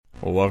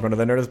Well, welcome to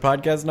the Nerdist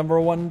Podcast number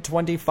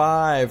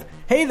 125.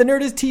 Hey, the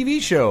Nerdist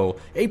TV show,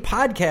 a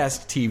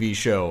podcast TV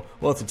show.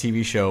 Well, it's a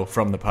TV show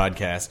from the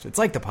podcast. It's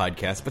like the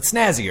podcast, but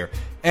snazzier.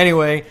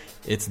 Anyway,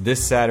 it's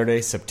this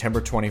Saturday, September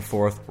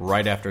 24th,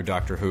 right after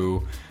Doctor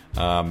Who.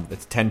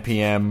 It's 10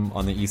 p.m.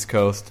 on the East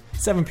Coast,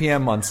 7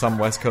 p.m. on some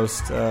West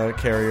Coast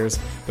carriers.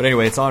 But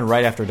anyway, it's on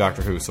right after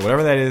Doctor Who. So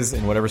whatever that is,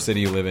 in whatever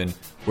city you live in,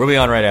 we'll be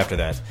on right after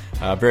that.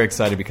 Very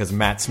excited because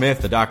Matt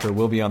Smith, the Doctor,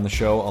 will be on the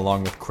show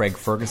along with Craig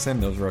Ferguson.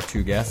 Those are our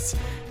two guests.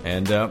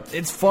 And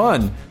it's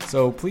fun.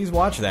 So please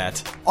watch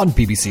that on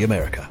BBC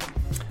America.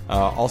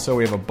 Also,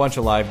 we have a bunch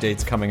of live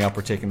dates coming up.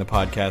 We're taking the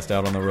podcast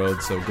out on the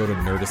road, so go to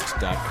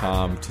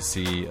Nerdist.com to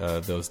see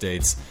those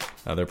dates.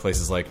 There are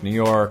places like New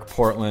York,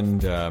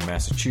 Portland,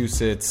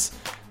 Massachusetts,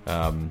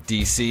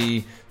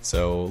 D.C.,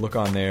 so look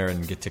on there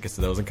and get tickets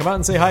to those and come out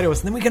and say hi to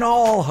us, and then we can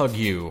all hug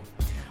you.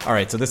 All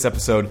right, so this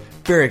episode,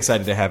 very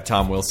excited to have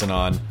Tom Wilson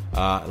on.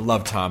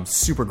 Love Tom,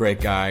 super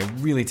great guy,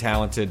 really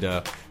talented,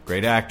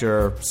 great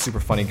actor, super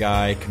funny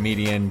guy,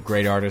 comedian,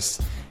 great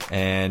artist.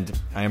 And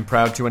I am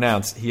proud to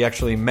announce he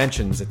actually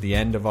mentions at the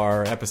end of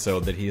our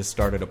episode that he has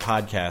started a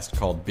podcast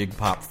called Big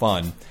Pop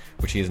Fun,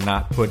 which he has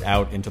not put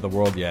out into the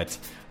world yet,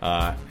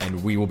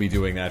 and we will be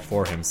doing that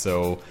for him.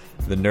 So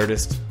the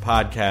Nerdist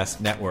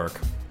Podcast Network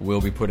will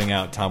be putting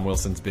out Tom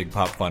Wilson's Big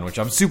Pop Fun, which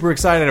I'm super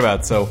excited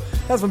about. So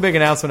that's one big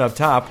announcement up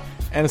top.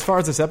 And as far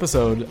as this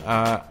episode,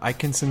 I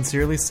can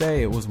sincerely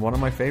say it was one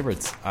of my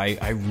favorites.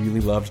 I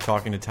really loved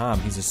talking to Tom.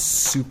 He's a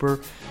super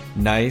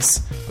nice,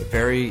 but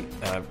very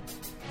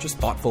just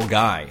thoughtful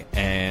guy.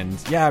 And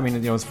yeah, I mean,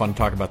 you know, it's fun to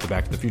talk about the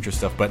Back to the Future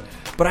stuff, but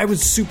I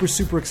was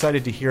super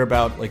excited to hear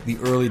about like the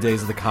early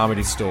days of the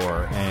Comedy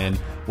Store and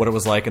what it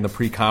was like in the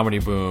pre-comedy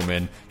boom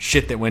and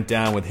shit that went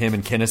down with him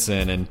and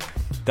Kinnison, and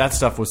that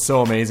stuff was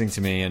so amazing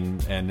to me,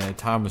 and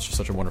Tom was just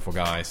such a wonderful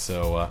guy.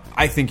 So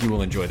I think you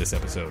will enjoy this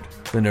episode.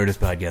 The Nerdist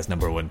Podcast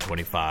number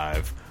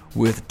 125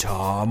 with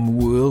Tom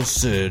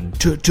Wilson.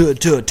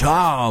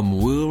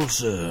 Tom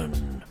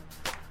Wilson.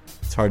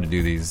 It's hard to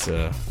do these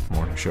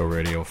morning show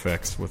radio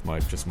effects with my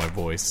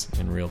voice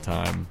in real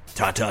time.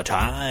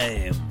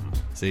 Time.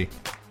 See?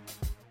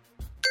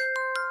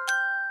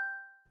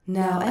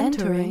 Now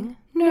entering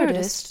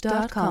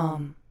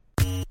Nerdist.com.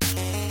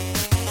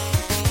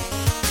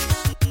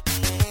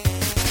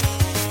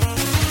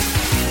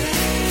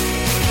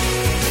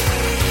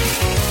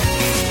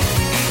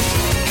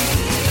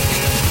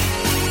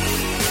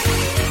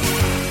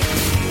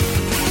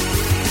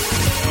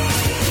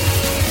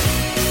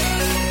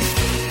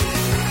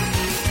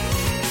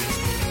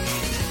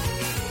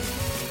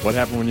 What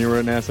happened when you were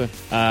at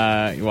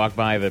NASA? You walk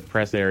by the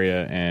press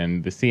area,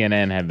 and the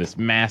CNN had this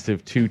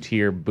massive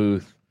two-tier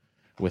booth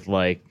with,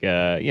 like,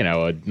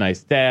 a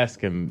nice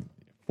desk and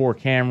 4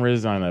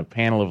 cameras on a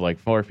panel of, like,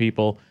 4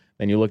 people.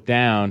 Then you look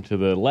down to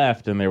the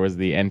left, and there was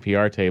the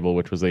NPR table,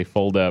 which was a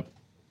fold-up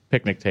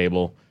picnic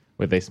table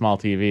with a small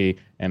TV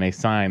and a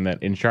sign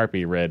that in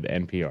Sharpie read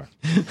NPR.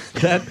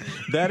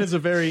 That is a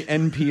very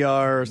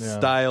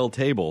NPR-style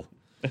table.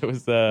 It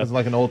was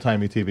like an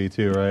old-timey TV,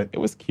 too, right? It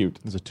was cute.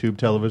 It was a tube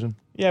television?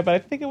 Yeah, but I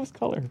think it was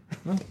color.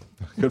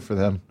 Good for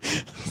them.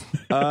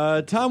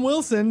 Tom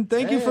Wilson,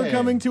 thank you for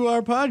coming to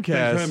our podcast.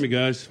 Thanks for having me,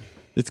 guys.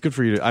 It's good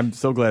for you. I'm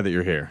so glad that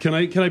you're here. Can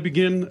I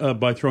begin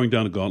by throwing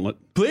down a gauntlet?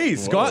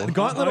 Please,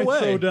 gauntlet away. I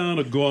throw down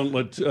a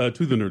gauntlet to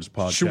the Nerds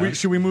Podcast.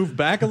 Should we move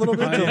back a little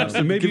bit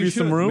to maybe give you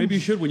some room? Maybe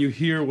you should when you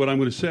hear what I'm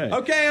going to say.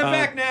 Okay, I'm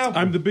back now.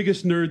 I'm the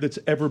biggest nerd that's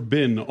ever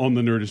been on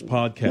the Nerdist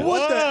Podcast.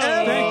 What the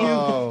F? Thank you.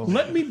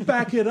 Let me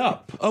back it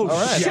up. Oh,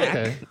 shit.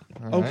 Okay.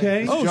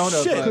 Okay? Oh,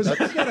 shit. Because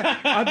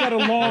I've got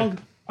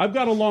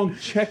a long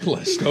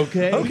checklist,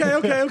 okay?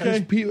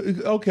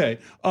 Okay.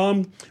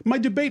 My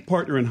debate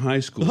partner in high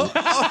school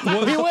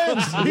He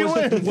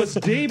wins. was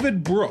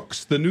David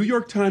Brooks, the New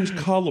York Times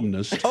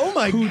columnist. Oh,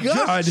 my who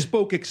God. just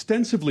spoke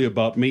extensively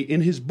about me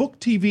in his book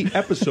TV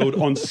episode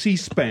on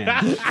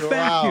C-SPAN.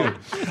 Thank you.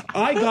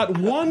 I got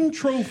one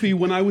trophy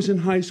when I was in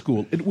high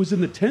school. It was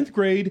in the 10th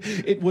grade.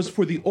 It was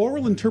for the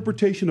oral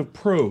interpretation of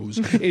prose,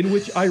 in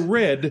which I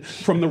read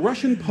from the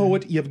Russian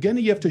poet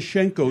Yevgeny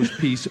Yevtushenko's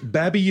piece,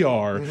 Baby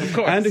Yar,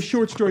 and a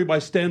short story by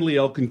Stanley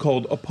Elkin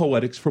called A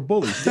Poetics for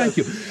Bullies. Thank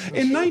you.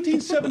 In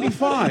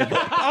 1975,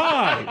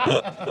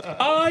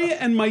 I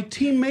and my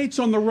teammates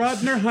on the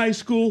Radnor High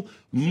School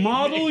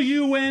Model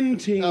UN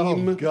team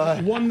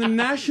won the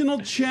national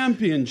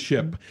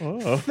championship.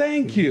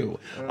 Thank you.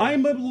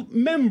 I'm a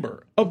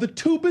member of the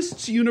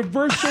Tubists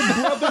Universal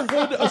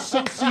Brotherhood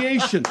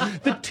Association,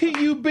 the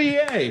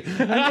TUBA,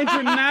 an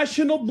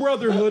international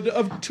brotherhood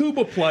of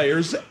tuba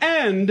players,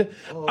 and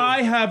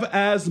I have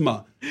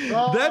asthma.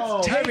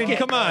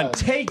 Come on,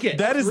 take it.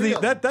 That is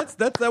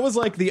that was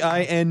like the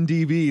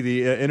INDB,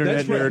 the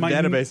Internet Nerd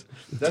Database.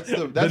 That's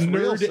the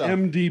real Nerd stuff.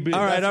 MDB.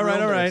 All right.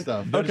 That's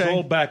That is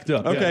all backed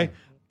up. Okay. Yeah.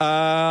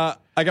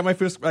 I got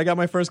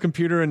my first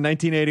computer in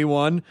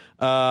 1981.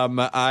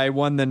 I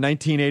won the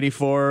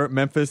 1984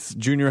 Memphis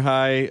Junior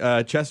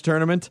High chess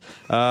tournament.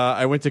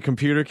 I went to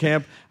computer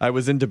camp. I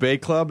was in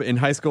debate club. In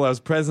high school, I was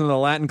president of the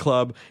Latin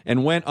club,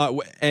 and went.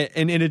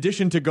 And in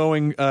addition to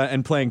going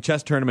and playing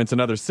chess tournaments in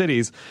other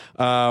cities,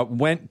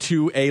 went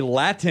to a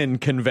Latin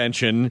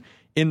convention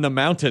in the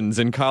mountains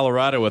in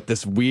Colorado at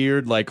this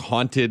weird, like,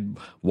 haunted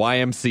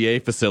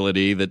YMCA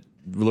facility that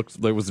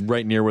was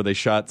right near where they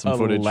shot some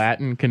footage.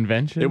 Latin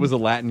convention? It was a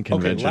Latin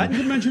convention. Okay, Latin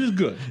convention is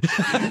good.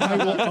 I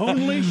will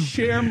only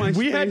share my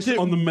space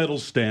on the medal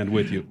stand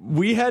with you.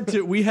 We had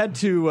to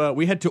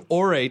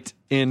orate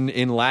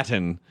in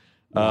Latin.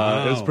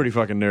 Wow. It was pretty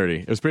fucking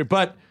nerdy. It was pretty,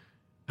 but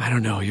I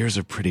don't know. Yours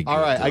are pretty good. All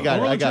right, I got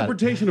it. Oral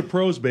interpretation of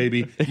prose,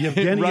 baby.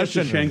 Yevgeny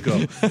Russian.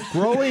 Yevtushenko.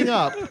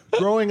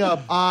 Growing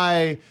up,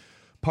 I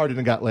partied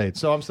and got laid.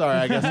 So I'm sorry.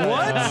 I guess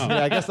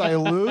I guess I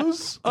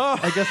lose.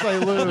 I guess I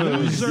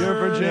lose. Your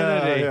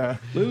virginity. Yeah.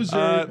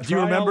 Loser. Do you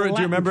remember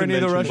any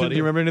of the Russian? Do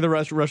you remember any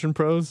of the Russian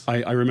prose?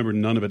 I remember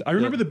none of it. I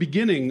remember the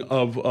beginning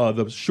of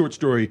the short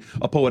story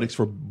 "Poetics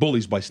for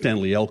Bullies" by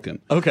Stanley Elkin.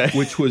 Okay.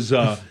 Which was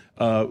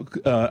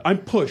I'm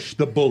Push,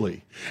 the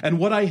bully. And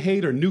what I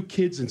hate are new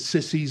kids and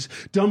sissies,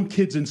 dumb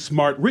kids and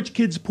smart, rich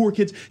kids, poor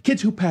kids,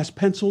 kids who pass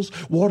pencils,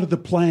 water the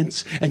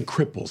plants, and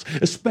cripples,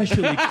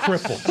 especially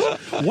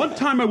cripples. One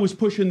time I was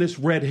pushing this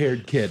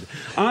red-haired kid.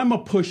 I'm a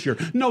pusher,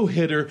 no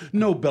hitter,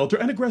 no belter,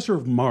 an aggressor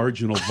of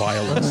marginal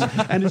violence.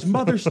 And his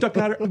mother stuck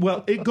out her...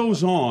 Well, it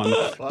goes on,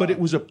 but it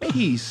was a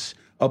piece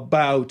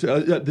about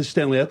the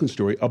Stanley Elkin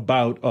story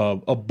about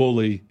a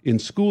bully in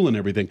school and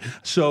everything.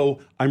 So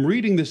I'm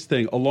reading this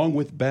thing along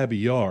with Babi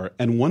Yar,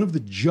 and one of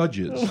the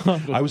judges,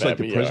 I was like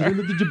the president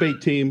of the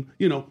debate team,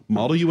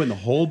 model you in the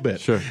whole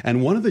bit. Sure.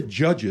 And one of the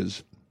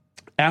judges,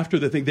 after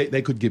the thing,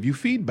 they could give you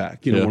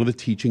feedback, one of the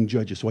teaching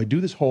judges. So I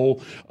do this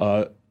whole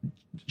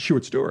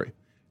short story.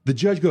 The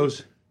judge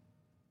goes,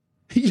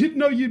 "You'd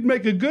know you'd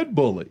make a good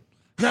bully."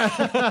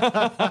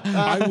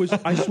 I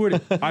swear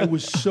to you, I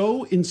was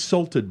so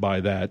insulted by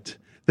that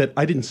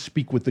I didn't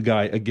speak with the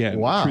guy again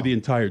through the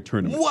entire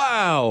tournament.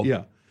 Wow.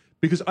 Yeah.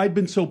 Because I'd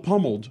been so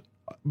pummeled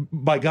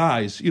by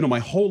guys, my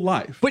whole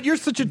life. But you're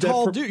such a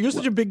tall dude. You're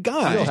such a big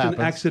guy. I'm just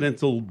an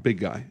accidental big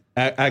guy.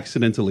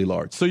 Accidentally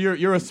large. So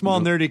you're a small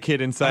nerdy kid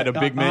inside a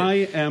big man. I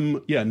am,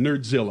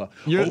 Nerdzilla.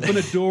 Open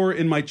a door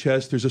in my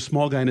chest. There's a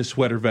small guy in a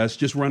sweater vest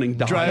just running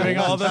down. Driving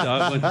all the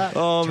stuff.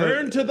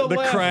 Turn to the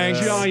left, cranks.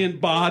 Giant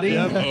body.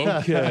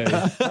 Okay.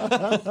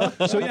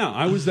 So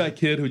I was that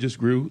kid who just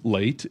grew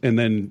late, and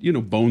then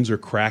bones are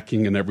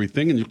cracking and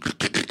everything, and you,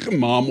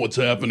 Mom, what's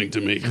happening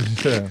to me?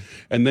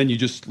 And then you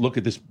just look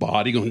at this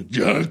body going,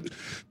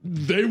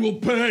 they will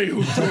pay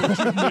who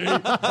tortured me.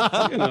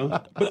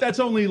 But that's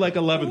only like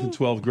 11th and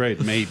 12th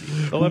grade, maybe.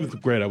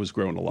 11th grade, I was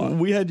growing a lot.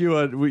 We had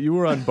you you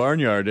were on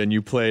Barnyard, and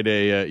you played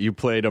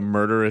a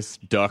murderous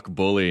duck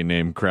bully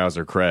named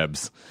Krauser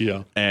Krebs.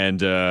 Yeah.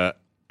 But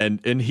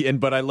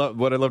what I loved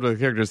about the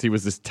character is he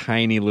was this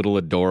tiny little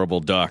adorable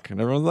duck,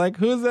 and everyone's like,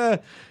 "Who's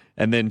that?"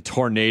 And then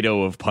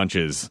tornado of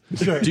punches.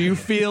 Sure. Do you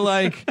feel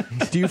like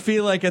at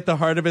the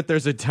heart of it,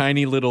 there's a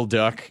tiny little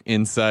duck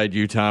inside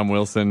you, Tom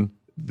Wilson?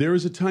 There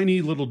is a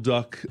tiny little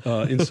duck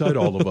inside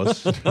all of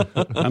us,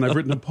 and I've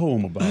written a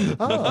poem about it.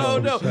 Oh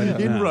no,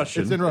 in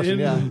Russian. It's in Russian.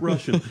 In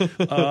Russian.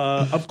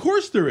 Of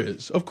course there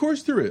is. Of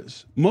course there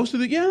is. Most of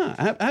the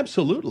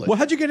absolutely. Well,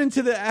 how did you get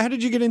into the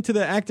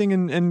acting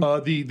and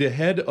the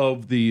head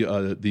of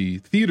the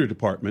theater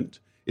department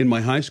in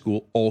my high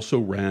school also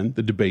ran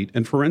the debate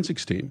and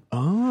forensics team.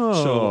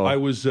 Oh. So I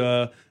was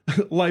a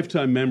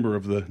lifetime member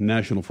of the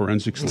National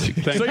Forensics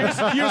League. So you're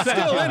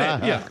still in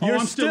it. Yeah.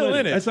 I'm still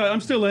in it.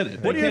 I'm still in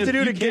it. What do you have to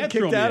do to get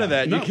kicked out of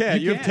that? No, you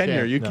can't. You have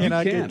tenure. You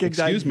cannot get kicked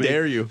out. Excuse me.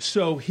 Dare you?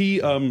 So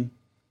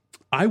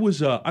I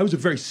was a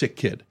very sick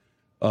kid.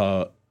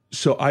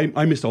 So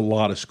I missed a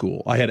lot of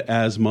school. I had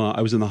asthma.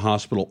 I was in the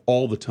hospital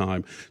all the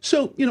time.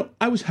 So,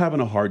 I was having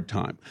a hard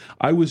time.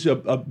 I was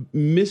a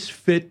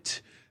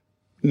misfit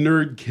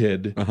nerd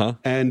kid,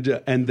 and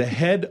the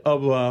head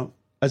of,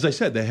 as I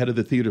said, the head of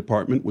the theater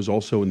department was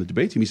also in the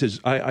debate team. He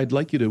says, I'd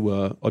like you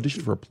to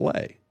audition for a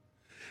play.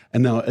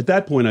 And now at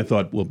that point I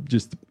thought, well,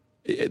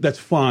 that's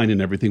fine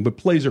and everything, but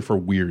plays are for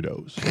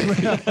weirdos.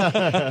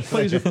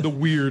 Plays are for the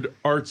weird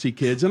artsy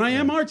kids, and I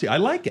am artsy. I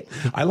like it.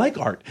 I like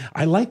art.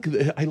 I like all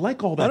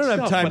that stuff. I don't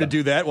have time to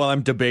do that while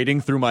I'm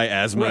debating through my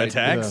asthma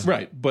attacks.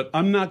 Right, but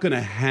I'm not going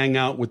to hang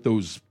out with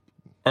those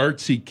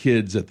artsy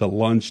kids at the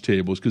lunch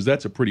tables because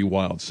that's a pretty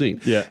wild scene.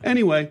 Yeah.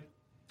 Anyway,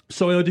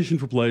 so I auditioned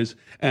for plays,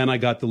 and I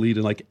got the lead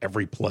in like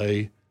every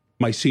play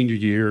my senior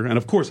year, and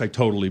of course I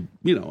totally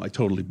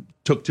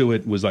took to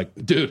it. Was like,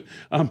 dude,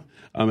 I'm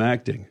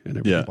acting and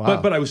everything. Yeah.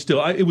 But I was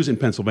still. It was in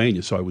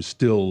Pennsylvania, so I was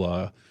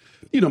still.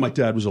 My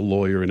dad was a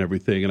lawyer and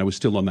everything, and I was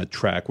still on that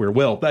track where,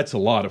 well, that's a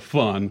lot of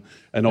fun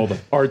and all the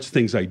arts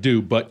things I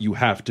do, but you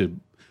have to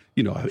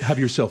have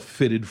yourself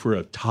fitted for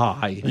a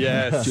tie.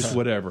 Yes. Just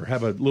whatever.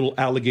 Have a little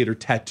alligator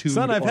tattoo.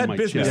 Son, I've on had my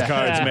business chest.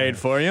 cards made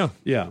for you.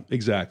 Yeah,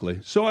 exactly.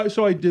 So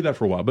I did that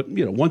for a while, but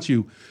once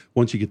you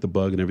get the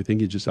bug and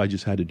everything, I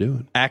just had to do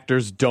it.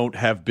 Actors don't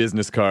have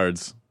business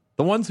cards.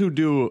 The ones who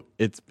do,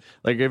 it's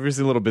like, have you ever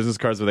seen little business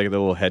cards where they get the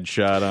little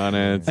headshot on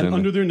it? And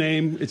under their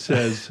name, it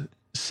says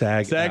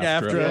SAG-AFTRA.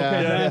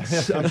 SAG-AFTRA.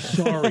 Okay, I'm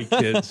sorry,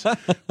 kids,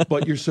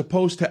 but you're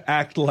supposed to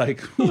act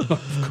like,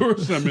 of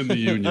course I'm in the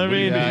union. I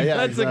mean,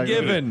 that's exactly.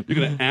 a given. You're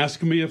going to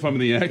ask me if I'm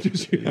in the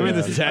actors union? I mean,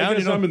 this town, I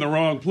guess I'm in the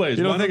wrong place.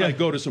 you don't Why think don't I I-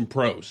 go to some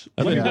pros?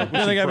 You don't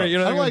think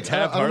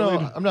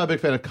I'm not a big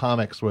fan of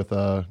comics with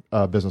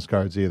business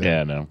cards either.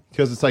 Yeah, no.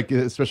 Because it's like,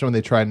 especially when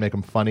they try and make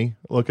them funny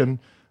looking.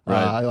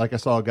 Right. I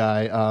saw a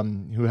guy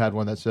who had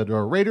one that said,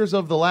 Raiders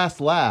of the Last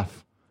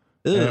Laugh.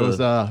 And it was,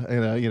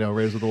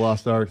 Raiders of the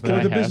Lost Ark. Or the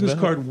have business that?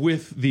 card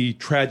with the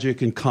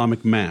tragic and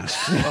comic mask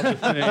of the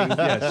thing.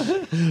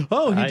 Yes.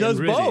 Oh, he I does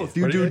really- both.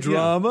 You But do yeah.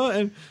 drama,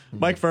 and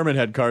Mike Furman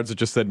had cards that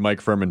just said Mike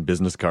Furman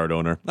business card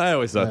owner. I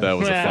always thought that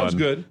was a Yeah. fun. That was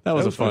good. That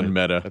was That a was fun good.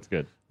 meta. That's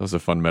good. That was a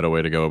fun meta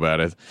way to go about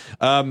it.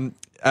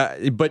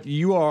 But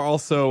you are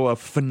also a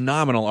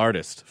phenomenal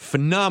artist.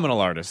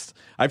 Phenomenal artist.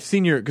 I've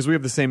seen because we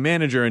have the same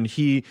manager, and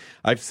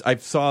I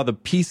saw the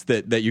piece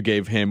that you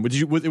gave him.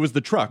 It was the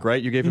truck,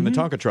 right? You gave him the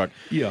Tonka truck.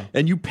 Yeah.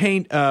 And you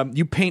paint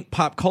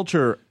pop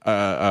culture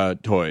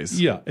toys.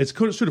 Yeah, it's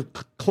sort of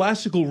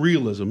classical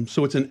realism.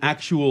 So it's an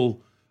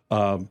actual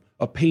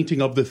a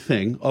painting of the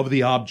thing, of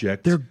the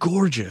object. They're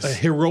gorgeous.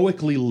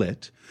 Heroically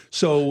lit.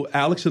 So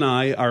Alex and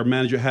our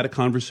manager, had a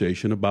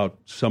conversation about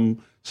some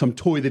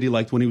toy that he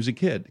liked when he was a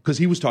kid, because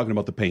he was talking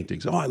about the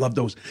paintings. Oh, I love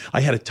those.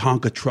 I had a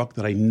Tonka truck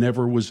that I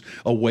never was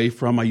away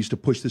from. I used to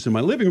push this in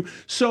my living room.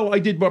 So I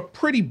did a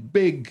pretty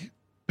big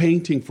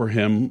painting for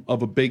him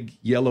of a big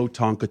yellow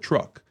Tonka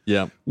truck.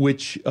 Yeah.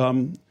 Which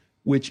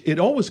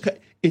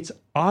it's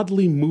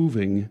oddly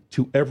moving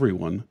to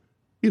everyone,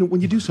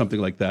 when you do something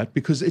like that,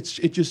 because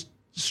it just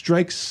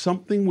strikes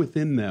something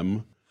within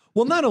them.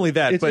 Well, not only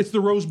that, It's, but it's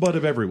the rosebud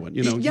of everyone,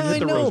 you yeah, I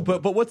hit the know,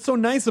 rosebud. but what's so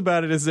nice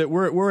about it is that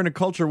we're in a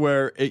culture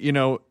where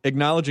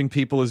acknowledging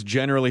people is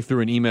generally through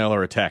an email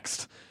or a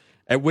text,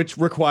 which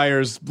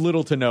requires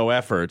little to no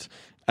effort.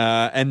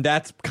 And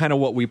that's kind of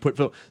what we put.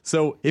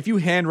 So if you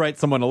handwrite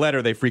someone a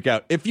letter, they freak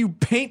out. If you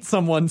paint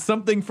someone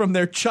something from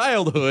their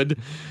childhood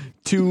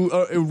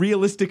to a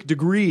realistic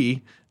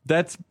degree,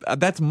 that's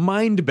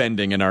mind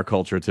bending in our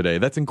culture today.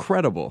 That's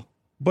incredible.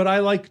 But I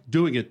like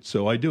doing it,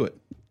 so I do it.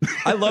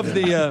 I love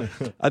there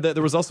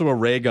was also a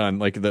ray gun,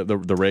 like the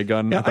ray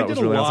gun. Yeah, I thought I did was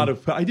a really lot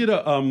awesome. I did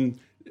a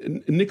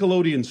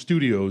Nickelodeon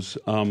Studios,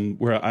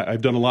 where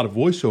I've done a lot of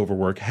voiceover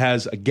work,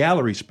 has a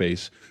gallery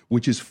space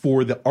which is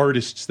for the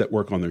artists that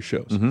work on their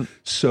shows. Mm-hmm.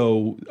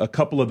 So a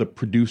couple of the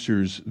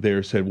producers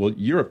there said, "Well,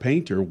 you're a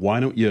painter. Why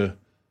don't you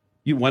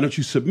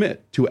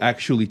submit to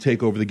actually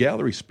take over the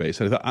gallery space?"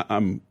 And I thought,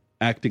 I'm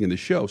acting in the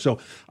show, so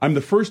I'm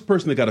the first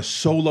person that got a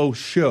solo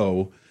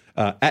show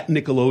at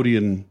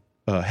Nickelodeon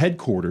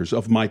headquarters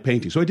of my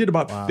painting. So I did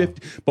about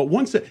 50. But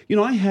once that, you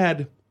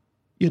had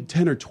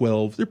 10 or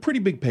 12. They're pretty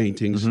big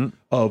paintings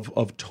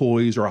of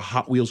toys, or a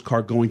Hot Wheels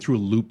car going through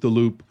a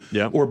loop-the-loop,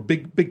 or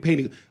big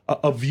painting,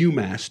 a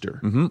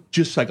Viewmaster,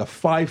 just like a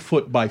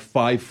 5-foot by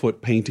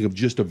 5-foot painting of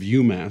just a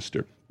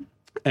Viewmaster.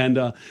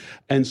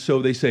 And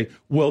so they say,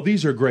 "Well,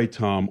 these are great,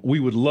 Tom. We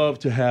would love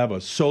to have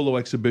a solo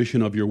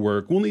exhibition of your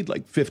work. We'll need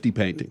like 50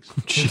 paintings."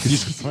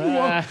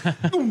 What?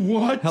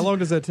 How long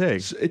does that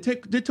take?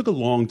 It took a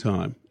long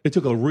time. It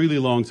took a really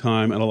long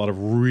time and a lot of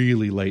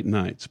really late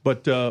nights.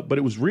 But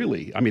it was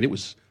really, it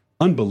was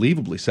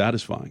unbelievably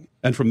satisfying.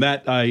 And from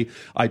that,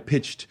 I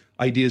pitched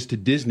ideas to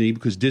Disney,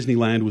 because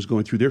Disneyland was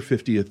going through their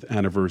 50th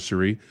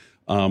anniversary.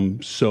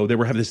 So they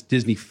were having this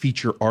Disney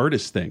feature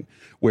artist thing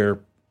where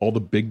all the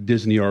big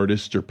Disney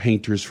artists or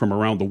painters from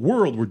around the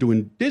world were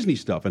doing Disney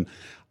stuff. And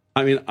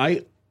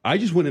I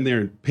just went in there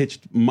and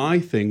pitched my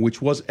thing,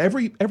 which was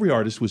every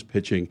artist was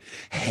pitching,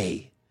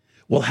 "Hey,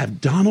 we'll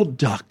have Donald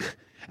Duck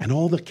and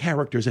all the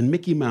characters and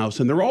Mickey Mouse,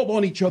 and they're all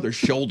on each other's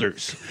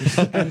shoulders,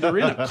 and they're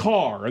in a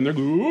car, and they're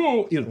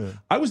going,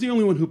 I was the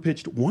only one who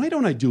pitched, "Why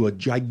don't I do a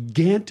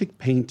gigantic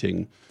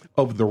painting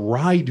of the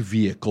ride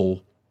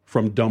vehicle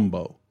from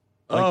Dumbo?"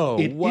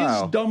 It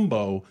is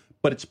Dumbo,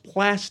 but it's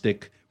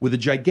plastic with a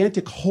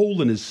gigantic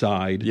hole in his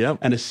side,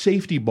 and a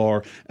safety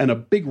bar and a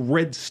big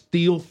red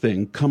steel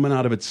thing coming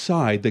out of its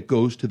side that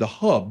goes to the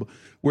hub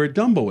where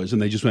Dumbo is.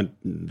 And they just went,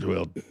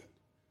 "Well,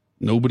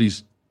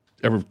 nobody's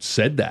ever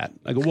said that."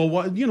 I go, "Well,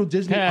 what,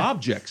 Disney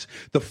objects,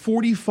 the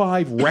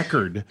 45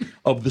 record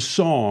of the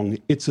song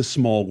 "It's a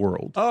Small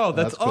World." Oh,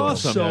 that's cool.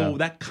 awesome. So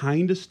that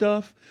kind of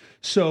stuff.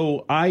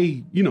 So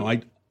I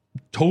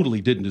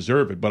totally didn't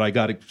deserve it, but I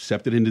got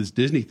accepted into this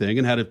Disney thing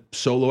and had a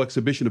solo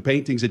exhibition of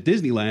paintings at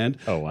Disneyland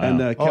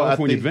and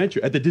California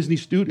Adventure at the Disney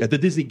studio, at the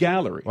Disney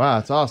Gallery. Wow,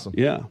 that's awesome.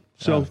 Yeah.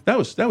 So that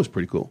was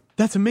pretty cool.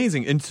 That's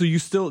amazing. And so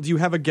do you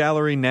have a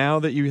gallery now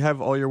that you have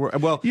all your work?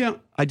 Well, Yeah.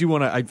 I do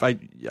want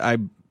to.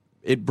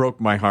 it broke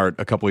my heart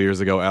a couple years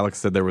ago. Alex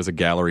said there was a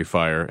gallery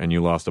fire and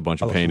you lost a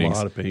bunch of paintings. A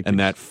lot of paintings. And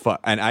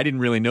and I didn't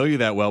really know you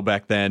that well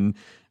back then.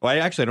 Well,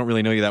 I don't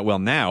really know you that well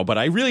now, but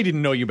I really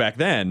didn't know you back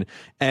then.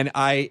 And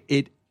I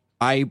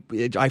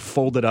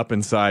folded up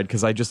inside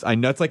because I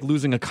know it's like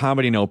losing a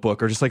comedy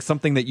notebook or just like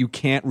something that you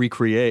can't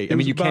recreate. I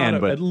mean, you can,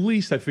 but at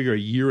least I figure a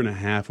year and a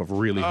half of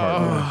really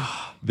hard work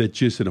that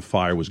just in a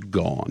fire was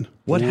gone.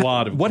 What Great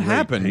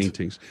happened?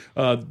 Paintings.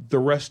 The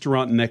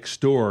restaurant next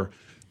door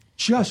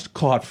just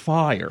caught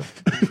fire.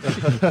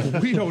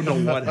 We don't know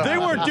what happened. they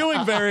weren't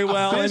doing very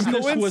well. And Business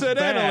was bad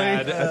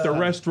coincidentally, at the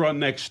restaurant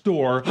next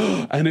door,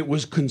 and it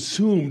was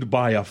consumed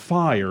by a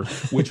fire,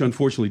 which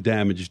unfortunately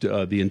damaged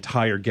the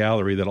entire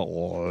gallery that a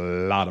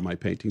lot of my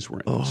paintings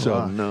were in.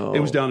 no. It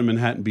was down in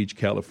Manhattan Beach,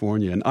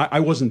 California, and I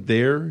wasn't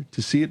there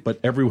to see it,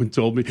 but everyone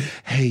told me,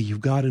 hey,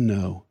 you've got to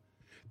know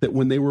that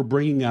when they were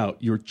bringing out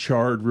your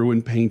charred,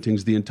 ruined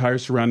paintings, the entire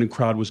surrounding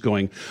crowd was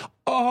going,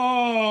 oh!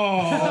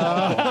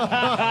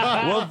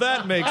 well,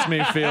 that makes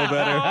me feel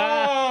better.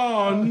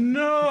 Oh,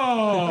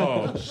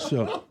 no!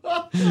 So,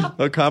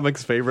 A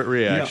comic's favorite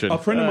reaction. yeah, a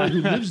friend of mine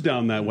who lives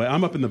down that way,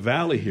 I'm up in the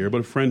valley here,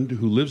 but a friend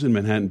who lives in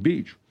Manhattan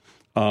Beach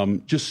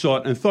just saw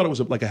it and thought it was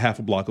like a half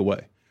a block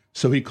away.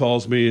 So he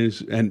calls me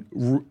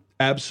and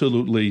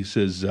absolutely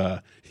says,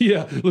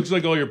 yeah, looks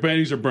like all your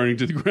paintings are burning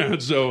to the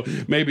ground, so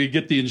maybe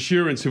get the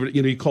insurance.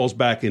 He calls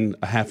back in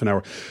a half an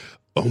hour.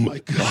 Oh, my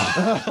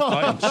God.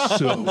 I am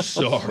so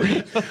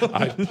sorry.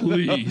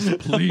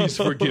 Please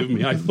forgive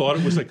me. I thought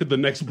it was like the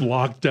next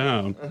block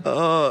down.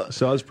 So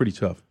that was pretty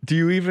tough. Do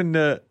you even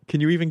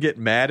can you even get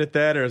mad at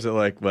that, or is it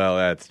like, well,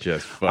 that's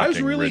just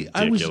fucking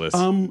ridiculous?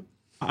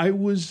 I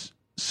was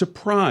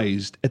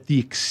surprised at the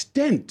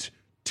extent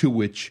to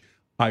which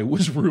I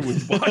was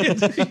ruined by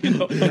it.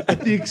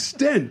 At the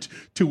extent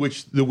to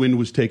which the wind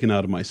was taken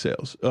out of my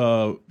sails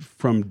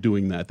from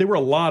doing that. There were a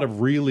lot of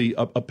really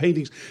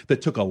paintings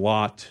that took a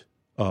lot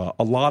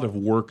of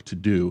work to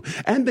do.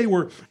 And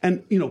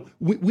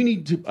we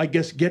need to, I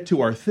guess, get to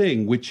our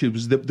thing, which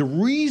is the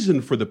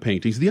reason for the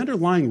paintings, the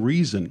underlying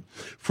reason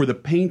for the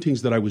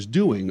paintings that I was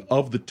doing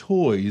of the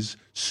toys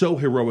so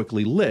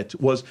heroically lit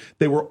was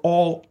they were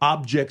all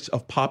objects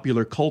of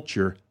popular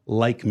culture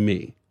like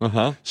me.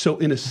 Uh-huh. So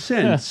in a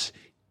sense,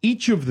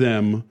 each of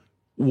them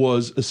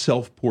was a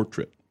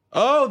self-portrait.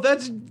 Oh,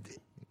 that's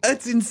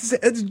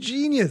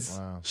genius.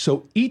 Wow.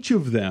 So each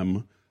of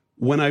them,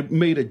 when I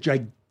made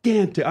I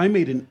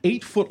made an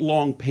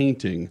 8-foot-long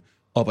painting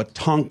of a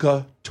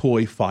Tonka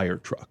toy fire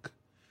truck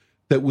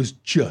that was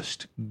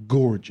just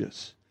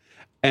gorgeous.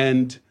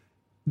 And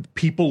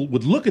people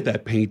would look at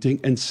that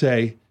painting and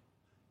say,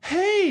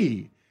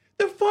 hey,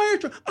 the fire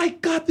truck, I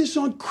got this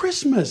on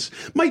Christmas.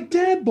 My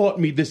dad bought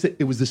me this.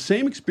 It was the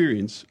same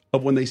experience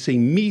of when they say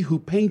me who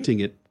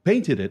painted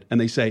it, and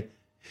they say,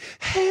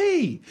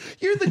 hey,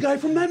 you're the guy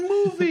from that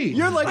movie.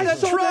 You're like I that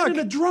saw truck. that in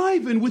a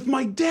drive-in with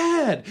my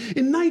dad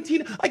in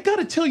I got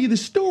to tell you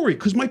this story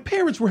because my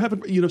parents were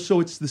having, so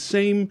it's the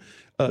same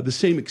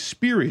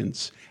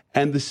experience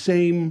and the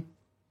same.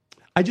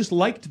 I just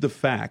liked the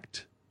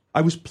fact. I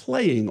was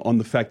playing on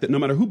the fact that no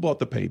matter who bought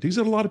the paintings,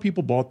 and a lot of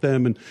people bought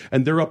them,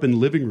 and they're up in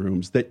living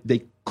rooms, that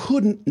they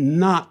couldn't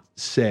not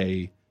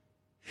say,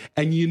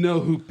 and you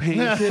know who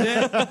painted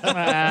it?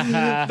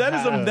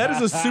 that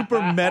is a super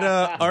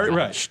meta art.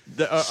 Right.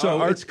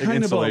 So art it's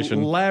kind installation.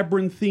 of a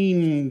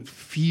labyrinthine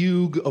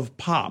fugue of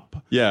pop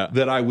Yeah.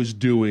 that I was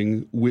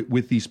doing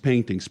with these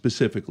paintings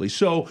specifically.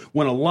 So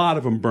when a lot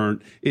of them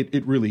burnt,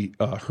 it really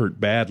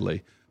hurt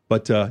badly.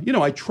 But,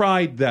 I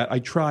tried that. I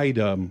tried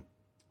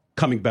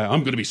coming back. I'm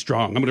going to be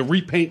strong. I'm going to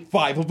repaint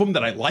 5 of them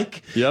that I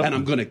like, Yep. and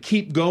I'm going to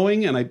keep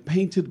going. And I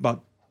painted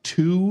about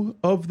 2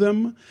 of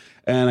them.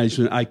 And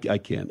I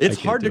can't. It's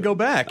hard to go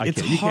back. It's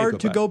hard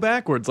to go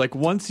backwards. Like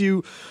once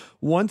you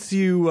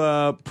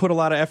put a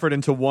lot of effort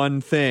into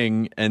one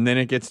thing and then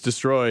it gets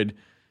destroyed,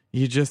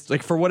 you just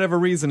like for whatever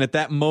reason at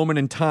that moment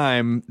in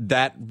time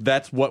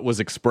that's what was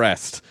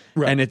expressed,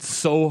 Right. and it's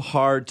so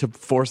hard to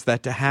force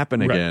that to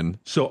happen again.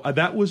 So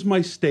that was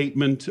my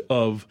statement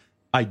of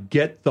I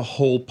get the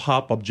whole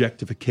pop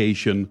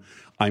objectification.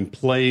 I'm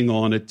playing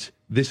on it.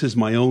 This is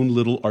my own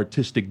little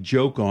artistic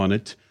joke on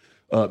it.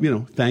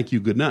 Thank you.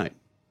 Good night.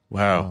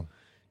 Wow.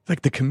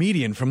 Like the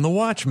comedian from The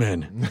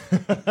Watchmen.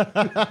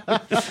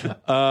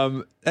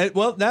 Well,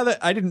 now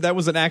that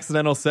was an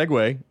accidental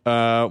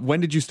segue. When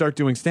did you start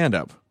doing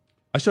stand-up?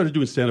 I started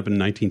doing stand-up in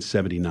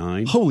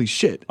 1979. Holy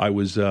shit. I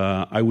was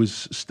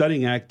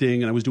studying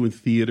acting, and I was doing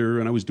theater,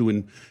 and I was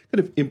doing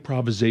kind of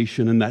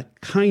improvisation and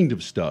that kind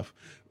of stuff.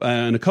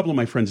 And a couple of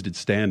my friends did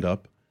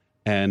stand-up.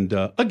 And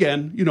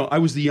again, I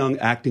was the young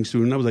acting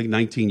student. I was like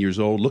 19 years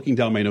old, looking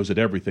down my nose at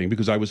everything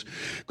because I was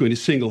going to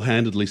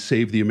single-handedly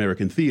save the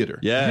American theater.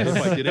 Yes.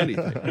 If I did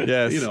anything.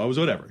 Yes. I was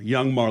whatever,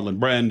 young Marlon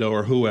Brando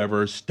or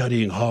whoever,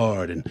 studying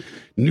hard. And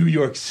New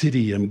York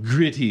City, I'm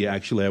gritty.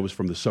 Actually, I was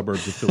from the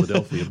suburbs of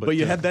Philadelphia. But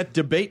you had that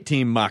debate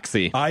team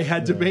moxie. I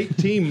had debate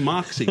team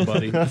moxie,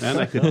 buddy. And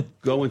I could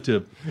go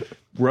into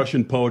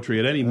Russian poetry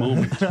at any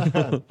moment.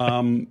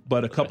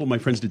 But a couple of my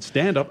friends did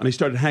stand-up, and I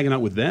started hanging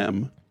out with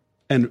them.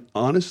 And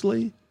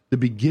honestly, the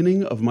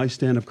beginning of my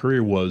stand-up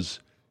career was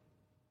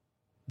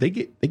they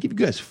give you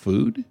guys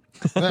food?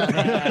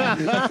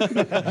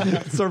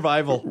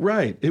 Survival.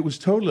 Right. It was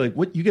totally like,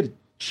 what, you get a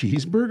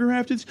cheeseburger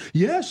after this?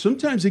 Yeah,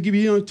 sometimes they give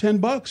you,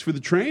 $10 for the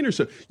train or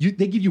so.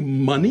 They give you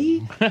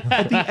money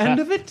at the end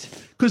of it?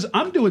 Because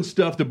I'm doing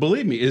stuff that,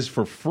 believe me, is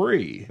for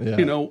free.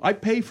 Yeah. I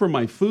pay for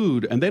my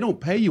food, and they don't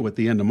pay you at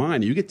the end of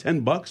mine. You get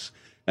 $10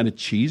 and a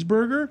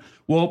cheeseburger?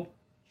 Well,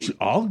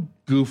 I'll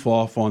goof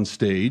off on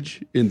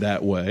stage in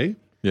that way.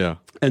 Yeah.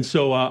 And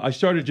so I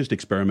started just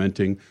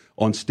experimenting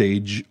on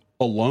stage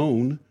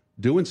alone,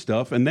 doing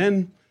stuff. And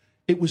then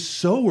it was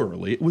so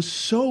early, it was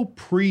so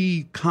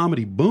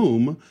pre-comedy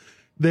boom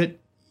that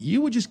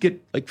you would just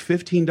get like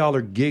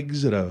 $15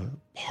 gigs at a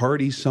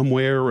party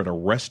somewhere, at a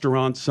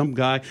restaurant, some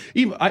guy.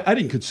 Even I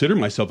didn't consider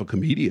myself a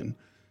comedian,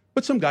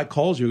 but some guy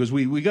calls you and goes,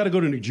 we got to go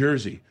to New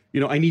Jersey.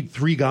 I need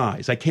 3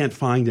 guys. I can't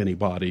find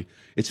anybody.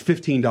 It's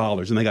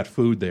 $15, and they got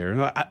food there.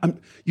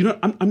 And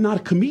I'm not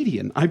a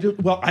comedian. I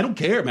don't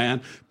care,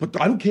 man. But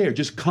I don't care.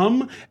 Just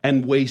come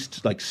and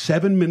waste like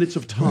 7 minutes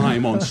of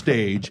time on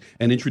stage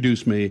and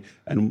introduce me.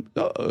 And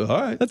all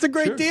right, That's a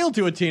great sure. deal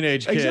to a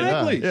teenage kid.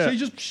 Exactly. Yeah. So you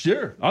just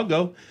sure, I'll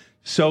go.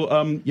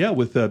 So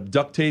with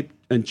duct tape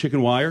and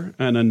chicken wire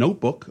and a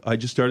notebook, I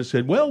just started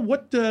saying, well,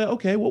 what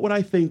would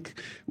I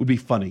think would be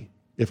funny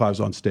if I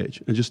was on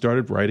stage, and just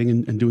started writing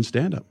and doing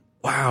stand up.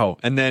 Wow.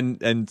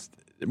 And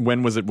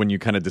when was it when you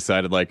kind of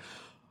decided like,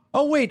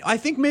 oh wait, I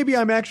think maybe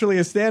I'm actually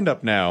a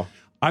stand-up now?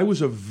 I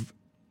was a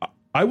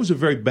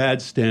very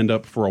bad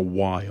stand-up for a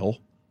while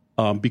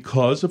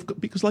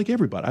because like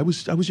everybody, I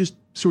was just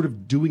sort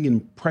of doing an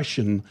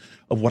impression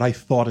of what I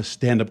thought a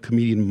stand-up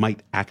comedian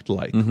might act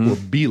like or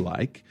be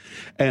like,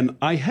 and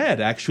I had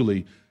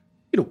actually,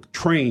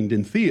 trained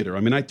in theater.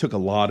 I mean, I took a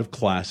lot of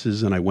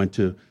classes, and I went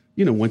to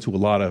a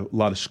lot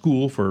of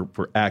school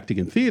for acting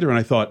and theater, and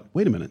I thought,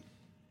 wait a minute,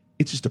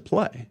 it's just a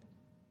play.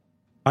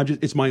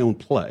 It's my own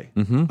play.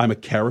 I'm a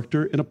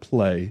character in a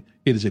play.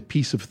 It is a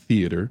piece of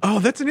theater. Oh,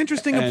 that's an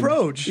interesting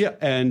approach. Yeah,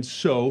 and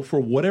so for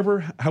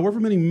however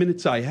many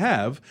minutes I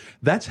have,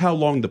 that's how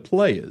long the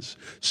play is.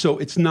 So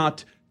it's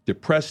not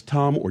depressed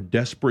Tom or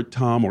desperate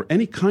Tom or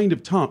any kind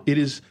of Tom. It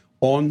is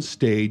on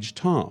stage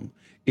Tom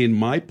in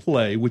my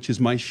play, which is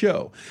my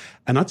show.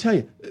 And I'll tell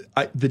you,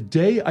 the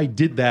day I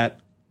did that,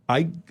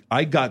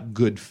 I got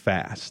good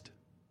fast.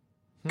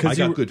 I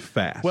got good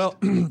fast. Well,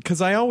 because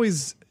I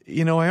always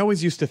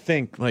used to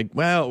think like,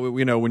 well,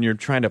 when you're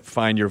trying to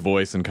find your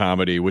voice in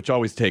comedy, which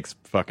always takes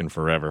fucking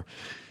forever.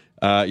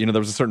 There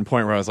was a certain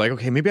point where I was like,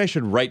 okay, maybe I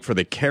should write for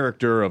the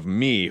character of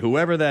me,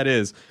 whoever that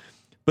is.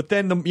 But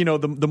then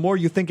the more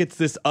you think it's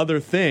this other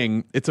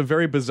thing, it's a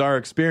very bizarre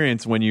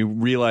experience when you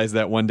realize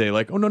that one day,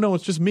 like, oh no,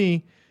 it's just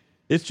me.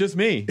 It's just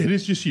me. It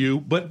is just you,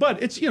 but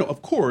it's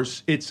of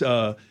course it's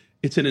an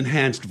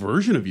enhanced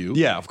version of you.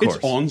 Yeah, of course.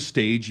 It's on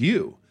stage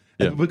you.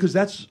 Yeah. Because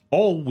that's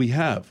all we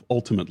have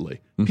ultimately.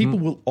 People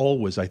will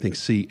always, I think,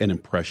 see an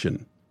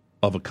impression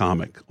of a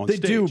comic on They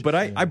stage. do, but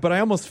I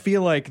almost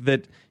feel like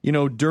that,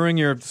 during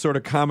your sort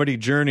of comedy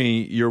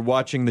journey, you're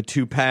watching the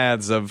two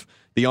paths of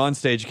the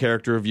onstage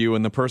character of you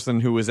and the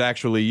person who is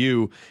actually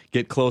you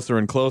get closer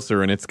and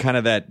closer, and it's kind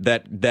of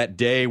that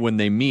day when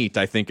they meet,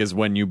 I think, is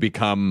when you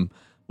become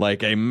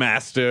like a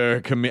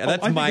master comedian.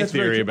 That's my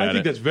theory about it. I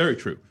think that's very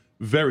true.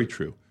 Very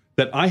true.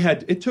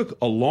 That it took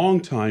a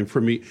long time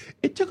for me.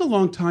 It took a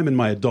long time in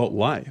my adult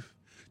life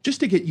just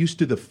to get used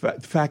to the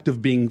fact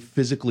of being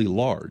physically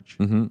large.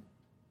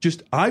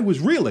 I was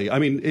really,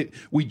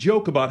 we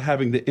joke about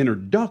having the inner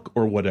duck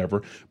or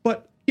whatever,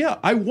 but yeah,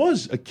 I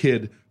was a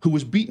kid who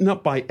was beaten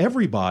up by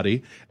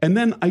everybody, and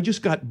then I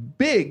just got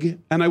big,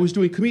 and I was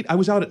doing comedy. I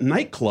was out at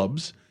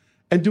nightclubs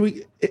and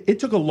doing, it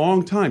took a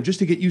long time just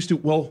to get used to,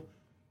 well,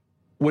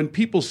 when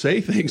people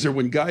say things or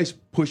when guys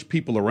push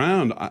people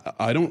around,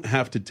 I don't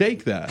have to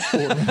take that.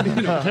 Or,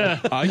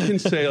 I can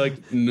say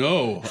like,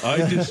 no,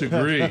 I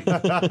disagree.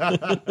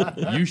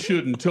 You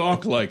shouldn't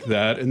talk like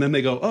that. And then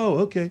they go, oh,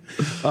 okay.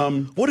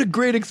 What a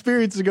great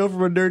experience to go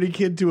from a nerdy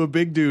kid to a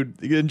big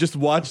dude and just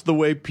watch the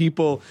way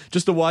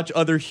just to watch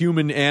other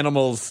human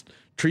animals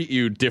treat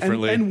you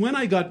differently. And when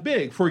I got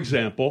big, for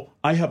example,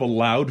 I have a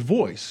loud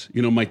voice.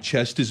 My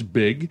chest is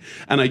big,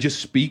 and I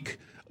just speak.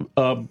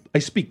 I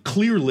speak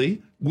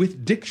clearly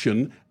with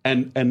diction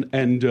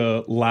and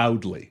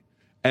loudly.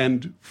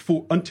 And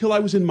until I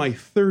was in my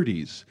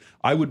 30s,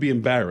 I would be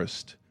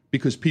embarrassed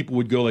because people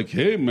would go like,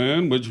 "Hey,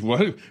 man,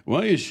 why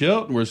are you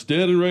shouting? We're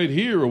standing right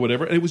here," or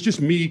whatever. And it was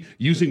just me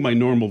using my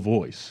normal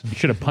voice. You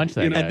should have punched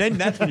that guy. And then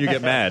that's when you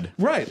get mad.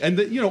 Right. And,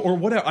 or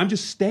whatever. I'm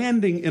just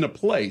standing in a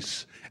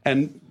place.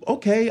 And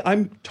okay,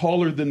 I'm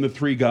taller than the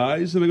 3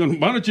 guys, and they're going,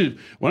 why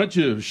don't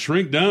you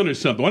shrink down or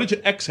something? Why don't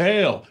you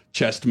exhale,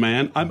 chest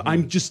man?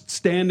 I'm just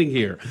standing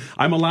here.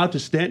 I'm allowed to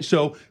stand.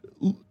 So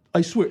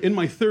I swear, in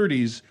my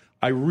 30s,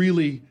 I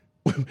really,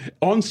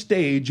 on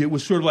stage, it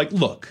was sort of like,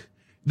 look,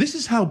 This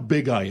is how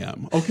big I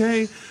am,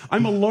 okay?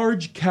 I'm a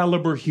large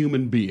caliber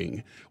human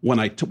being. When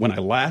I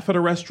laugh at a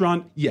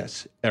restaurant,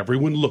 yes,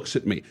 everyone looks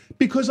at me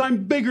because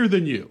I'm bigger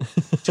than you.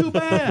 Too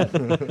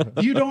bad.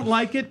 You don't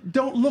like it,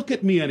 don't look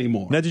at me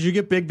anymore. Now, did you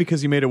get big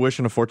because you made a wish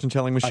on a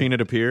fortune-telling machine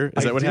at a pier?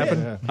 Is that what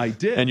happened? Yeah. I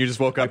did. And you just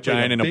woke up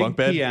giant in a bunk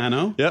bed?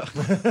 Piano. Yep.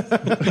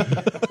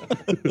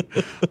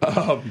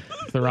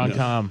 It's the wrong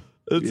Tom.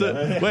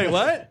 Wait,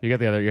 what? You got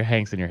the other. Your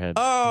Hank's in your head.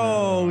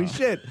 Oh,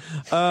 shit.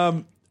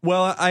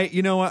 Well, I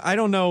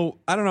don't know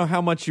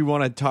how much you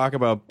want to talk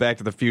about Back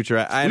to the Future.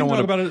 I don't talk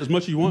want about it as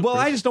much as you want. Well,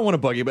 Chris. I just don't want to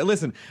bug you. But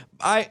listen,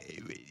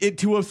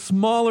 to a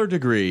smaller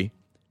degree,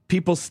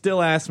 people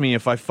still ask me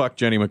if I fucked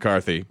Jenny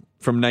McCarthy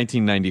from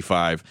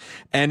 1995,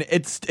 and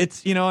it's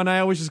and I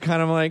always just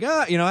kind of like,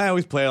 I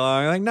always play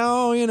along like,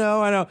 no,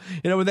 I don't,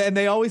 and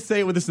they always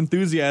say it with this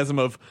enthusiasm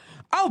of,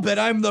 I'll bet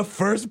I'm the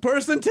first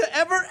person to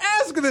ever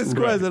ask this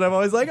question. I'm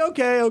always like,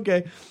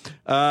 okay.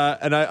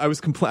 And I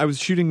was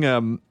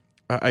shooting.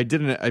 I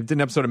did an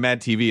episode of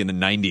Mad TV in the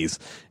 90s,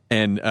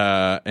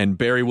 and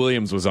Barry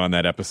Williams was on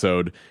that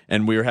episode,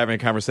 and we were having a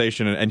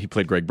conversation, and he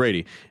played Greg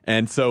Brady.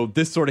 And so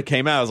this sort of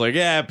came out. I was like,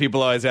 yeah,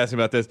 people always ask me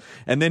about this.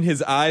 And then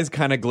his eyes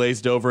kind of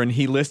glazed over, and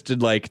he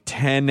listed like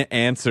 10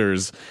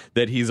 answers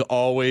that he's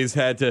always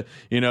had to,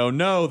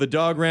 no, the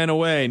dog ran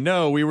away.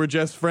 No, we were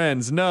just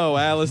friends. No,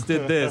 Alice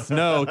did this.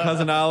 No,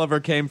 Cousin Oliver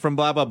came from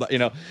blah, blah, blah,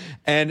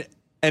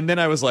 And then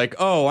I was like,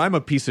 oh, I'm a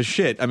piece of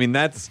shit. I mean,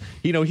 that's,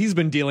 he's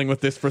been dealing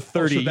with this for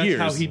 30 so that's years.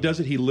 how he does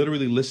it. He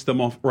literally lists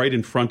them off right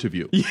in front of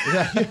you. Really?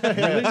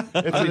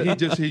 I mean,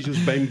 he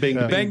just bang, bang,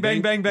 bang,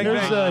 bang, bang, bang, bang.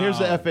 Here's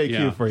the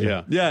FAQ for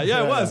you. Yeah,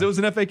 it was. It was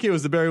an FAQ. It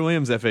was the Barry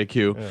Williams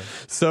FAQ. Yeah.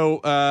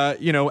 So,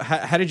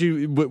 how did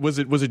you? Was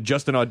it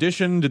just an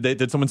audition?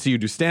 Did someone see you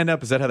do stand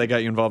up? Is that how they got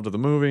you involved with the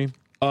movie?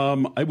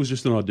 It was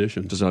just an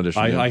audition. Just an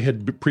audition. I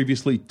had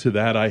previously to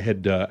that. I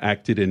had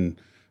acted in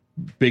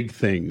big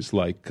things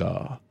like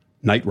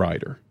Knight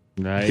Rider.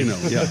 Nice.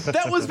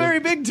 That was very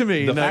big to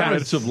me. The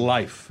Facts of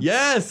Life.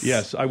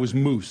 Yes. I was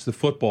Moose, the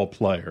football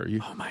player.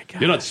 Oh my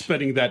God. You're not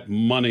spending that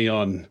money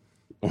on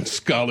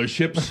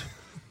scholarships.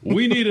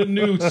 We need a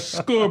new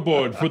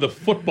scoreboard for the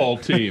football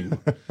team.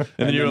 And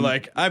then you were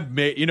like, I've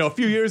made, a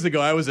few years ago,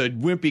 I was a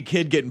wimpy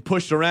kid getting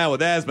pushed around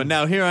with asthma.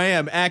 Now here I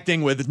am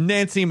acting with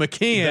Nancy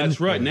McKeon. That's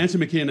right. Nancy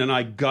McKeon and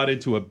I got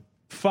into a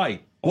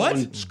fight.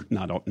 What?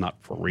 Not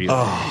for real.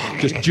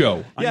 Just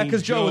Joe. Yeah,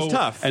 because Joe was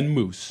tough. And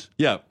Moose.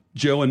 Yeah.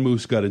 Joe and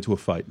Moose got into a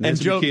fight.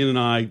 Nancy McKeon and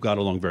I got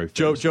along very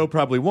fast. Joe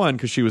probably won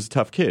because she was a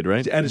tough kid,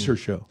 right? And it's her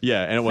show.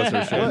 Yeah, and it was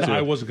her show, too.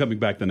 I wasn't coming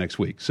back the next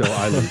week, so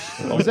I lose.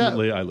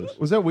 Ultimately, I lose.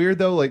 Was that weird,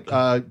 though? Like,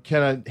 kind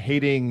of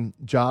hating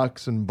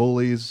jocks and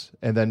bullies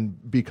and then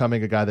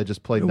becoming a guy that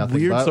just played nothing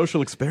weird but?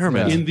 social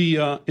experiment.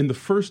 Yeah. In the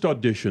first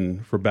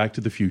audition for Back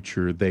to the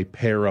Future, they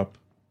pair up.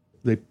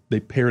 They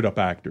paired up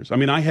actors. I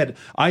mean, I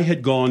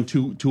had gone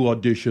to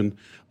audition,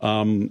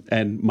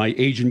 and my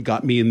agent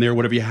got me in there.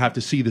 Whatever, you have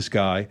to see this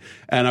guy,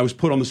 and I was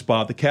put on the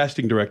spot. The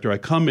casting director. I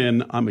come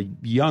in. I'm a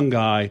young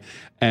guy,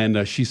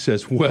 and she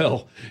says,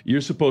 "Well,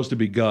 you're supposed to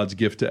be God's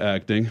gift to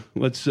acting.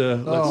 Let's see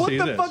this." What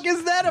the fuck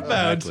is that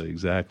about?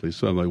 Exactly.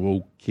 So I'm like,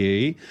 well,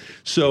 okay.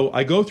 So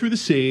I go through the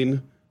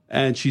scene,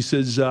 and she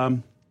says,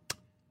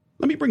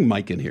 let me bring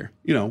Mike in here,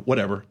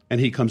 whatever.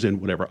 And he comes in,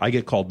 whatever. I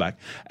get called back.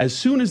 As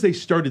soon as they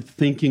started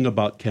thinking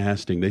about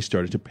casting, they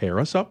started to pair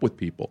us up with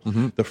people.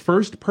 Mm-hmm. The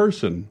first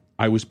person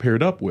I was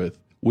paired up with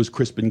was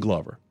Crispin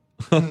Glover.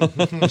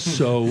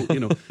 So,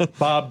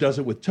 Bob does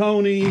it with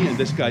Tony, and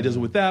this guy does it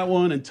with that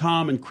one, and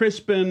Tom and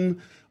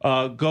Crispin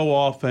go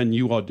off and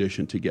you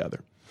audition together.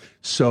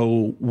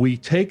 So we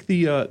take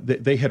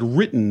they had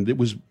written, it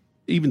was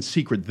even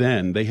secret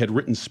then, they had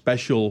written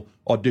special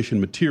audition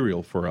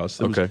material for us.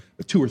 There was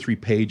 2 or 3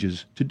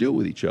 pages to do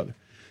with each other.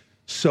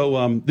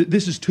 So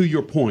this is to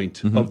your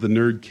point of the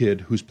nerd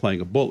kid who's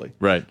playing a bully.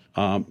 Right.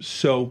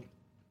 So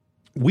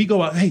we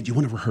go out, hey, do you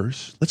want to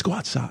rehearse? Let's go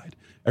outside.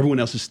 Everyone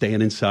else is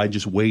staying inside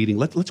just waiting.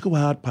 Let's go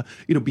out,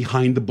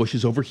 behind the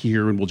bushes over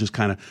here, and we'll just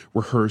kind of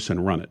rehearse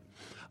and run it.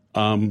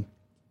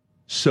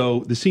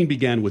 So the scene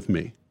began with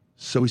me.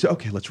 So he said,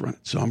 okay, let's run it.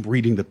 So I'm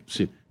reading the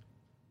scene.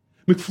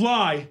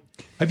 McFly,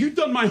 have you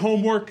done my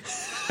homework?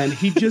 And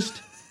he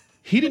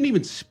didn't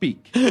even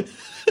speak.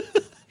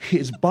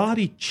 His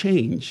body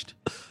changed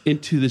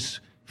into this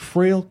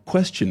frail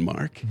question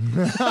mark.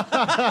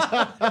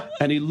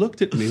 And he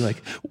looked at me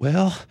like,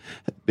 well,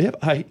 Biff,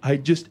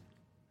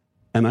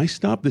 and I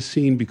stopped the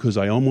scene because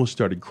I almost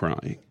started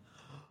crying.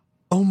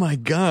 Oh my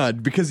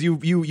God! Because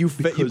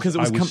because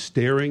I was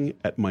staring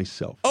at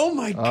myself. Oh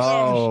my gosh!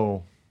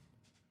 Oh,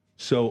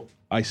 so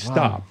I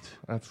stopped.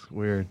 Wow. That's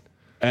weird.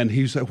 And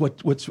he's like,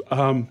 what's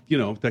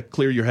that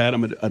clear your head?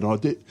 I'm an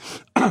audit.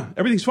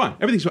 Everything's fine.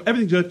 Everything's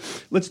good.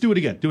 Let's do it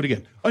again.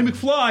 Oh,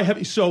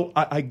 McFly, so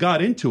I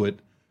got into it,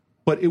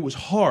 but it was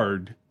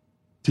hard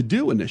to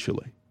do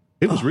initially.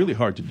 It was really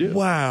hard to do.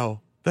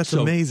 Wow. That's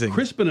amazing.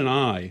 Crispin and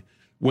I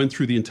went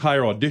through the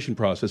entire audition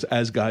process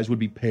as guys would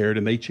be paired,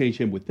 and they change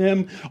him with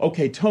them.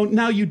 Okay, Tony,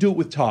 now you do it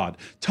with Todd.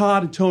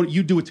 Todd and Tony,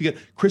 you do it together.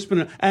 Crispin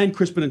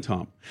and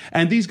Tom.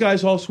 And these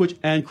guys all switch,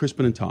 and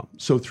Crispin and Tom.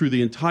 So through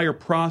the entire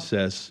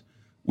process,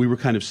 we were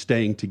kind of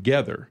staying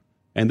together.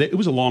 And it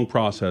was a long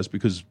process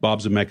because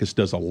Bob Zemeckis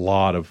does a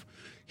lot of,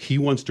 he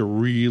wants to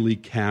really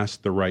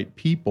cast the right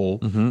people.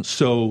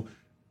 So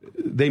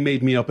they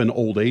made me up in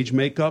old age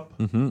makeup,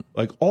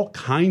 like all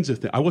kinds of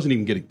things. I wasn't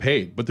even getting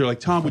paid, but they're like,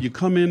 Tom, would you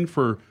come in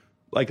for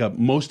like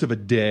most of a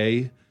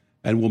day,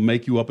 and we'll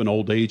make you up in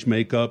old age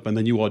makeup, and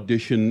then you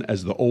audition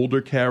as the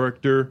older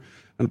character.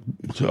 And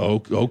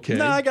so, okay.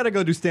 Nah, I got to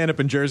go do stand-up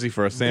in Jersey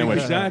for a sandwich.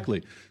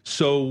 Exactly.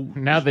 So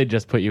Now they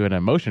just put you in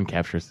a motion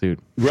capture suit.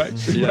 right,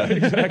 right,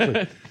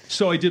 exactly.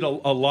 So I did a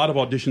lot of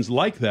auditions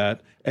like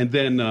that, and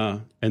then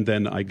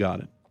I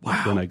got it.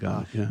 Wow. Then I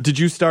got it. Yeah. Did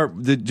you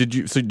start? Did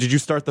you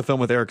start the film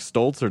with Eric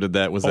Stoltz,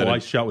 or I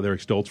shot with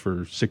Eric Stoltz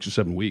for 6 or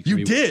 7 weeks.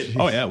 You did?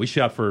 Oh yeah, we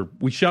shot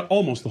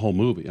almost the whole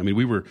movie. I mean,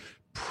 we were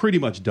pretty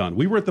much done.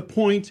 We were at the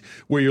point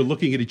where you're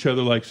looking at each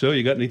other like, so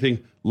you got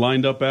anything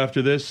lined up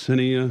after this?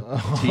 Any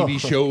TV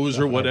shows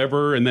or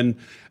whatever? And then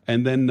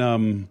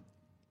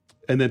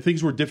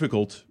things were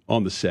difficult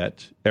on the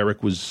set.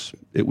 Eric was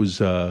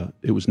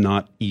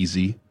not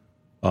easy.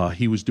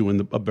 He was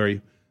doing a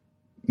very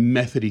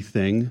methody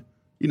thing.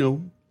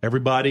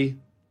 Everybody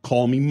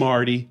call me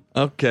Marty.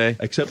 Okay.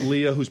 Except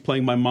Leah, who's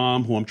playing my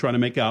mom, who I'm trying to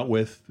make out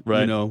with,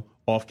 right.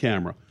 Off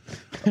camera.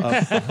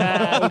 Okay.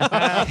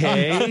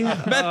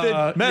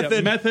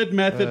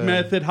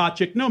 Method, hot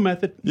chick, no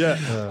method.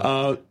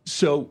 Yeah.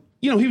 So,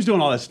 he was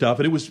doing all that stuff,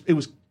 and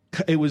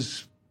it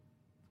was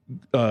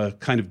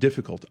kind of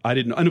difficult. I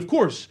didn't, and of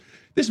course,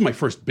 this is my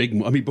first big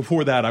movie. I mean,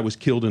 before that, I was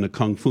killed in a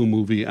kung fu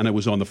movie, and I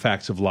was on The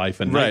Facts of Life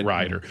and Knight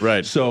Rider.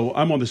 Right. So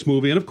I'm on this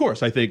movie, and of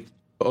course, I think,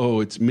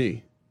 oh, it's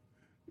me.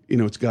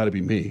 It's got to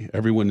be me.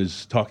 Everyone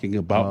is talking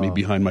about me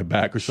behind my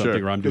back or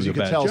something, or I'm doing a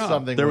bad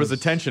job. There was a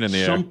tension in the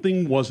air.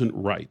 Something wasn't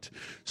right.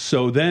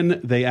 So then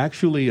they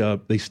actually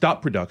they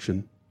stopped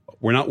production.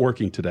 We're not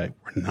working today.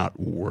 We're not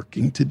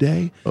working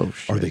today? Oh,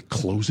 shit. Are they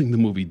closing the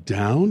movie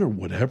down or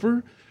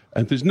whatever?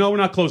 And there's, no, we're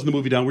not closing the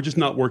movie down. We're just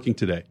not working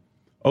today.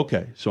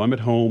 Okay, so I'm at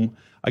home.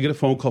 I get a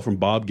phone call from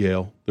Bob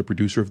Gale, the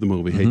producer of the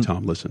movie. Hey,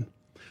 Tom, listen.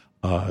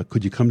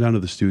 Could you come down to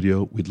the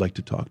studio? We'd like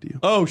to talk to you.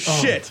 Oh,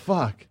 shit.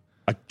 Fuck.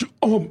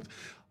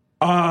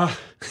 And I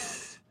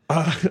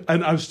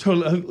was told,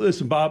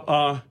 listen,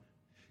 Bob,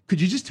 could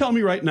you just tell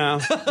me right now?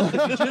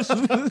 Could you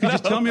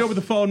just tell me over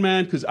the phone,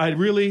 man? Because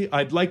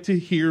I'd like to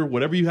hear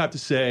whatever you have to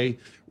say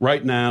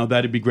right now.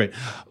 That'd be great.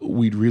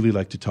 We'd really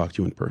like to talk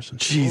to you in person.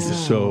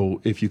 Jesus.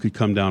 So if you could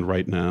come down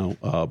right now,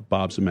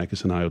 Bob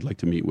Zemeckis and I would like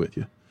to meet with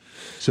you.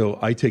 So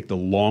I take the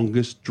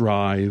longest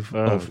drive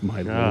of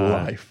my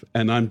life,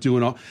 and I'm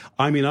doing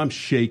I'm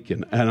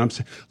shaking, and I'm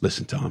saying,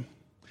 listen, Tom,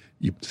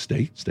 you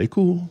stay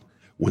cool.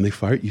 When they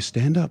fire you,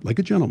 stand up like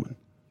a gentleman.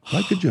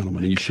 Like a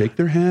gentleman. And you shake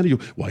their hand. And you,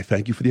 why,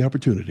 thank you for the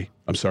opportunity.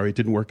 I'm sorry it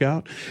didn't work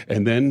out.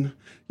 And then,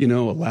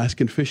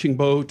 Alaskan fishing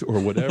boat or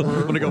whatever.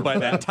 I'm going to go buy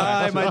that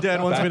tie my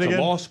dad wants me to get.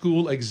 Law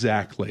school,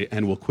 exactly.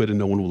 And we'll quit and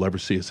no one will ever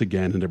see us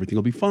again and everything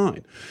will be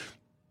fine.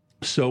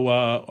 So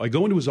I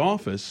go into his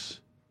office,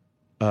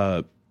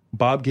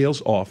 Bob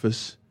Gale's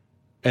office,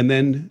 and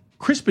then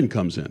Crispin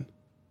comes in.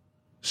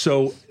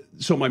 So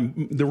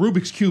the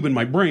Rubik's Cube in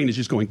my brain is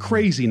just going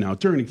crazy now,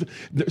 turning.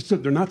 So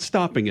they're not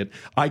stopping it.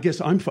 I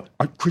guess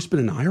Crispin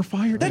and I are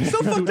fired? That's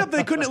so fucked up.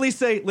 They couldn't at least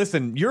say,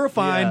 listen, you're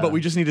fine, but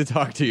we just need to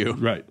talk to you.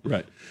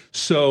 Right.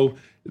 So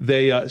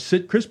they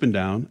sit Crispin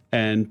down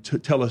and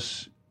tell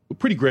us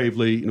pretty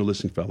gravely,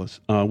 listen,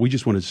 fellas, we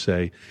just wanted to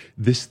say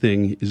this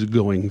thing is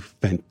going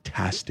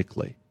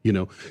fantastically.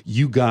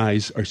 You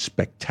guys are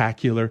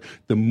spectacular.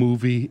 The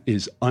movie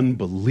is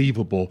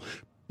unbelievable,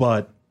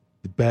 but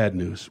the bad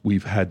news,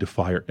 we've had to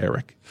fire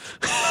Eric.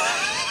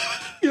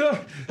 Yeah.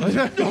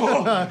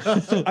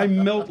 I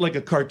melt like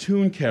a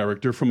cartoon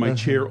character from my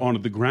chair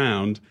onto the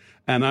ground,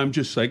 and I'm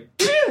just like,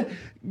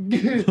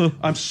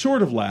 I'm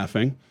sort of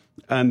laughing,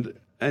 and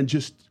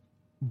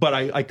but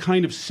I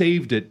kind of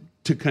saved it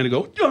to kind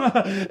of go,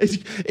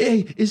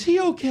 is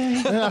he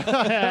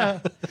okay?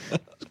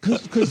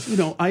 Because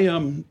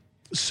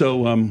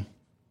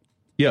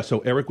so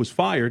Eric was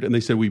fired, and they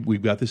said,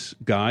 we've got this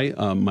guy,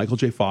 Michael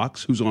J.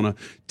 Fox, who's on a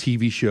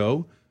TV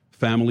show,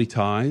 Family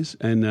Ties,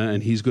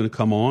 and he's going to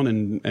come on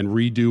and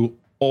redo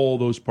all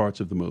those parts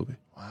of the movie.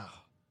 Wow.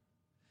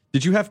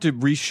 Did you have to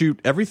reshoot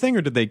everything,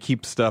 or did they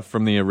keep stuff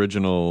from the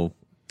original?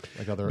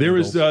 Like other there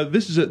angles?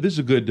 This is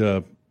a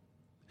good.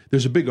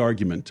 There's a big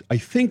argument. I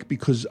think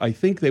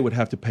they would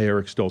have to pay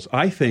Eric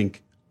Stoltz.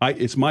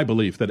 It's my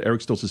belief that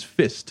Eric Stoltz's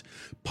fist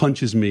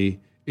punches me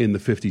in the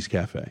 50s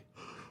cafe.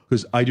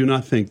 Because I do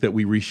not think that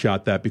we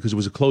reshot that because it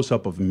was a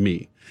close-up of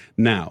me.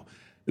 Now,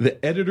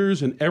 the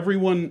editors and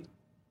everyone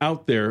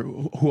out there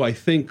who I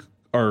think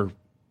are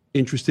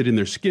interested in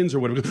their skins or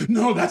whatever,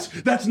 no,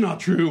 that's not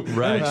true.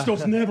 Right. Eric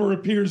Stoltz never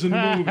appears in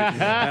the movie.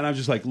 And I'm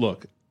just like,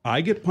 look,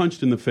 I get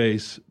punched in the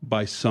face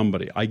by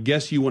somebody. I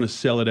guess you want to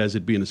sell it as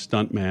it being a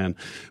stunt man,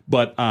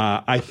 but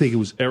I think it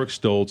was Eric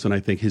Stoltz, and I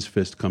think his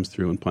fist comes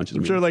through and punches me.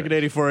 I'm sure, in the like face. in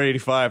 '84,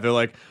 '85, they're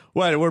like,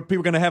 "What? Were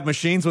people going to have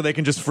machines where they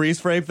can just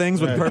freeze frame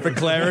things with perfect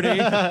clarity?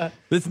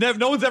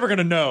 No one's ever going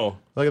to know."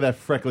 Look at that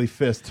freckly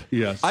fist.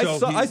 Yeah,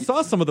 I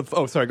saw some of the.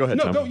 Oh, sorry. Go ahead.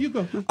 No, Tom. go. You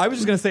go. I was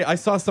just going to say I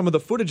saw some of the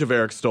footage of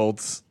Eric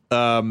Stoltz.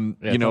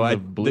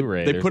 the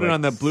Blu-ray. They There's put it like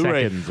on the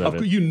Blu-ray. seconds of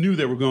it. You knew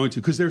they were going to,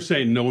 because they're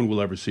saying no one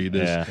will ever see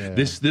this.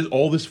 Yeah.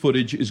 All this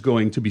footage is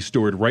going to be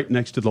stored right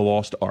next to the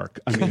Lost Ark.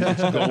 I mean,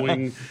 it's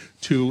going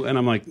to, and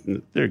I'm like,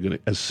 they're going to,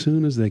 as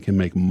soon as they can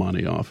make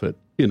money off it,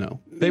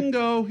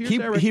 bingo. Here's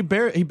Eric.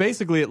 He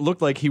basically, it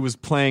looked like he was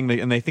playing,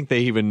 and I think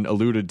they even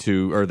alluded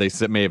to, or they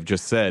may have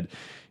just said,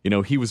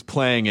 he was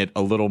playing it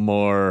a little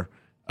more,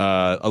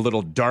 a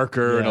little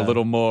darker and a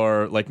little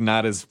more like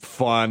not as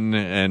fun,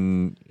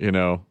 and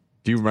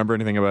Do you remember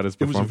anything about his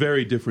performance? It was a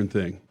very different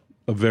thing.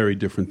 A very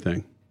different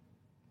thing.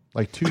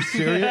 Like too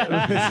serious?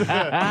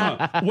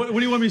 What do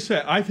you want me to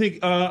say? I think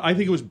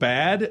it was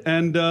bad,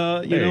 and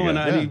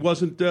and he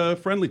wasn't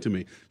friendly to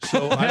me.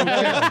 So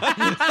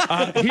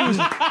I don't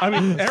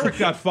care. Eric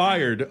got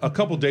fired a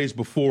couple days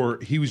before.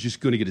 He was just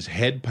going to get his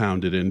head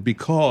pounded in,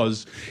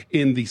 because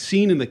in the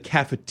scene in the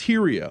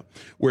cafeteria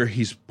where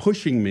he's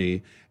pushing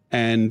me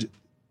and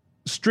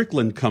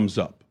Strickland comes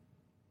up.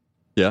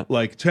 Yeah.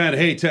 Like, Ted,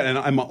 hey, Ted, and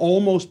I'm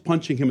almost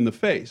punching him in the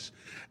face.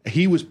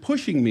 He was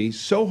pushing me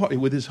so hard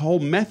with his whole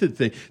method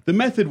thing. The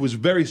method was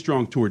very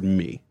strong toward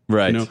me.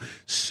 Right.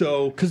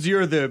 So, because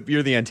you're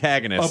the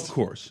antagonist. Of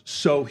course.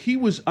 So he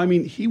was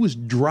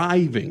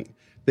driving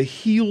the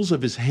heels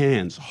of his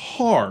hands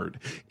hard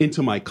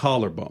into my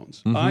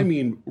collarbones. Mm-hmm. I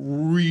mean,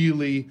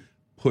 really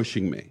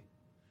pushing me.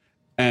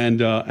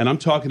 And I'm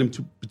talking to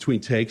him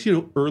between takes,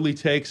 early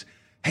takes.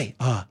 Hey,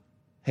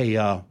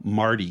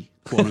 Marty.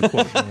 Quote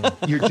unquote.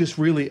 You're just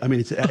really. I mean,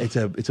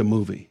 it's a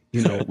movie.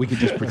 We could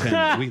just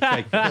pretend. We can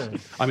fake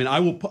this. I mean, I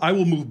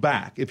will move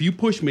back if you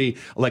push me.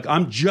 Like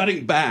I'm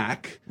jutting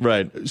back.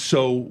 Right.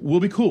 So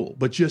we'll be cool.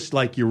 But just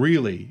like you're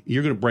going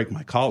to break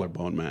my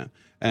collarbone, man.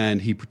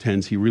 And he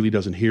pretends he really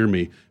doesn't hear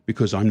me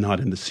because I'm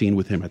not in the scene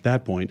with him at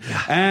that point.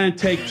 And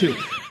take two,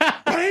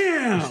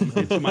 bam,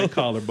 into my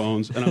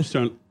collarbones, and I'm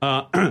starting.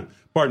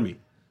 Pardon me,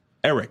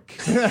 Eric.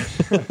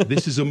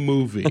 This is a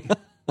movie.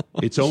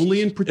 It's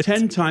only in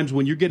pretend times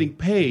when you're getting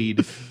paid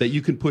that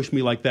you can push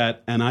me like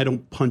that, and I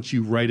don't punch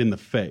you right in the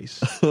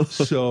face.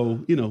 So,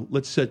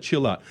 let's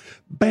chill out.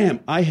 Bam!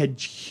 I had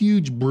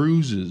huge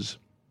bruises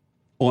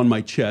on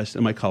my chest,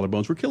 and my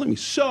collarbones were killing me.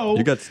 So,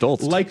 you got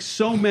Stoltz. Like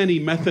so many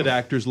method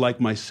actors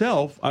like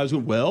myself, I was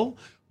going,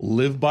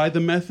 live by the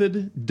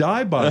method,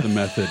 die by the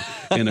method.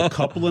 In a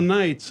couple of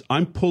nights,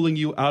 I'm pulling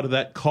you out of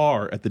that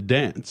car at the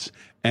dance,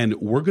 and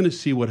we're going to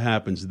see what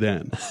happens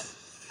then.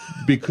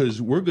 Because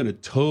we're going to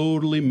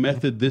totally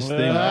method this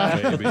thing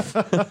up, baby.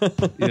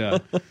 Yeah.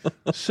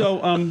 So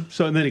and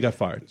then he got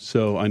fired.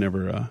 So I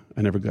never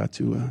got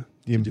to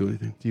do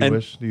anything. Do you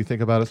wish? Do you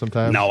think about it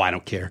sometimes? No, I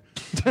don't care.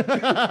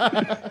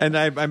 And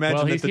I imagine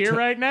Well, he's here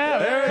right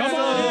now.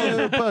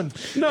 Come on.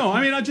 No,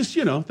 I mean, I just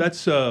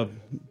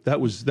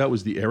that was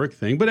the Eric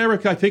thing. But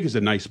Eric, I think, is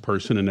a nice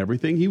person and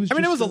everything. He was.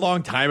 It was a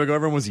long time ago.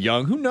 Everyone was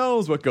young. Who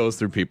knows what goes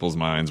through people's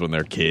minds when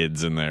they're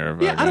kids and they're.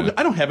 Yeah,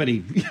 I don't have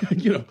any.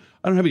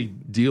 I don't have any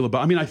deal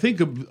about. I mean,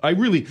 I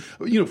really,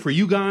 for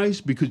you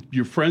guys, because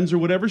you're friends or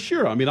whatever.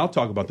 Sure. I mean, I'll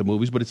talk about the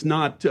movies, but it's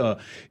not.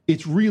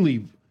 It's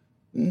really.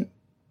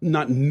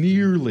 Not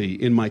nearly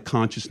in my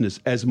consciousness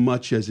as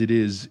much as it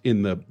is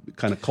in the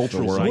kind of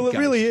cultural zeitgeist. Well, it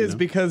really is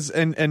because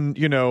and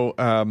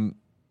a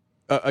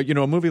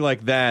movie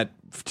like that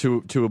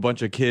to a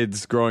bunch of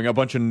kids growing, a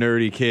bunch of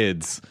nerdy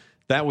kids.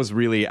 That was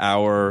really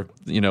our,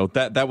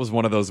 that was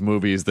one of those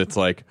movies that's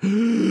like,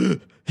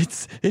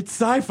 it's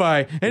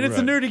sci-fi and it's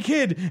a nerdy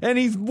kid and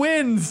he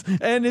wins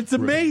and it's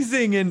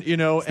amazing and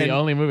It's the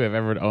only movie I've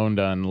ever owned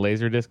on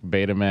Laserdisc,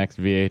 Betamax,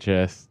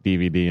 VHS,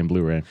 DVD, and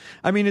Blu-ray.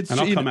 I mean,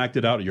 I'll come act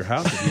it out at your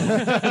house. If you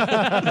want.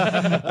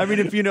 I mean,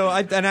 if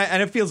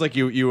and it feels like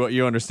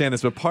you understand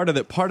this, but part of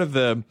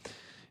the.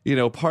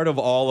 Part of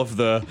all of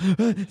the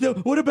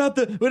what about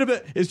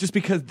is just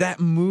because that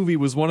movie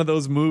was one of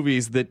those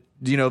movies that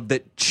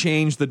that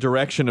changed the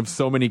direction of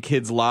so many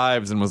kids'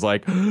 lives and was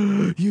like,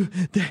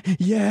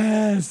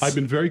 yes. I've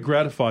been very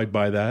gratified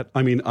by that.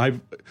 I mean, I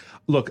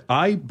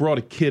brought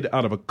a kid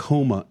out of a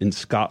coma in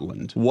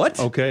Scotland. What?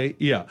 Okay,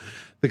 yeah.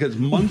 Because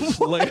months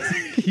later,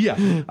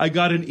 I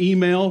got an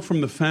email from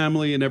the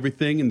family and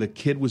everything, and the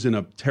kid was in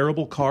a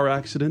terrible car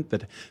accident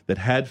that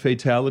had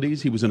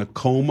fatalities. He was in a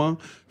coma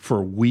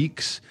for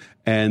weeks,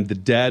 and the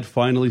dad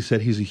finally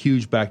said he's a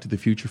huge Back to the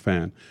Future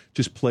fan.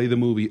 Just play the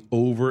movie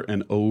over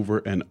and over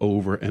and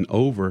over and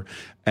over.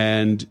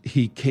 And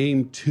he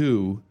came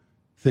to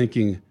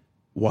thinking,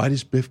 why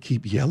does Biff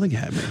keep yelling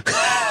at me?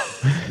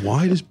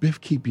 Why does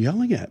Biff keep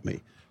yelling at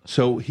me?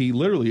 So he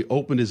literally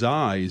opened his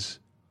eyes,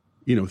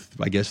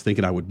 I guess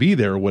thinking I would be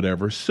there or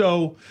whatever.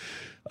 So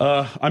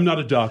I'm not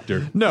a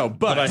doctor. No,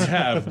 But I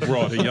have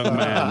brought a young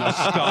man, a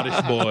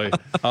Scottish boy,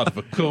 out of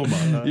a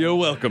coma. You're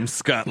welcome,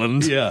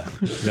 Scotland. Yeah.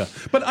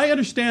 But I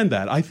understand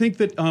that. I think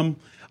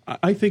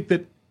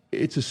that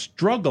it's a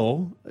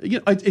struggle.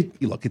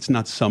 Look, it's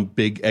not some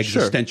big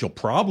existential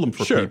problem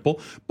for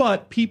people,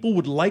 but people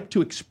would like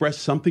to express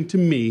something to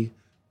me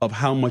of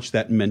how much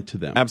that meant to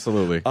them.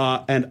 Absolutely.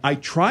 And I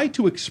try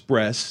to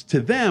express to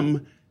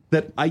them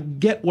that I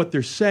get what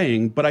they're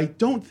saying, but I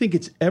don't think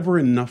it's ever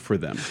enough for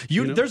them.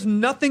 There's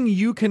nothing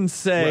you can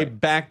say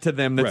back to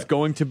them that's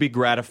going to be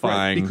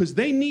gratifying. Right, because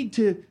they need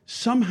to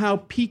somehow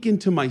peek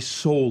into my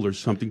soul or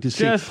something to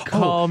say, Just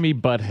call me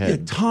butthead. Yeah,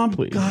 Tom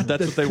please. got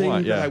That's the what they thing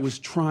want, that yeah. I was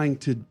trying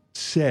to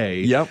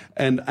say. Yep.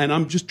 And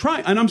I'm just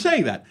trying, and I'm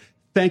saying that.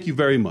 Thank you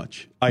very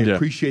much. I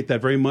appreciate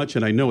that very much,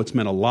 and I know it's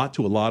meant a lot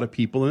to a lot of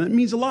people, and it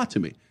means a lot to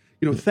me.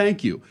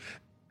 Thank you.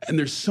 And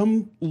there's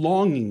some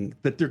longing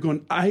that they're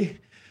going,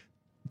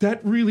 that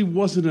really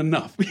wasn't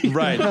enough.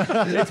 Right.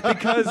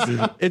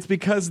 It's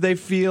because they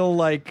feel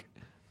like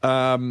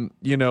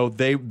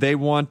they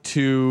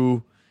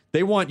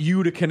want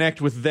you to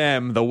connect with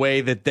them the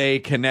way that they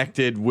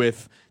connected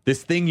with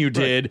this thing you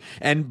did,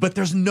 but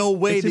there's no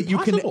way It's that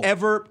impossible. you can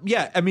ever.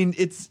 Yeah, I mean,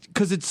 it's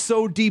because it's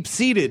so deep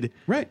seated.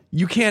 Right.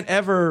 You can't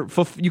ever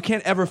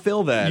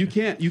fill that.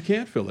 You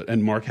can't fill it,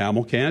 and Mark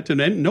Hamill can't,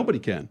 and nobody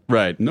can.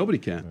 Right. Nobody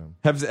can.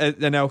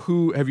 Now,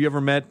 who have you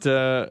ever met?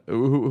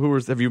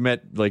 Have you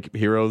met like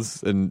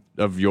heroes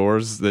of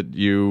yours that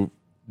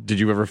did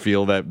you ever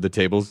feel that the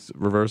tables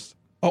reversed?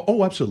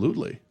 Oh,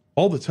 absolutely.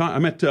 All the time. I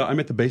met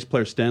the bass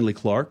player Stanley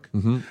Clark,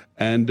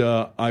 and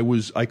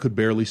I could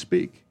barely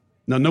speak.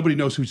 Now, nobody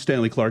knows who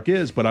Stanley Clark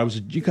is, but I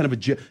was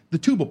the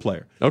tuba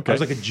player. Okay. I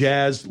was like a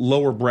jazz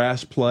lower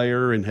brass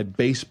player and had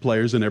bass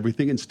players and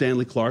everything, and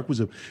Stanley Clark was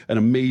an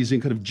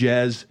amazing kind of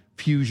jazz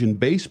fusion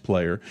bass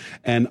player.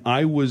 And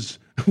I was,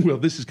 well,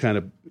 this is kind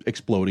of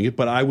exploding it,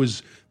 but I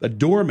was a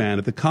doorman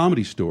at the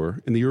Comedy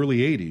Store in the early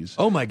 80s.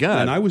 Oh, my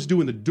God. And I was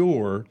doing the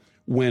door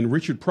when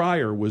Richard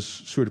Pryor was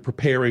sort of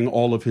preparing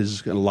all of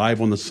his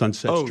Live on the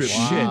Sunset Strip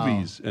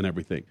movies and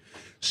everything.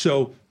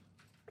 So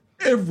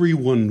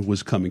everyone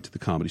was coming to the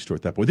Comedy Store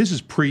at that point. This is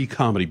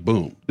pre-comedy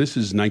boom. This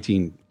is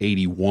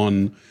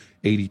 1981,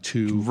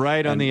 82.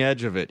 Right on the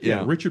edge of it.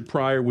 Yeah. Richard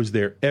Pryor was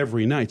there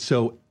every night.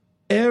 So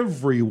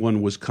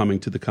everyone was coming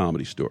to the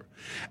Comedy Store.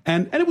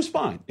 And it was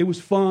fine. It was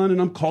fun, and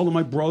I'm calling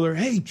my brother,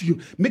 hey,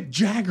 Mick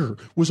Jagger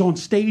was on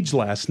stage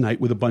last night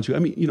with a bunch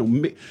of,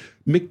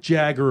 Mick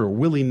Jagger or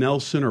Willie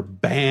Nelson or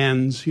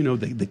bands,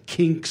 the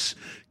Kinks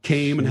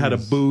came and had a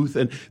booth,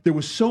 and there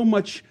was so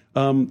much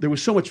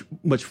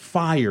much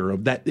fire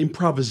of that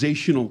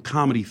improvisational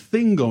comedy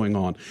thing going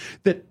on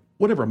that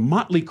whatever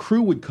Motley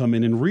Crue would come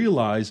in and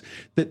realize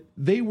that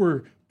they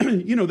were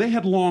they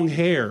had long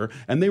hair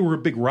and they were a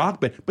big rock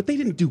band, but they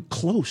didn't do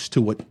close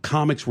to what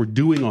comics were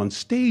doing on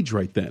stage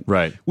right then.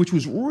 Right. Which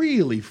was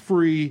really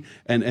free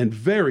and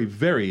very,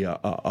 very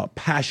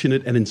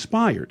passionate and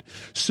inspired.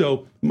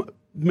 So,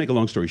 make a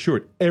long story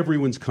short,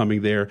 everyone's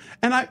coming there.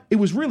 And it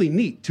was really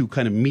neat to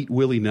kind of meet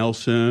Willie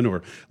Nelson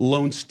or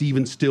loan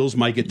Stephen Stills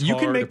my guitar. You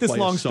can make this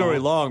long story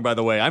long, by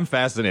the way. I'm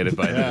fascinated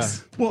by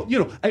this. Well,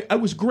 I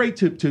was great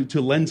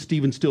to lend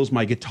Stephen Stills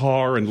my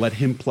guitar and let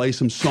him play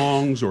some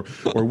songs or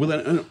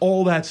Willie and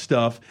all that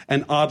stuff.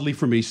 And oddly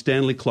for me,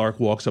 Stanley Clark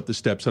walks up the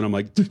steps and I'm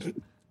like,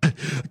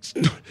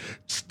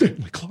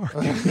 Stanley Clark.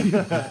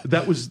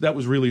 That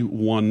was really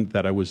one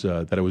that I was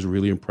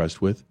really impressed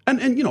with.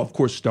 And of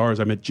course, stars.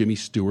 I met Jimmy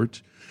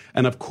Stewart,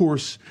 and of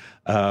course,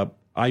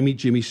 I meet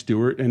Jimmy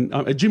Stewart, and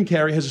Jim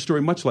Carrey has a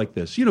story much like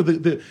this.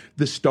 The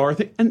star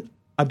thing, and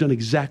I've done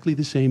exactly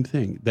the same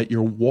thing. That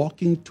you're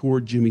walking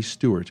toward Jimmy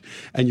Stewart,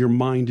 and your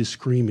mind is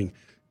screaming,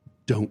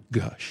 "Don't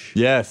gush.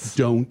 Yes.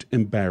 Don't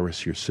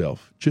embarrass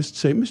yourself. Just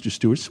say, Mr.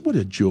 Stewart, what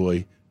a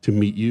joy to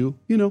meet you.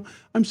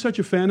 I'm such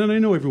a fan, and I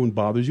know everyone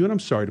bothers you, and I'm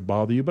sorry to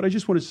bother you, but I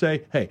just want to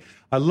say, hey,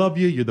 I love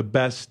you. You're the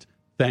best.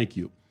 Thank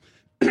you."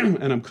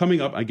 And I'm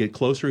coming up. I get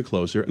closer and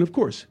closer. And, of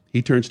course,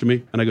 he turns to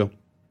me, and I go,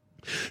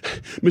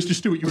 Mr.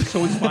 Stewart, you were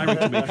so inspiring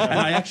to me. And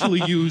I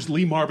actually used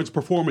Lee Marvin's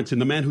performance in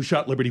The Man Who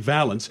Shot Liberty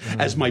Valance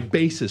as my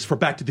basis for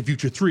Back to the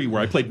Future 3,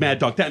 where I played Mad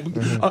Dog Dan.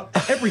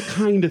 Every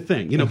kind of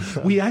thing.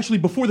 We actually,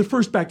 before the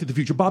first Back to the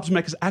Future, Bob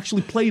Zemeckis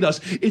actually played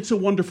us It's a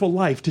Wonderful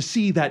Life to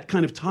see that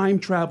kind of time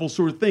travel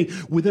sort of thing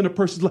within a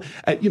person's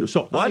life.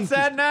 So What's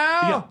that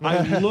now? Yeah,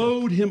 I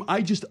load him.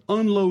 I just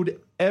unload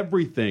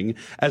everything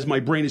as my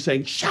brain is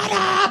saying, shut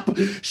up!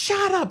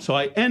 Shut up! So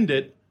I end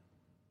it.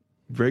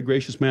 Very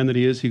gracious man that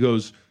he is. He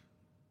goes,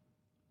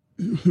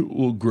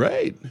 well,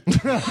 great.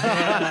 I'm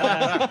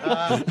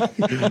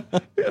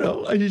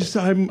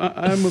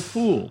a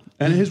fool.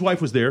 And his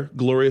wife was there,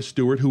 Gloria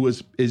Stewart, who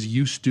was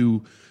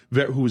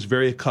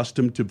very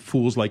accustomed to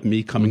fools like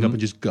me coming up and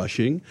just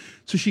gushing.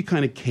 So she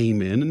kind of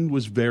came in and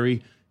was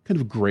very kind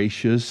of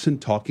gracious and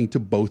talking to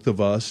both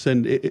of us,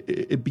 and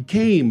it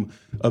became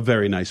a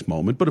very nice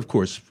moment. But of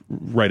course,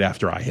 right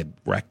after I had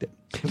wrecked it.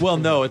 Well,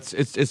 no, it's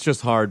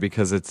just hard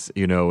because those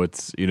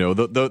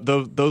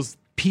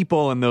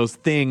people and those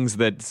things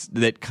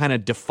that kind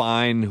of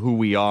define who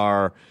we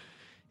are.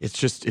 it's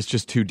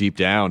just too deep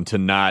down to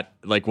not,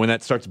 like, when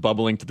that starts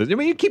bubbling to the, I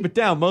mean, you keep it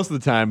down most of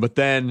the time, but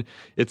then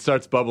it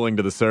starts bubbling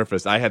to the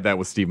surface. I had that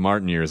with Steve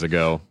Martin years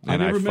ago. I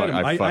never met him.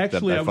 I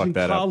was in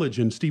college,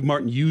 and Steve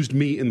Martin used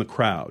me in the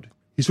crowd.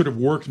 He sort of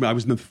worked me. I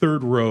was in the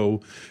third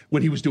row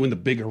when he was doing the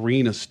big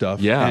arena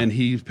stuff. Yeah. And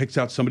he picks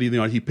out somebody in the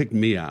audience. He picked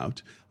me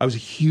out. I was a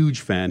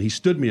huge fan. He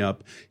stood me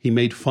up. He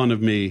made fun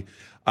of me.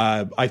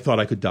 I thought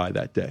I could die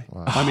that day.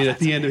 Wow. I mean, at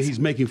the end, he's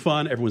making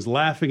fun. Everyone's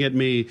laughing at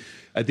me.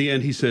 At the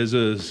end, he says,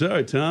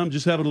 sorry, Tom,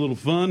 just having a little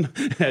fun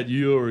at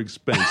your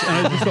expense.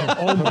 And I just thought,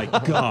 oh, my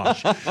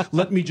gosh,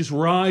 let me just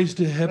rise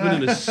to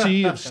heaven in a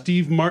sea of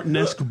Steve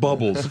Martin-esque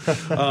bubbles.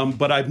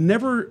 But I've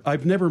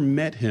never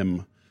met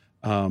him.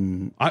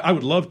 I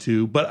would love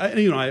to, but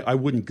I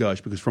wouldn't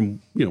gush, because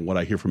from what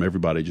I hear from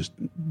everybody, just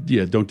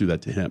don't do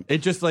that to him. It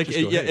just like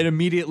it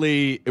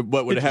immediately,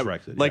 what would have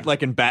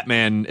like in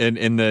Batman,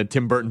 in the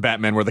Tim Burton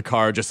Batman, where the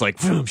car just like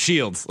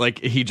shields, like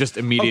he just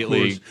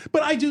immediately.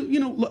 But I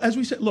do, as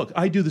we said, look,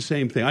 I do the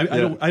same thing.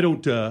 I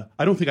don't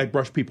think I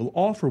brush people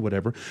off or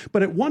whatever.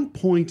 But at one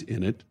point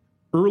in it,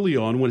 early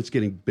on, when it's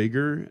getting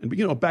bigger,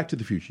 and Back to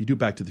the Future, you do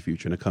Back to the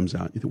Future, and it comes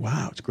out, you think,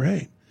 wow, it's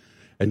great.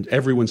 And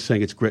everyone's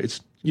saying it's great. It's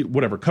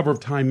whatever, cover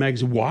of Time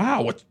magazine.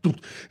 Wow,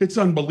 it's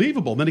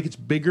unbelievable. And then it gets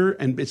bigger,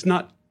 and it's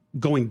not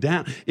going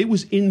down. It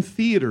was in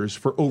theaters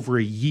for over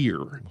a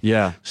year.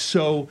 Yeah.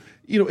 So,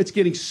 it's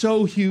getting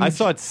so huge. I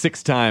saw it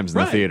 6 times in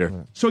the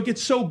theater. So it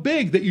gets so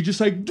big that you're just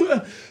like,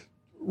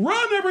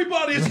 run,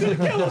 everybody, it's going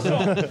to kill us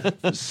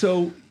all.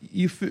 So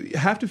you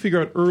have to figure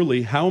out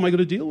early, how am I going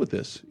to deal with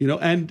this?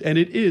 And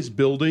it is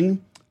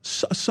building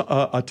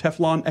a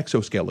Teflon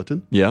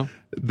exoskeleton. Yeah.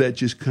 That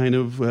just kind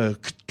of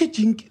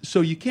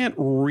so you can't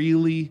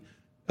really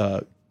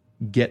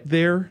get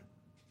there,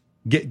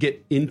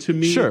 get into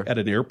me at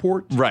an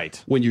airport,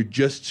 right? When you're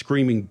just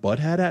screaming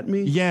butthead at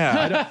me.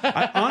 Yeah.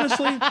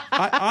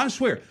 I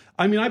swear.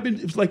 I mean, I've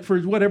been like for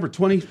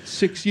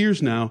 26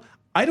 years now.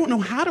 I don't know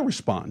how to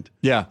respond.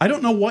 Yeah. I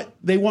don't know what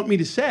they want me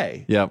to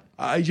say. Yep.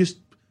 I just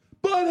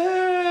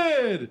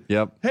butthead.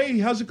 Yep. Hey,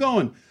 how's it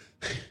going?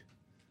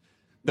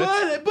 They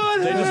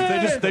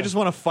just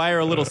want to fire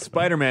a little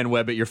Spider-Man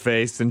web at your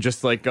face and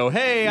just like go,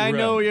 hey, I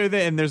know you're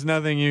there, and there's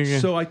nothing you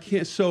can. So I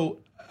can't. So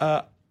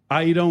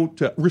I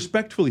don't.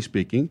 Respectfully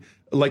speaking,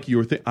 like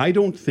your thing, I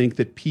don't think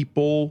that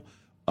people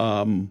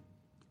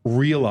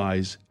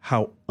realize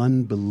how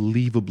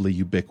unbelievably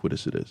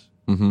ubiquitous it is.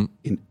 Mm-hmm.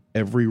 In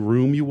every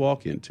room you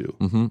walk into,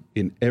 mm-hmm.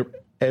 in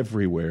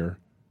everywhere,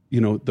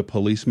 the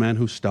policeman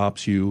who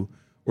stops you,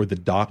 or the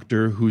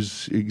doctor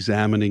who's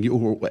examining you,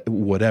 or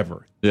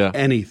whatever,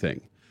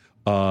 anything.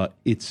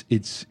 It's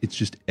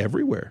just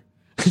everywhere.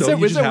 So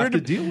you just have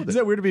to deal with it. Is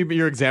that weird to be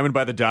you're examined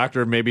by the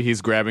doctor? Maybe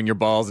he's grabbing your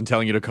balls and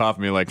telling you to cough,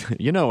 and you're like,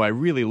 I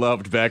really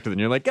loved Back to the. And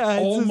you're like,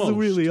 guys, this is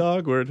really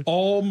awkward.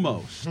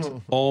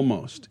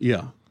 Almost,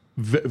 yeah,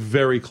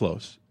 very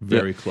close,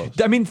 very close.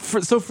 I mean,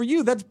 for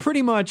you, that's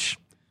pretty much.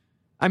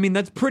 I mean,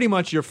 that's pretty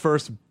much your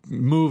first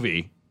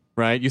movie.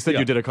 Right? You said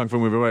you did a kung fu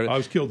movie. Right? I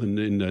was killed in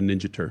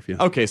Ninja Turf, yeah.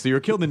 Okay, so you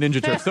were killed in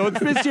Ninja Turf. So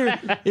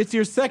it's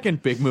your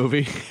second big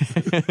movie.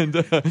 And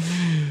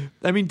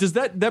I mean, does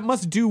that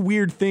must do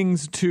weird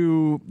things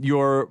to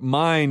your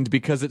mind,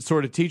 because it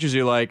sort of teaches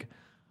you like,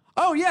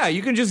 oh yeah,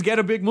 you can just get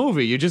a big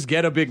movie. You just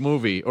get a big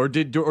movie. Or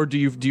do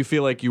you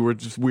feel like you were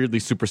just weirdly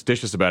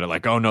superstitious about it?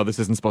 Like, oh no, this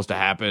isn't supposed to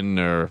happen,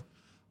 or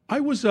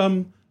I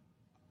wasn't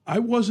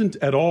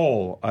at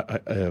all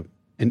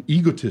an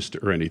egotist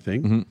or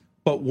anything. Mm-hmm.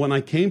 But when I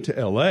came to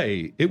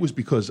L.A., it was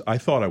because I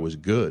thought I was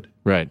good.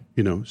 Right.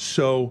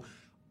 So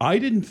I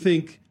didn't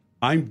think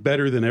I'm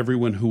better than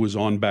everyone who was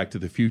on Back to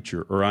the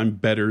Future, or I'm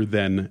better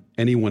than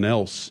anyone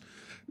else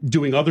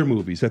doing other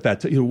movies at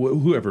that time.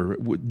 Whoever,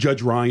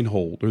 Judge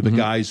Reinhold, or the mm-hmm.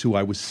 guys who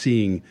I was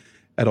seeing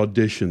at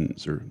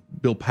auditions, or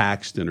Bill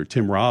Paxton or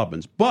Tim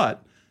Robbins.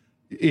 But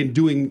in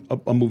doing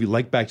a movie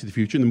like Back to the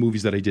Future, and the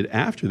movies that I did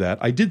after that,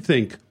 I did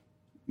think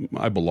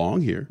I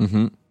belong here.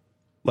 Mm-hmm.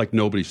 Like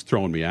nobody's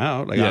throwing me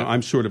out. Like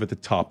I'm sort of at the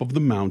top of the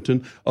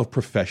mountain of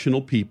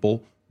professional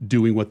people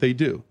doing what they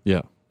do.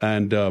 Yeah,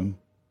 and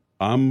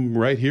I'm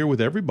right here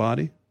with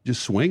everybody,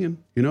 just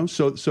swinging.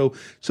 So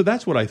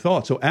that's what I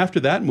thought. So after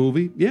that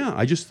movie,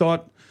 I just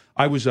thought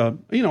I was, I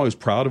was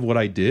proud of what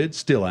I did,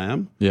 still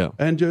am. Yeah,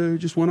 and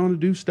just went on to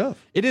do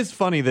stuff. It is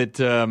funny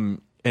that.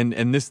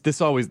 And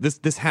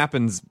this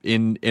happens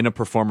in a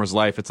performer's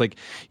life. It's like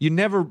you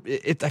never.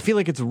 I feel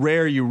like it's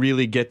rare you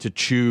really get to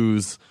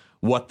choose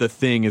what the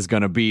thing is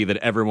going to be that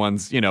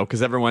everyone's,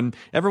 because everyone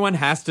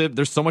has to,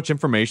 there's so much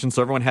information, so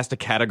everyone has to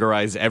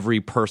categorize every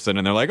person,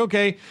 and they're like,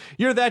 okay,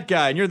 you're that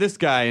guy, and you're this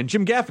guy, and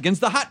Jim Gaffigan's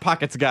the Hot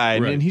Pockets guy,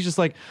 and he's just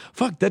like,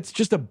 fuck, that's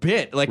just a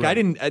bit. Like,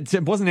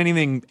 it wasn't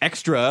anything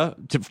extra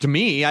to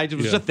me. It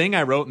was just a thing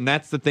I wrote, and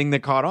that's the thing that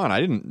caught on. I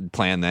didn't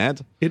plan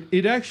that.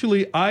 It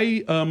actually,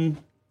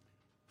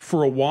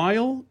 for a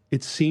while,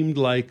 it seemed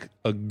like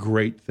a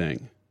great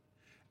thing.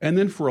 And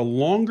then for a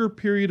longer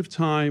period of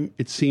time,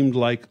 it seemed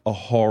like a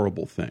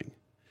horrible thing.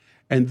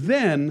 And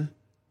then,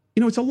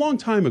 it's a long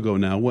time ago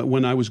now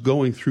when I was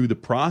going through the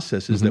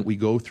processes mm-hmm. that we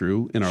go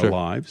through in our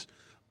lives.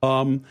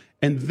 And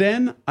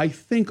then I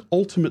think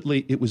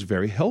ultimately it was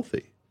very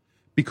healthy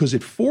because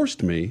it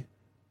forced me,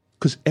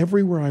 because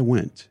everywhere I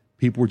went,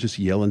 people were just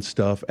yelling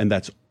stuff, and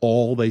that's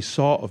all they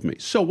saw of me.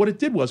 So what it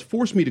did was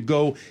force me to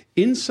go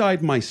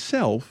inside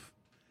myself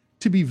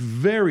to be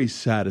very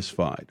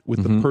satisfied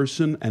with the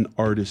person and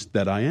artist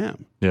that I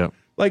am. Yeah.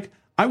 Like,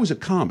 I was a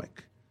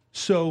comic,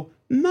 so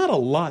not a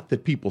lot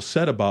that people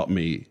said about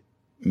me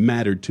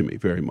mattered to me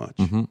very much.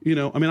 You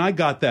know, I mean, I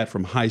got that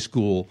from high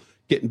school,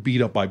 getting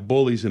beat up by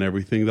bullies and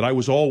everything, that I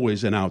was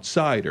always an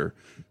outsider.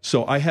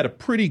 So I had a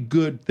pretty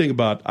good thing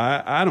about,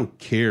 I don't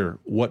care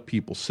what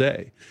people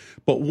say.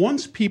 But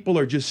once people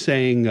are just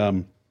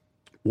saying,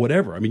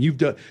 whatever, I mean, you've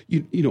done,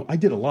 you know, I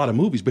did a lot of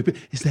movies, but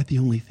is that the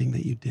only thing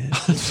that you did?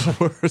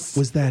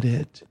 Was that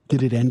it?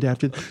 Did it end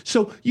after?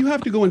 So you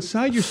have to go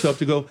inside yourself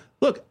to go,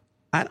 look,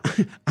 I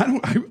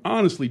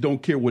honestly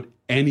don't care what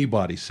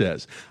anybody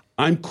says.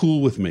 I'm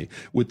cool with me,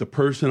 with the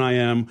person I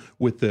am,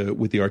 with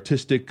the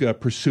artistic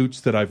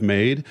pursuits that I've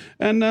made,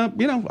 and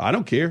you know, I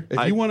don't care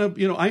if you want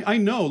to. You know, I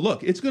know.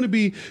 Look, it's going to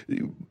be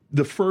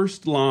the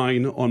first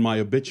line on my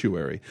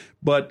obituary,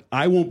 but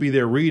I won't be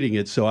there reading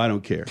it, so I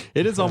don't care.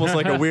 It is almost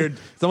like a weird.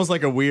 It's almost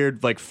like a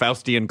weird, like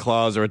Faustian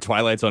clause or a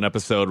Twilight Zone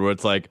episode where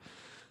it's like,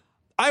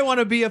 I want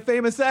to be a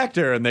famous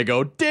actor, and they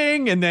go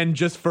ding, and then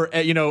just for,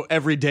 you know,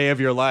 every day of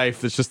your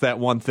life, it's just that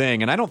one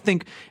thing. And I don't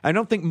think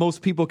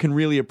most people can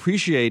really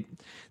appreciate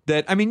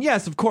that. I mean,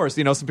 yes, of course,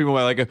 you know, some people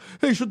are like,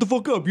 hey, shut the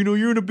fuck up, you know,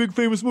 you're in a big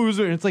famous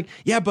movie, and it's like,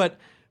 yeah, but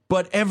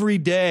every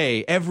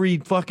day, every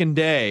fucking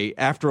day,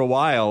 after a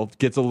while,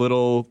 gets a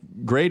little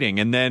grating.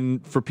 And then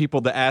for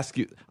people to ask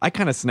you, I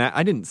kind of snap.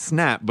 I didn't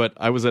snap, but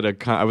I was at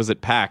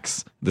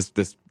PAX,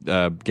 this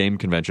game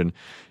convention,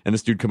 and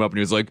this dude come up and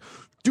he was like,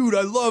 dude,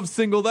 I love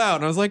Singled Out.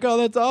 And I was like, oh,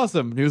 that's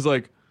awesome. And he was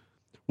like,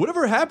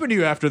 whatever happened to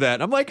you after that?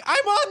 And I'm like,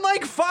 I'm on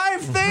like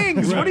 5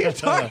 things. What are you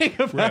talking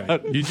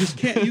about? Right.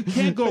 You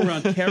can't go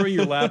around carrying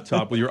your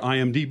laptop with your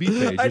IMDb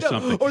page or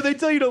something. Or they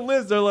tell you to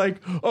list. They're like,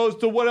 oh,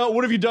 so what else?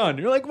 What have you done?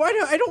 You're like,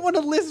 I don't want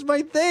to list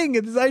my thing.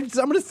 I'm going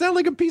to sound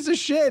like a piece of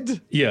shit.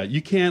 Yeah,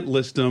 you can't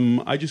list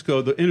them. I just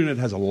go, the internet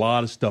has a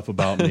lot of stuff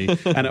about me.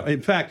 And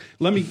in fact,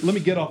 let me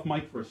get off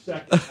mic for a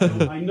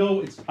second. I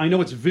know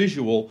it's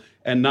visual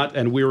and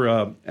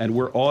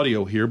we're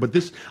audio here,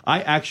 but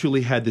I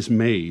actually had this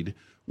made,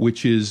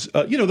 which is,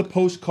 you know, the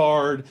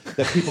postcard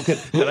that people get,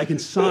 that I can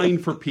sign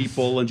for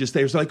people, and just,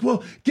 they're like,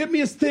 well, give me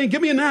a thing,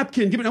 give me a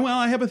napkin, well,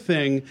 I have a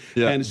thing.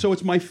 Yeah. And so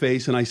it's my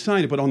face, and I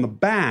sign it, but on the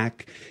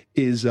back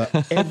is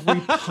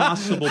every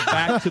possible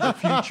Back to the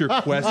Future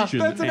question.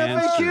 That's an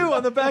answer. FAQ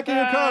on the back of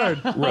your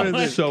card.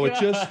 Right. So it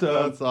just...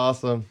 that's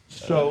awesome.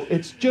 So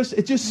it's just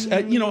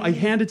you know, I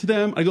hand it to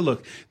them. I go,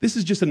 look, this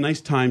is just a nice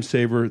time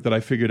saver that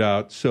I figured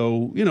out.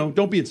 So, you know,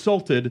 don't be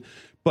insulted.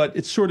 But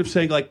it's sort of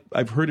saying, like,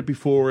 I've heard it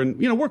before,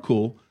 and, you know, we're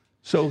cool.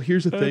 So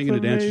here's the thing, and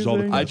it answers all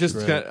the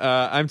questions.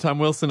 I'm Tom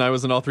Wilson. I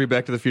was in all 3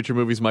 Back to the Future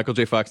movies. Michael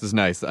J. Fox is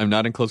nice. I'm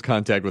not in close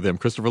contact with him.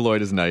 Christopher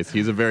Lloyd is nice.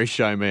 He's a very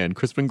shy man.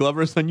 Crispin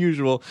Glover is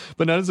unusual,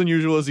 but not as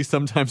unusual as he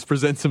sometimes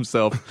presents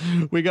himself.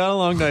 We got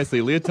along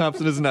nicely. Leah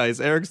Thompson is nice.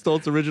 Eric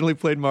Stoltz originally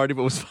played Marty,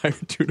 but was fired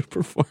due to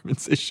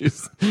performance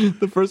issues.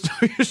 The first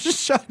movie was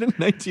just shot in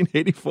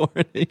 1984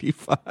 and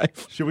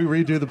 85. Should we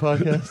redo the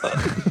podcast?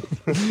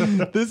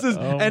 This is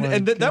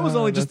that was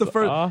only just the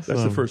first. Awesome.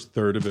 That's the first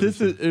third of it. This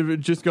is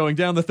just going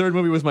down. The third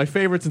movie was my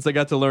favorite since I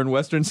got to learn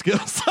Western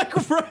skills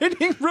like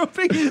riding,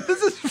 roping.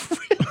 This is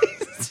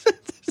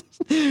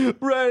really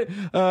right.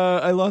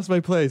 I lost my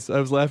place. I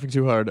was laughing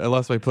too hard. I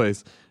lost my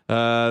place. There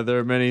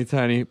are many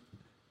tiny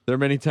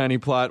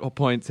plot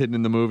points hidden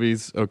in the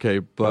movies. Okay,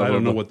 I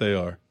don't know what they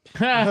are.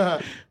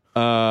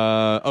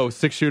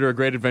 6-shooter, a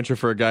great adventure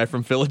for a guy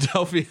from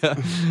Philadelphia.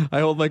 I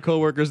hold my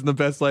coworkers in the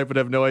best light, but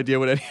have no idea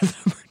what any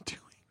of them are doing.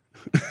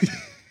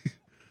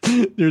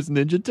 There's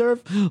Ninja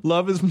Turf.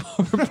 Love is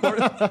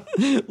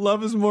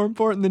more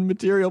important than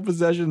material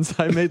possessions.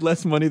 I made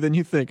less money than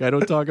you think. I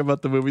don't talk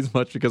about the movies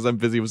much because I'm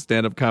busy with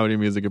stand-up comedy,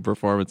 music, and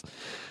performance.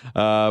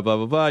 Blah,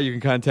 blah, blah. You can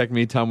contact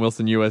me,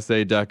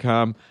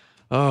 TomWilsonUSA.com.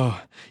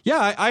 Oh,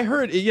 yeah, I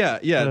heard. Yeah,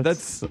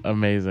 that's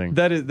amazing.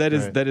 That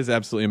is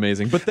absolutely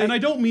amazing. But and I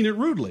don't mean it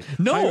rudely.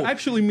 No, I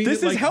actually mean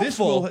this it is like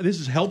helpful. This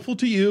is helpful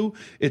to you.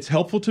 It's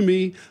helpful to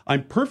me.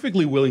 I'm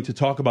perfectly willing to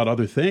talk about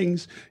other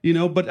things, you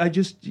know. But I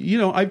just, you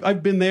know,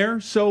 I've been there,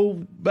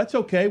 so that's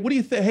okay. What do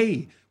you think?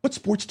 Hey, what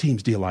sports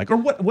teams do you like, or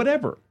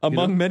whatever?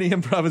 Among many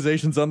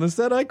improvisations on the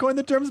set, I coined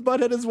the terms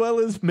butthead as well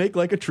as make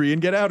like a tree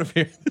and get out of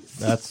here.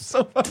 That's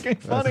so fucking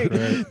funny.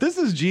 This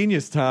is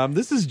genius, Tom.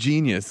 This is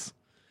genius.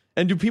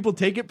 And do people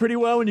take it pretty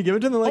well when you give it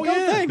to them? They're like,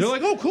 oh, thanks. They're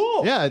like, oh,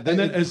 cool. Yeah. And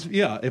then,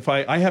 if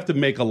I have to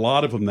make a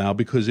lot of them now,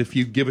 because if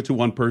you give it to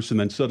one person,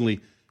 then suddenly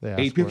They ask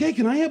 8 for people. it. Hey,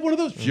 can I have one of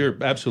those? Sure,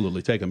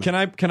 absolutely. Take them. Can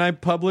I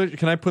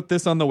put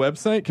this on the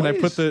website? Can I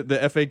put the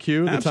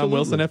FAQ, the Tom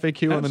Wilson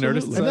FAQ on the Nerdist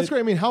Absolutely. site? And that's great.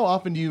 I mean, how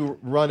often do you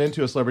run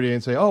into a celebrity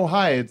and say, "Oh,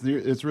 hi,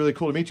 it's really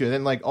cool to meet you," and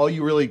then like all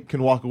you really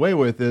can walk away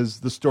with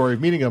is the story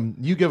of meeting them.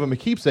 You give them a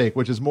keepsake,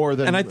 which is more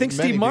than. And I think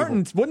many Steve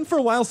Martin, people. wouldn't for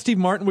a while Steve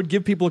Martin would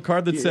give people a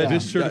card that said,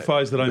 This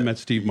certifies that I met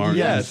Steve Martin.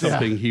 Yes.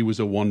 Something he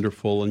was a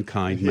wonderful and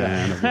kind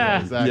man.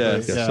 Exactly.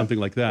 Yes. Yeah, something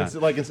like that. It's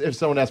like if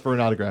someone asked for an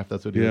autograph,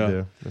 that's what he would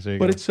do. There you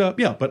But go.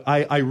 it's but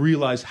I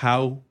realize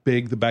how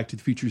big the Back to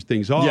the Future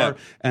things are, Yeah.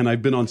 and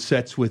I've been on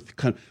sets with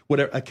kind of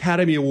whatever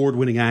Academy Award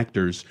winning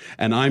actors,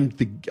 and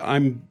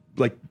I'm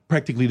like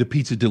practically the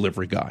pizza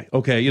delivery guy.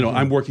 Okay, you know,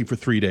 I'm working for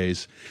 3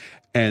 days,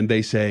 and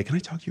they say, "Can I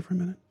talk to you for a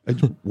minute?"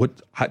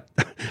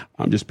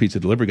 I'm just pizza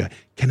delivery guy.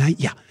 Can I?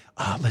 Yeah.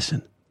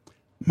 Listen.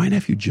 My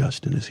nephew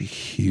Justin is a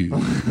huge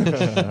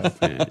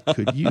fan.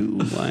 Could you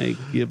like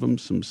give him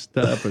some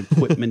stuff,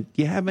 equipment?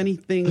 Do you have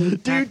anything?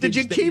 Dude, did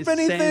you packaged that keep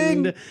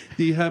anything? send?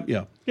 Do you have?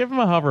 Yeah. Give him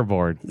a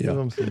hoverboard. Give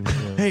them some,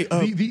 hey,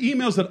 The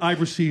emails that I've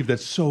received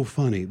that's so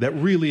funny, that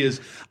really is,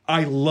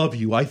 I love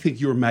you. I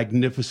think you're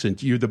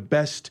magnificent. You're the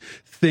best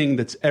thing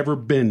that's ever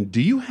been.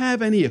 Do you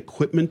have any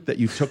equipment that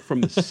you took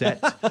from the set?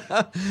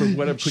 From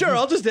whatever? sure,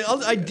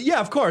 yeah,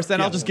 of course,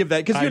 and I'll just give that,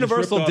 because I just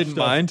Universal ripped off didn't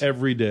stuff mind.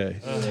 every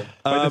day.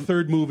 By the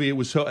third movie, it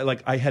was so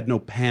like I had no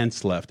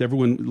pants left.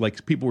 Everyone,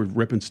 like people were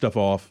ripping stuff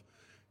off,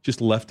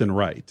 just left and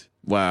right.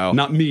 Wow.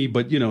 Not me,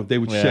 but you know they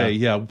would say,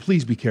 "Yeah,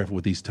 please be careful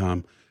with these,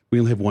 Tom. We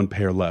only have one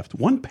pair left.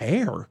 One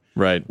pair,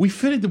 Right. We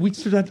fitted. We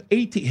still had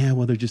 18. Yeah,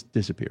 well, they're just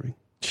disappearing.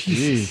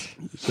 Jeez.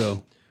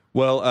 So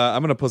Well,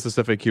 I'm going to post this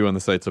FAQ on the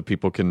site so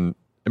people can.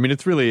 I mean,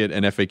 it's really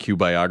an FAQ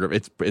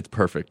biography. It's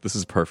perfect. This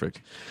is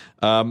perfect.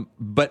 But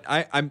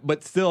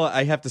but still,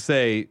 I have to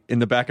say, in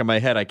the back of my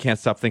head, I can't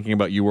stop thinking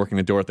about you working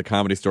the door at the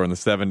Comedy Store in the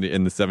 70s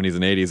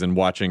and 80s, and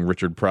watching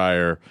Richard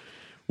Pryor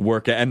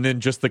work, and then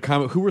just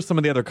who were some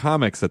of the other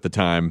comics at the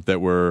time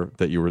that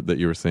you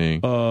were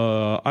seeing?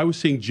 I was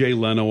seeing Jay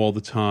Leno all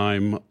the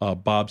time,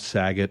 Bob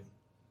Saget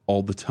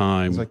all the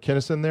time. Is that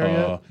Kinnison there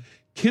yet?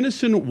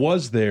 Kinnison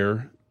was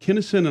there.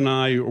 Kinnison and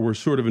I were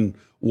sort of in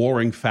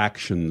warring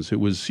factions. It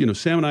was,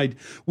 Sam and I,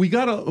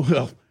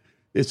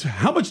 it's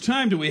how much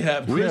time do we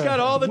have? We've got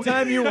all the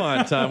time you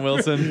want, Tom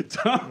Wilson.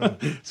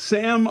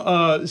 Sam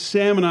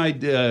and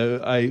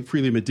I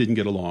freely admit, didn't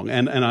get along.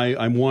 And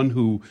I'm one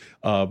who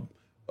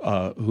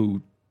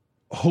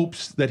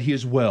hopes that he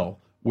is well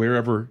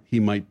wherever he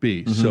might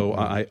be. Mm-hmm.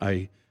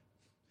 So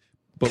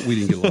but we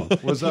didn't get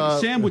along.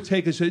 Sam would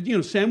take us.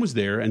 Sam was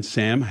there, and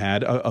Sam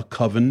had a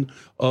coven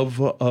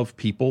of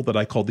people that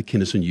I called the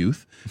Kinnison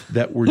Youth,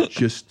 that were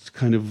just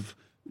kind of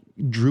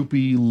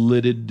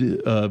droopy-lidded,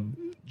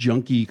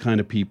 junky kind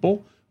of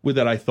people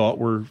that I thought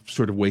were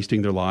sort of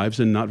wasting their lives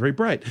and not very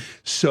bright.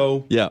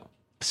 So Yeah.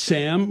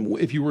 Sam,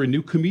 if you were a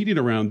new comedian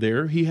around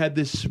there, he had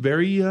this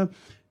very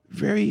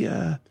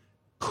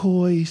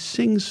coy,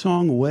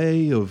 sing-song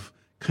way of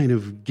kind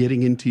of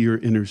getting into your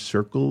inner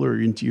circle or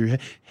into your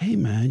head. Hey,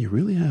 man, you're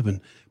really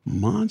having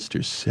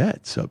monster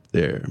sets up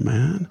there,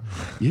 man.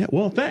 Yeah,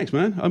 well, thanks,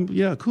 man.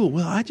 Yeah, cool.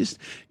 Well, I just,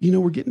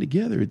 we're getting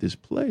together at this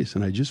place,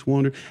 and I just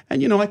wondered.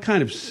 And, I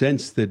kind of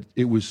sensed that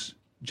it was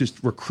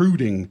just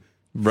recruiting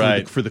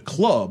for the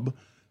club.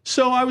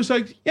 So I was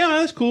like, yeah,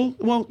 that's cool.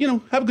 Well,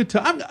 have a good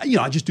time.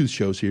 I just do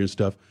shows here and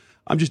stuff.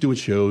 I'm just doing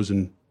shows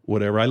and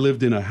whatever. I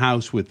lived in a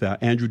house with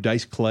Andrew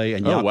Dice Clay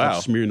and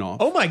Yakov Smirnoff.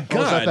 Oh, my God.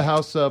 Was that the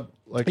house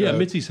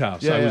Mitzi's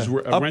house. Yeah, I was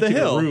Up the renting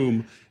hill. a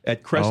room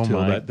at Crest Hill,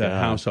 my that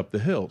God. house up the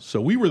hill. So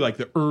we were like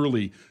the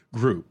early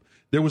group.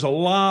 There was a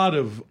lot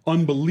of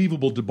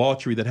unbelievable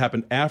debauchery that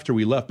happened after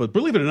we left. But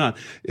believe it or not,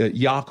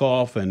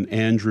 Yakov and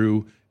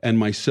Andrew and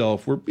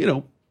myself were,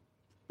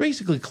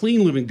 basically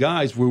clean living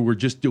guys where we're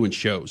just doing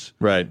shows.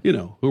 Right.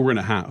 Who were in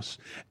a house.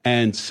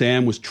 And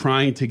Sam was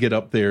trying to get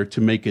up there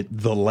to make it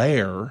the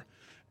Lair.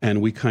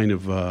 And we kind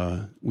of,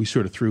 we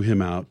sort of threw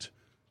him out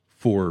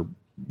for,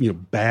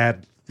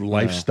 bad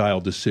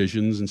lifestyle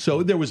decisions. And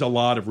so there was a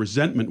lot of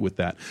resentment with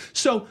that.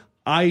 So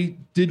I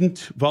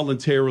didn't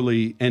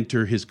voluntarily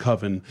enter his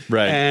coven.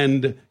 Right.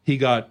 And he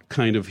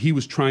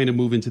was trying to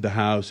move into the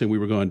house, and we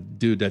were going,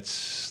 dude,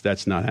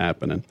 that's not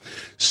happening.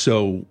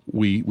 So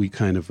we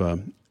kind of,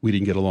 we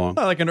didn't get along.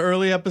 Oh, like an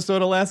early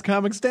episode of Last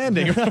Comic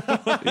Standing.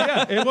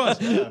 Yeah, it was.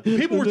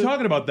 People were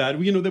talking about that.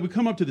 They would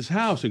come up to this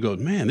house and go,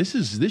 man, this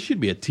should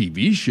be a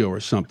TV show or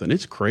something.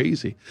 It's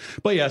crazy.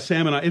 But yeah,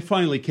 Sam and I, it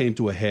finally came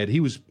to a head.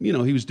 He was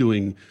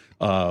doing,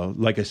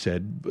 like I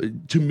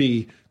said, to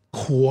me,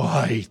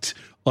 quite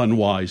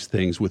unwise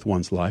things with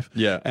one's life.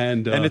 Yeah,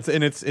 and it's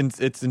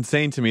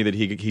insane to me that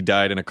he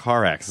died in a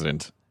car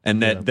accident,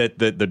 and that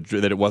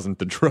it wasn't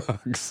the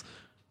drugs.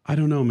 I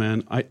don't know,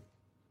 man.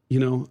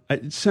 It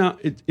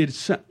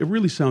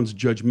really sounds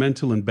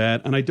judgmental and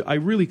bad, and I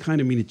really kind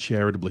of mean it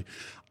charitably.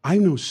 I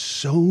know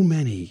so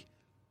many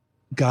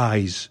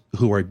guys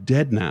who are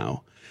dead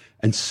now,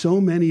 and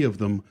so many of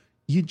them,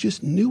 you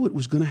just knew it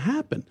was going to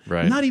happen.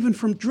 Right. Not even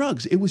from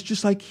drugs. It was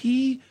just like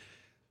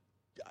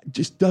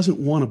just doesn't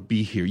want to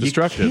be here.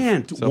 Destructive. You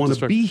can't want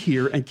to be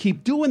here and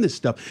keep doing this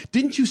stuff.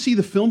 Didn't you see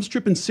the film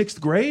strip in 6th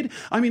grade?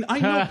 I mean, I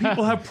know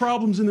people have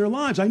problems in their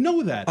lives. I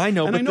know that. I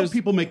know, and but I know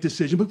people make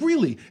decisions. But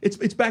really,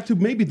 it's back to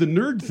maybe the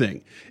nerd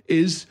thing.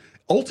 Is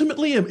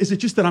ultimately, is it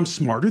just that I'm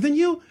smarter than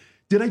you?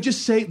 Did I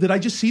just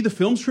see the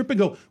film strip and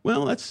go,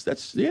 well,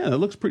 that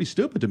looks pretty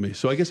stupid to me.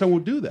 So I guess I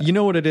won't do that. You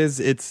know what it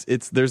is? It's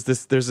there's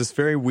this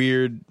very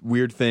weird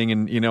thing,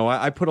 and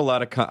I put a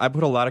lot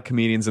of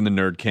comedians in the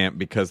nerd camp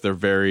because they're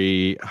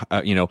very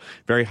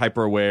very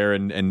hyper aware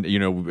and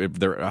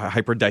they're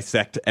hyper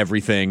dissect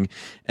everything,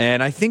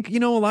 and I think a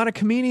lot of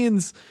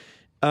comedians.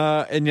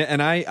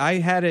 And I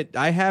have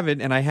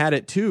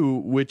it too,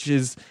 which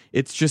is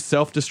it's just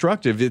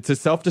self-destructive. It's a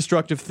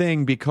self-destructive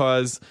thing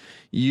because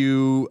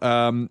you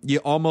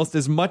almost,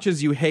 as much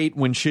as you hate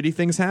when shitty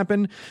things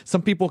happen,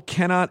 some people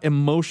cannot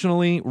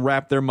emotionally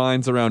wrap their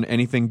minds around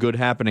anything good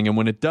happening, and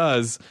when it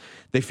does,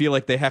 they feel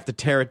like they have to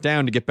tear it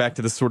down to get back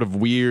to the sort of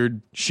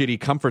weird, shitty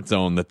comfort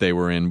zone that they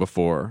were in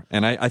before.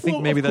 And I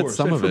think maybe that's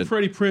some of it.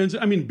 Freddie Prinze,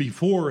 I mean,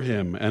 before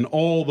him and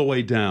all the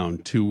way down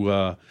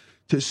to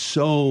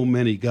so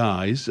many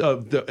guys,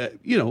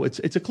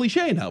 it's a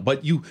cliche now,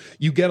 but you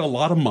get a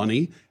lot of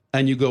money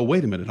and you go,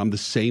 wait a minute, I'm the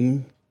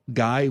same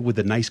guy with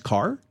a nice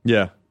car?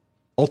 Yeah.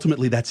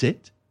 Ultimately, that's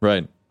it?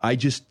 Right. I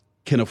just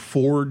can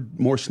afford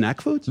more snack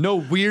foods? No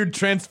weird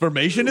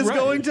transformation is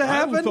going to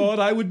happen? I thought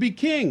I would be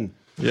king.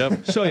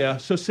 Yep.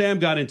 So Sam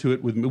got into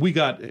it with me. We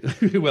had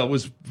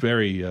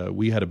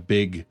a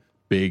big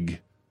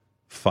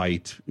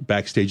fight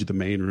backstage at the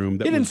main room.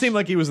 It didn't seem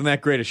like he was in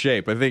that great a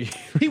shape. I think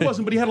he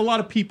wasn't, but he had a lot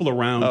of people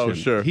around him. Oh,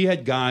 sure. He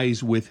had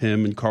guys with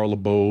him, and Carl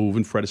LeBove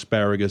and Fred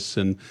Asparagus,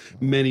 and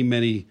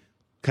many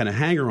kind of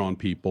hanger-on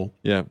people.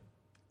 Yeah.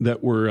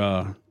 That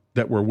were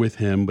with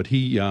him. But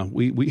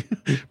we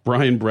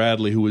Brian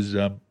Bradley, who was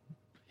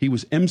he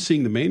was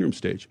emceeing the main room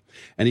stage,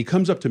 and he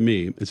comes up to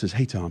me and says,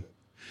 "Hey Tom,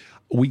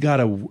 we've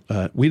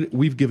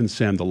given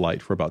Sam the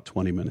light for about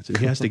 20 minutes, and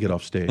he has to get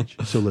off stage.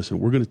 So listen,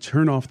 we're going to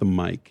turn off the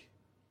mic."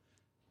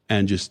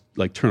 And just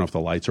like turn off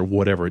the lights or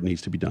whatever it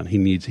needs to be done.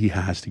 He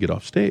has to get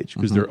off stage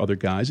because there are other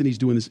guys, and he's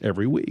doing this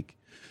every week.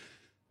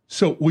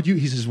 So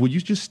he says, would you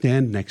just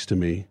stand next to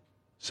me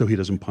so he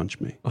doesn't punch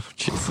me? Oh,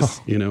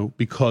 Jesus.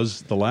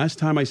 Because the last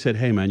time I said,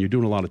 hey man, you're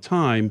doing a lot of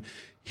time,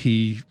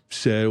 he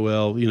said,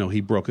 well, he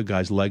broke a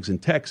guy's legs in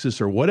Texas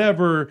or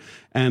whatever.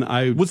 And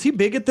was he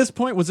big at this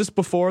point? Was this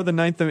before the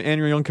 9th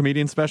annual Young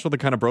Comedian special that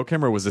kind of broke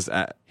him, or was this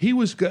at? He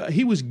was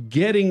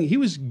getting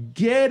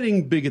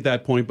big at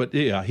that point, but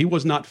yeah, he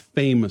was not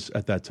famous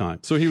at that time.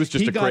 So he was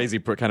just a crazy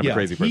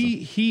person.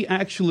 He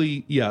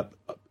actually,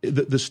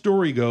 the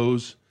story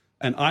goes,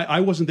 and I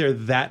wasn't there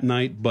that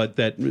night, but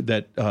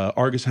that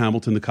Argus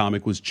Hamilton, the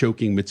comic, was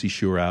choking Mitzi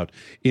Shore out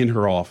in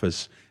her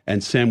office.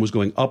 And Sam was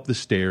going up the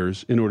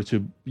stairs in order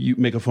to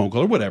make a phone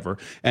call or whatever.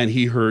 And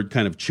he heard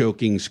kind of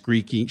choking,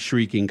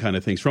 shrieking kind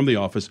of things from the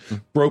office,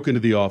 broke into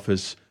the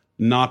office,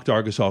 knocked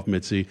Argus off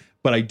Mitzi.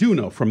 But I do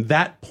know from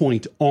that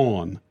point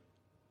on,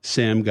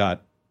 Sam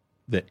got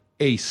the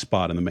ace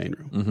spot in the main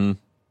room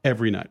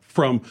every night.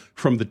 From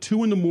the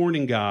 2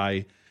 a.m.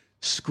 guy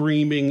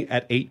screaming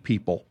at 8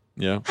 people.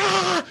 Yeah.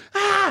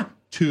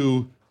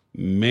 To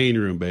main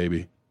room,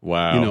 baby.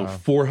 Wow.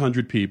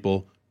 400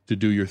 people to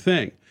do your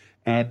thing.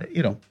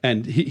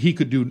 And he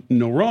could do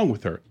no wrong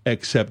with her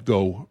except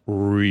go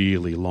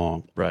really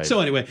long. Right.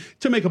 So anyway,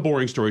 to make a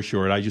boring story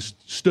short, I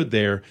just stood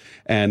there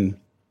and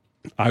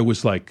I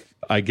was like,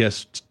 I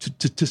guess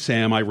to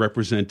Sam, I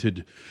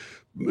represented,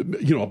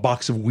 a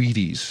box of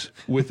Wheaties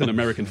with an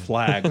American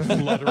flag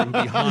fluttering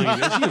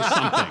behind it,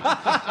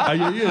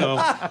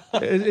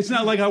 something. It's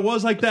not like I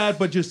was like that,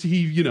 but just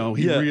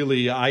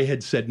really, I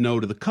had said no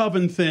to the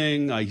Coven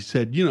thing. I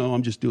said,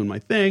 I'm just doing my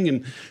thing.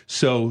 And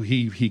so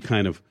he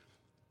kind of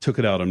took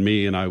it out on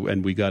me,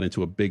 and we got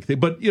into a big thing.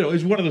 But it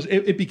was one of those.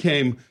 It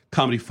became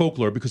comedy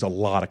folklore because a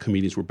lot of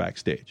comedians were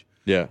backstage.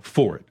 Yeah.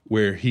 For it,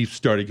 where he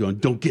started going,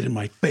 "Don't get in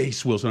my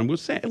face, Wilson." I'm going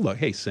to say, "Look,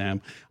 hey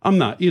Sam, I'm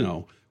not.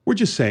 We're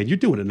just saying you're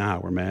doing an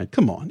hour, man.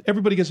 Come on,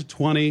 everybody gets a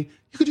 20.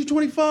 You could do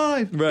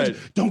 25. Right?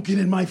 Don't get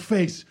in my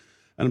face."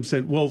 And I'm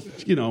saying, well,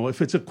 if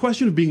it's a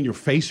question of being in your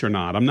face or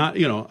not, I'm not.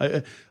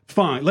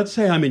 Fine. Let's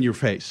say I'm in your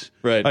face.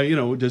 Right.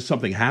 Does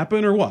something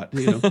happen or what?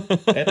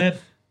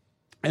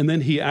 And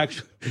then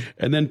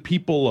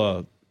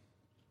people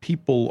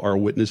are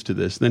witness to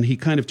this. Then he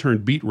kind of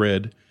turned beet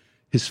red.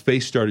 His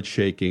face started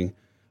shaking,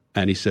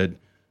 and he said,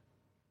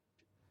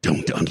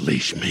 "Don't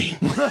unleash me."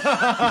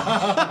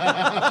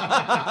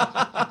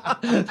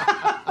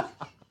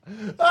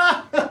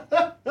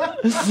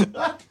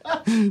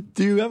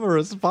 Do you have a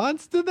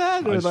response to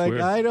that?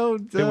 Or I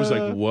don't. It was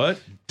like, what?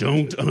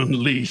 Don't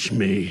unleash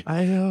me.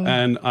 I know.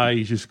 And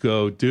I just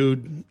go,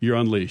 dude, you're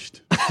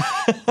unleashed.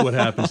 What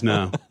happens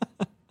now?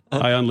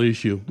 I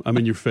unleash you. I'm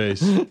in your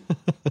face.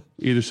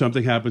 Either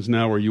something happens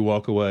now or you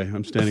walk away.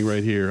 I'm standing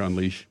right here.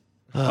 Unleash.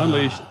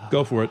 Unleash.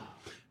 Go for it.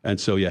 And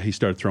so, he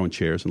started throwing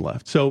chairs and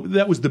left. So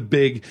that was the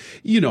big,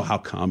 how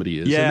comedy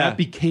is. Yeah. And that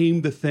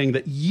became the thing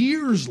that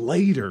years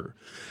later,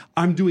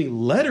 I'm doing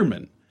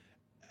Letterman.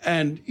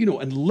 and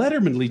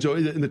Letterman leads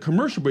in the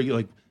commercial break. You're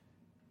like,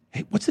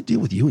 hey, what's the deal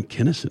with you and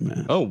Kinnison,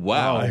 man? Oh,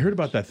 wow. I heard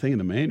about that thing in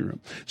the main room.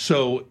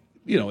 So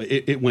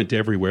it went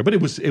everywhere, but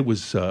it was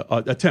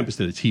a tempest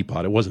in a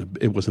teapot. It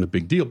wasn't a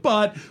big deal,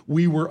 but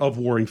we were of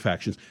warring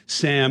factions.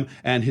 Sam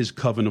and his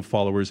coven of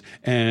followers,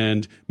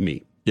 and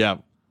me. Yeah.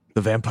 The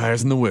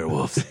vampires and the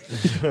werewolves.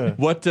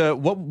 What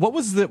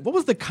was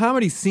the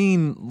comedy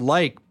scene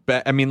like?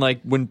 I mean,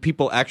 like when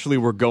people actually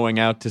were going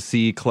out to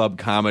see club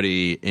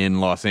comedy in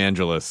Los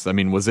Angeles. I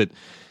mean, was it?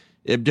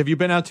 Have you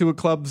been out to a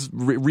clubs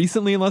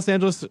recently in Los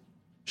Angeles?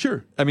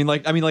 Sure. I mean,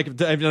 like,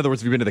 in other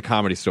words, have you been to the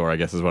Comedy Store? I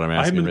guess is what I'm asking.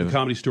 I haven't been to the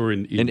Comedy Store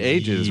in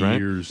ages, right?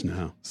 Years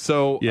now.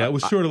 So yeah, it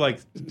was sort of like,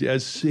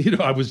 as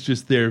I was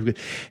just there.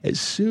 As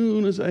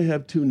soon as I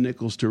have 2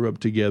 nickels to rub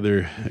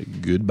together,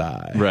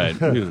 goodbye. Right.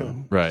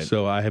 Right.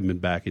 So I haven't been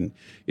back in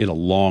a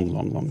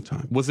long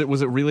time. Was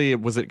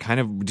it kind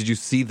of? Did you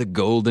see the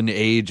golden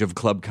age of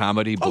club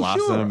comedy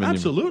blossom? Oh, sure,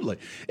 absolutely.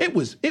 It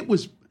was.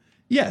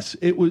 Yes,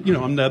 it was.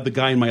 I'm the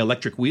guy in my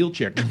electric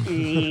wheelchair.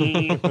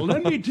 Well,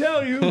 let me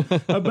tell you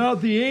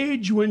about the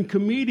age when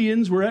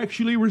comedians were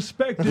actually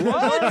respected.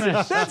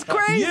 What? That's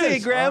crazy,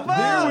 yes,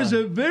 Grandpa. There was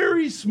a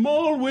very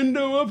small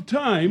window of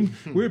time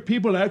where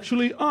people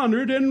actually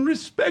honored and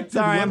respected.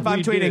 Sorry, I'm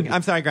tweeting. Did.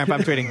 I'm sorry, Grandpa.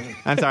 I'm tweeting.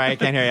 I'm sorry, I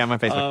can't hear you on my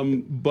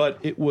Facebook. But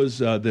it was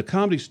the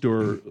Comedy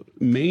Store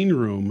main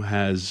room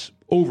has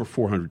over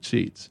 400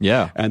 seats.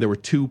 Yeah, and there were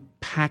 2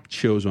 packed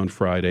shows on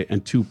Friday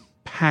and 2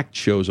 packed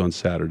shows on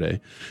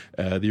Saturday.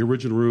 The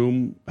original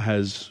room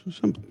has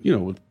some,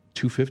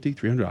 250,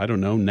 300, I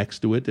don't know, next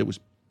to it. It was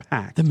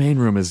packed. The main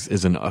room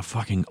is a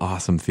fucking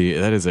awesome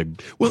theater. That is a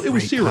it was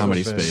great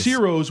comedy space.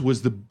 Ciro's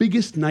was the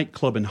biggest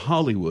nightclub in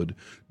Hollywood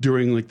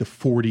during like the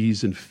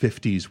 40s and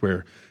 50s,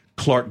 where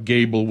Clark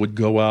Gable would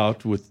go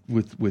out with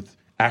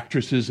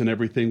actresses and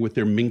everything with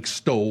their mink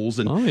stoles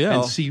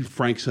and see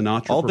Frank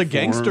Sinatra All perform. the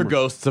gangster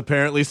ghosts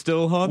apparently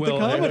still haunt the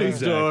Comedy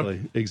Store.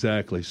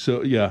 Exactly.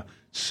 So, yeah.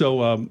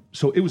 So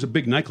it was a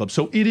big nightclub.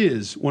 So it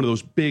is one of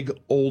those big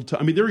old.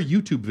 I mean, there are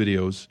YouTube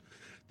videos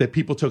that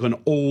people took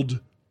on old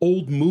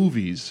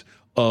movies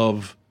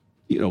of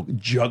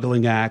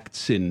juggling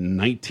acts in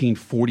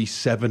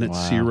 1947 at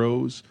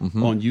Ciro's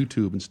on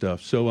YouTube and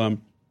stuff. So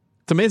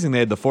it's amazing they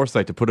had the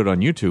foresight to put it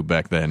on YouTube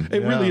back then.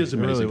 It really is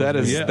amazing.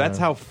 That's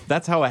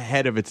how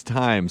ahead of its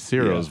time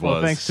Ciro's was.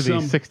 Well, thanks to the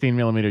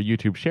 16mm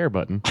YouTube share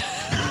button.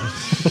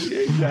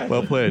 Exactly.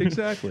 Well played.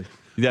 Exactly.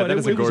 Yeah, but that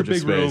is a gorgeous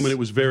big room, space. and it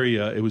was very.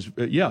 It was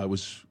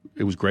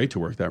great to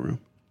work that room.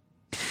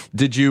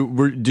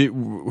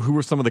 Who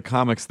were some of the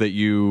comics that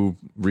you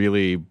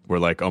really were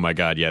like, oh my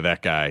God, yeah,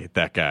 that guy.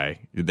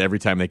 Every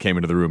time they came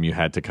into the room, you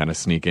had to kind of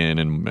sneak in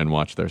and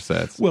watch their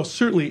sets. Well,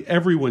 certainly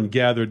everyone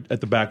gathered at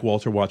the back wall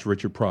to watch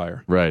Richard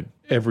Pryor. Right.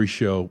 Every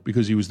show,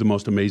 because he was the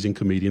most amazing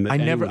comedian that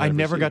I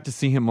never got to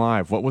see him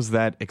live. What was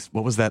that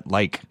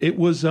like? It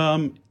was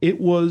an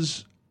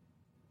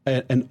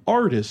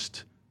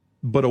artist,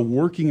 but a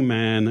working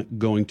man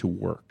going to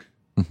work.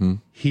 Mm-hmm.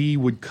 He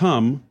would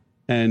come,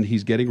 and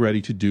he's getting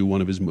ready to do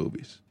one of his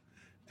movies.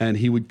 And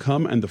he would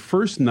come, and the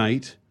first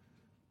night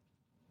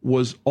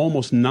was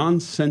almost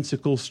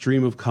nonsensical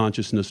stream of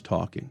consciousness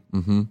talking.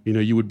 Mm-hmm.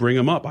 You would bring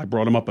him up. I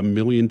brought him up a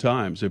million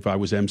times if I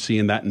was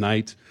emceeing that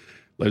night.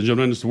 Ladies and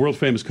gentlemen, it's the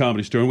world-famous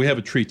Comedy Store, and we have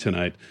a treat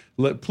tonight.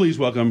 Please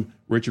welcome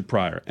Richard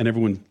Pryor. And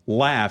everyone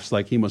laughs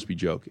like he must be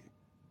joking.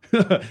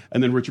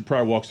 And then Richard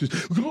Pryor walks through,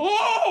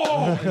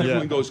 oh! And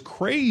everyone goes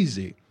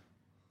crazy.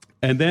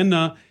 And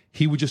then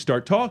he would just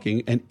start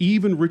talking, and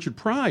even Richard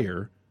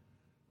Pryor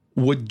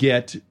would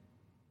get,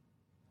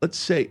 let's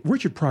say,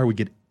 Richard Pryor would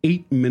get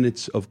 8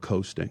 minutes of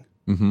coasting.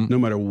 Mm-hmm. No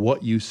matter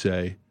what you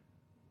say,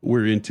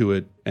 we're into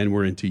it, and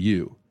we're into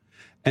you.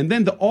 And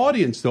then the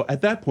audience, though,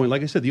 at that point,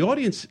 like I said, the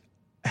audience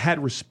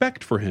had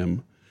respect for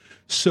him.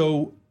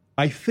 So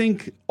I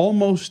think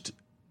almost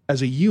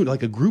as a unit,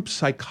 like a group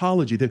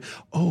psychology, that,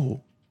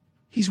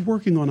 he's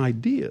working on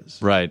ideas.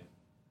 Right.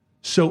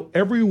 So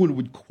everyone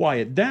would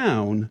quiet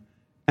down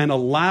and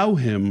allow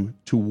him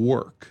to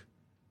work,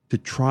 to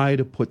try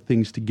to put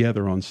things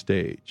together on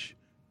stage.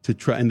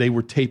 And they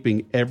were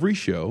taping every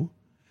show,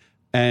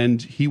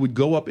 and he would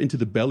go up into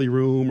the belly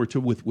room or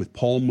with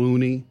Paul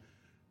Mooney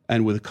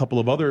and with a couple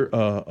of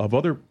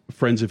other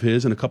friends of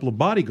his and a couple of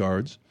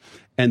bodyguards,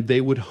 and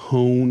they would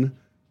hone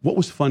what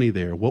was funny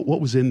there, what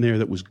was in there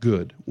that was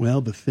good.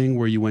 Well, the thing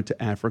where you went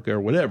to Africa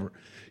or whatever.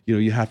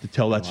 You have to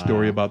tell that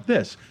story about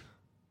this.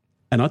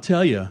 And I'll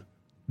tell you,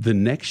 the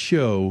next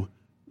show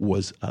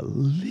was a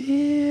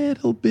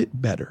little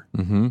bit better.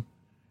 Mm-hmm.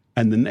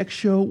 And the next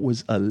show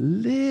was a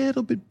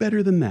little bit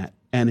better than that.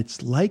 And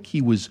it's like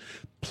he was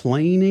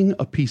planing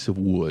a piece of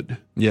wood.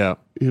 Yeah.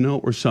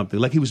 Or something.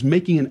 Like he was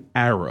making an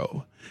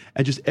arrow.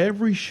 And just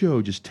every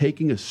show, just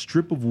taking a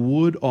strip of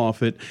wood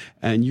off it.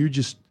 And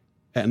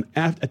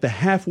at the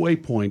halfway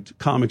point,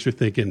 comics are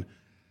thinking,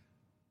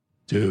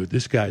 dude,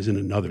 this guy's in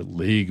another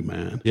league,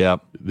 man. Yeah.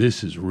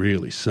 This is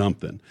really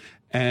something.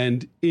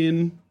 And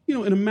in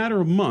a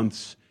matter of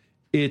months,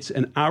 it's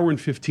an hour and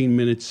 15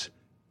 minutes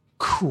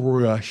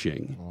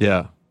crushing.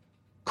 Yeah.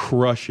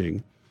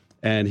 Crushing.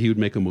 and he would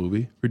make a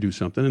movie or do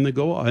something, and they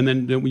go off, and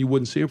then you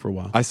wouldn't see him for a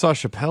while. I saw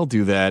Chappelle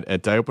do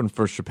that. I opened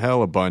for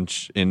Chappelle a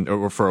bunch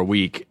for a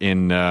week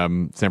in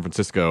San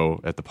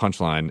Francisco at the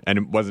Punchline, and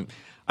it wasn't.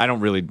 I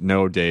don't really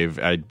know Dave.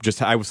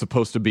 I was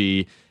supposed to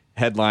be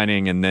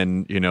headlining, and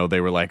then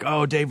they were like,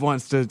 "Oh, Dave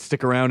wants to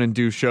stick around and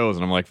do shows,"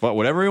 and I'm like,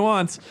 "Whatever he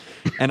wants."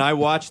 And I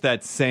watched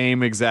that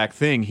same exact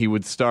thing. He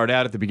would start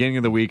out at the beginning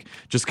of the week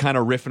just kind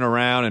of riffing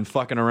around and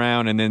fucking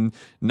around, and then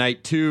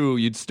night 2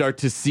 you'd start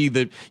to see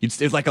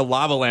it's like a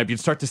lava lamp. You'd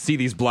start to see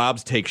these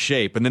blobs take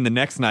shape, and then the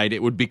next night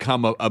it would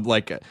become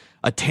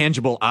a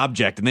tangible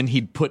object, and then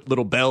he'd put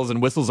little bells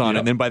and whistles on it,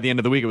 and then by the end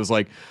of the week it was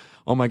like,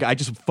 oh my God, I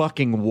just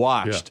fucking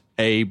watched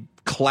a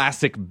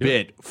classic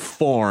bit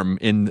form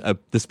in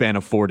the span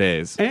of 4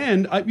 days.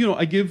 And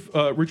I give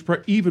Rich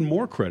Pryor even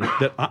more credit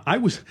that I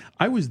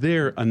was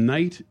there a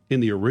night in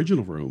the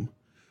original room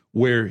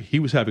where he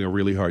was having a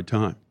really hard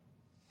time.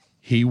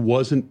 He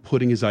wasn't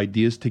putting his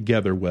ideas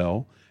together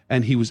well,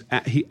 and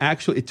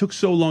it took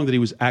so long that he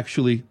was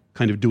actually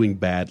kind of doing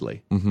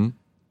badly,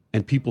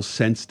 and people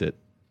sensed it,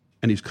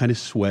 and he's kind of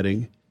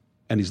sweating,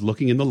 and he's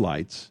looking in the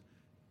lights.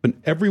 But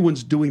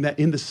everyone's doing that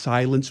in the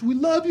silence. We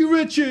love you,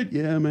 Richard.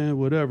 Yeah, man,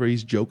 whatever.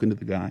 He's joking to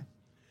the guy.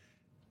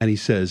 And he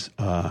says,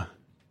 you're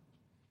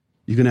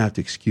going to have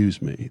to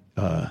excuse me.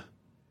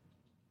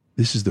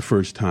 This is the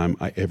first time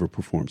I ever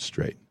performed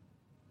straight.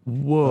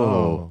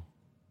 Whoa.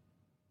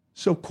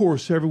 So, of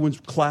course, everyone's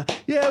clapping.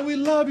 Yeah, we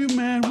love you,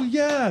 man.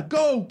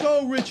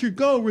 Go, Richard,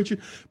 go,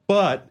 Richard.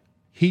 But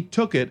he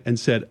took it and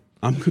said,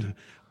 I'm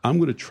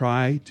gonna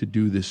try to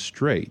do this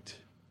straight.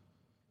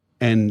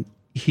 And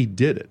he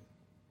did it.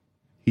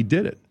 He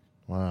did it.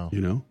 Wow.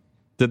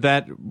 Did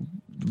that?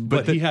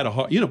 But he had a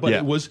hard. But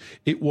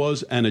it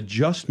was an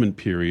adjustment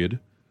period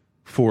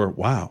for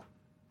wow.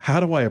 How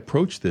do I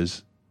approach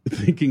this?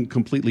 Thinking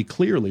completely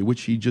clearly,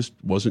 which he just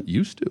wasn't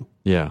used to.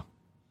 Yeah.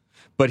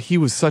 But he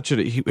was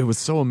it was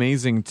so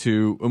amazing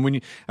to. And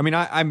when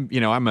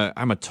I'm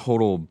a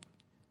total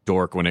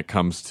dork when it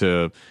comes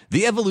to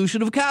the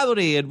evolution of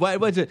comedy and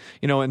what's it,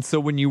 and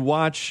so when you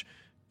watch,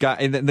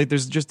 and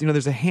there's just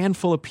there's a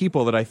handful of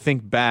people that I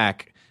think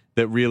back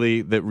that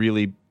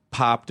really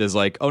popped as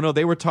like, oh no,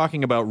 they were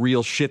talking about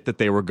real shit that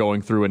they were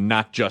going through and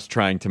not just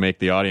trying to make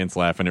the audience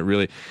laugh. And it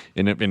really,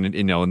 and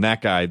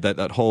that guy,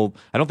 that whole,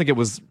 I don't think it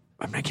was,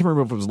 I can't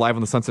remember if it was Live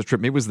on the Sunset Strip.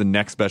 Maybe it was the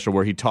next special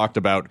where he talked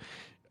about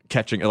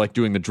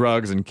doing the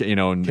drugs and catching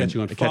on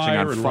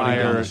fire, and running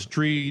down the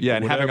street,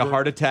 and having a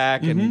heart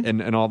attack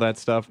and all that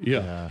stuff.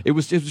 Yeah. It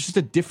was just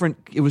a different.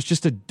 It was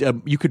just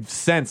you could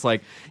sense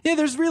like, yeah,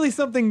 there's really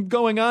something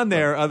going on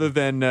there other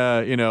than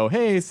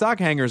hey, sock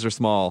hangers are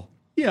small.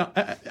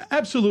 Yeah,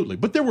 absolutely.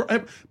 But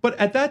but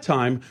at that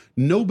time,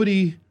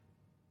 nobody,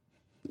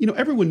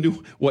 everyone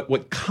knew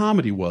what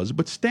comedy was,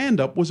 but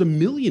stand-up was a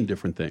million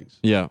different things.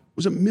 Yeah. It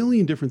was a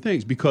million different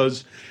things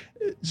because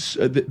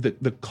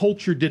the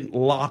culture didn't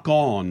lock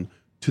on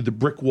to the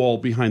brick wall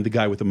behind the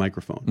guy with the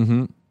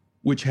microphone,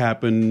 which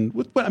happened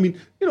with,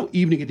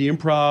 Evening at the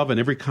Improv and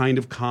every kind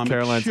of comedy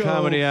Caroline's show.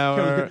 Comedy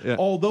Hour. Yeah.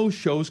 All those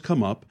shows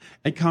come up,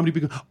 and comedy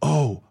becomes,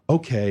 oh,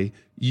 okay,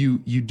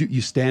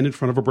 you stand in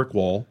front of a brick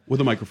wall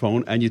with a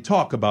microphone and you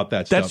talk about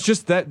that stuff. That's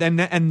just that,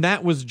 and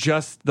that was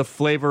just the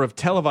flavor of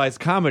televised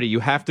comedy.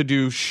 You have to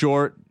do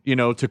short,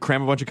 to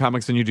cram a bunch of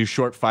comics, and you do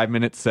short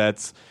 5-minute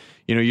sets.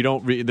 You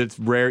don't. That's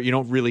rare. You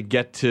don't really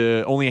get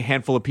to. Only a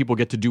handful of people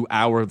get to do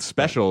hour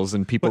specials,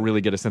 and people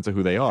really get a sense of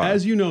who they are.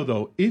 As you know,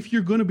 though, if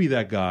you're going to be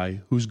that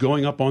guy who's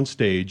going up on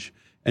stage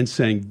and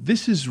saying,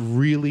 "This is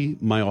really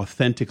my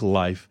authentic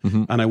life,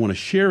 and I want to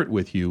share it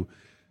with you,"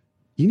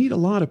 you need a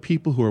lot of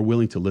people who are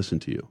willing to listen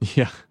to you.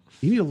 Yeah.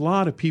 You need a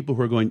lot of people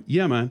who are going,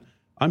 "Yeah, man,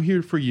 I'm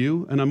here for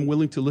you, and I'm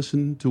willing to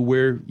listen to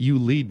where you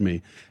lead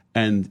me."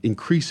 And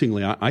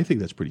increasingly, I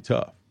think that's pretty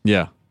tough.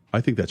 Yeah.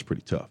 I think that's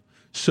pretty tough.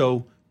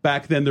 So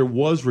back then there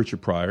was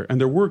Richard Pryor, and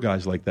there were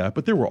guys like that,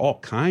 but there were all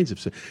kinds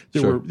of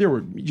there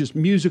were just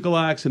musical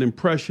acts and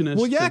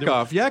impressionists. Well,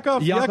 Yakov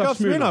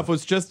Smirnoff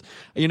was just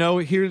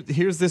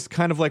here's this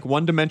kind of like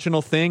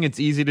one-dimensional thing. It's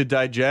easy to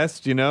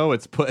digest.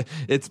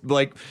 It's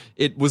like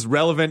it was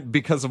relevant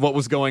because of what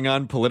was going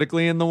on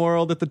politically in the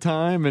world at the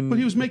time. And but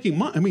he was making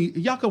money. I mean,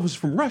 Yakov was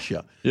from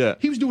Russia. Yeah,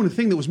 he was doing a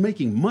thing that was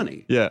making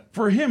money. Yeah,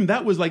 for him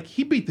that was like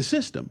he beat the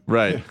system.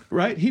 Right,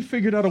 right. He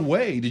figured out a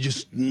way to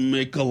just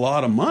make a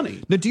lot of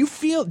money. Now,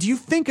 do you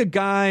think a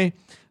guy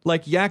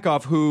like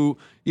Yakov, who,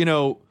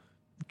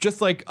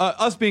 just like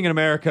us being in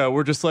America,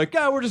 we're just like,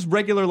 we're just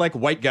regular like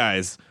white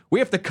guys. We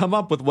have to come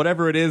up with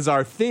whatever it is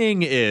our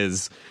thing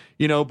is,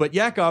 but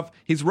Yakov,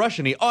 he's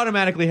Russian. He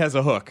automatically has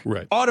a hook.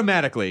 Right.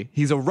 Automatically.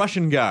 He's a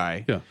Russian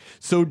guy. Yeah.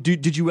 So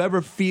did you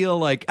ever feel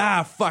like,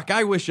 fuck,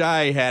 I wish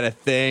I had a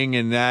thing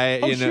and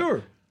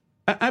Sure.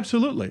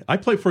 Absolutely. I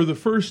played for the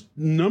first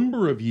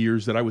number of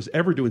years that I was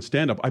ever doing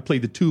stand-up. I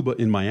played the tuba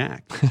in my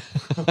act.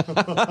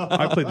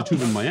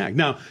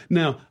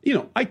 Now,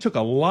 I took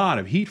a lot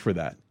of heat for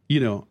that.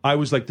 I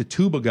was like the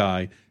tuba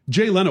guy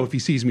Jay Leno, if he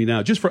sees me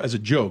now, just as a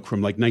joke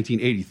from like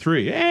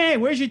 1983, hey,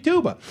 where's your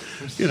tuba?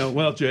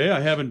 Well, Jay,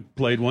 I haven't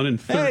played one in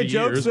 30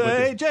 years.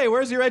 Hey, Jay,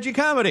 where's your edgy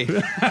comedy?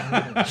 Remember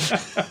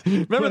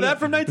that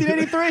from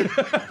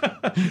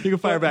 1983? You can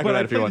fire back on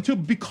that if you want.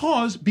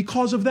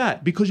 Because of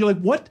that. Because you're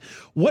like,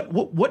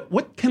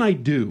 what can I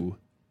do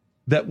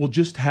that will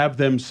just have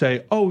them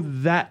say, oh,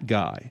 that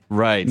guy.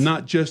 Right.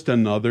 Not just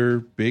another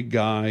big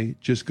guy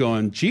just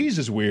going, cheese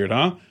is weird,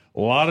 huh? A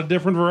lot of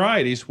different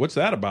varieties. What's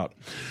that about?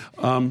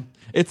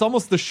 It's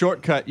almost the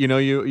shortcut.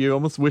 You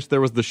almost wish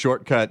there was the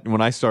shortcut.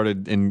 When I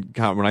started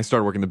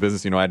working in the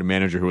business, I had a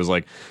manager who was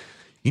like,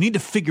 you need to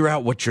figure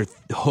out what your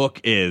hook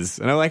is.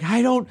 And I'm like,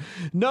 I don't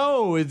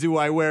know. Do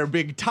I wear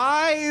big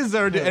ties?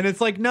 And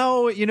it's like,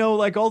 no,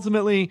 like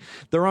ultimately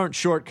there aren't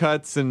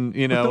shortcuts. And,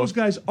 But those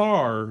guys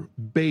are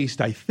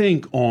based, I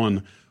think,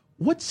 on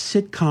what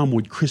sitcom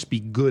would Chris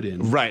be good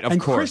in? Right, of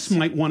course. Chris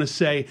might want to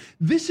say,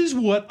 this is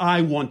what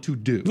I want to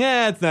do.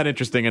 Yeah, it's not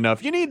interesting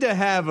enough. You need to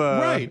have a...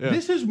 Right. Yeah.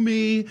 This is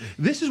me.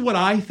 This is what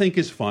I think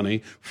is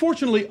funny.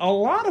 Fortunately, a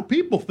lot of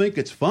people think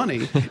it's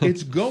funny.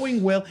 It's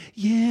going well.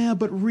 Yeah,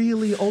 but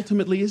really,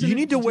 ultimately, isn't it? You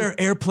need to wear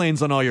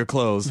airplanes on all your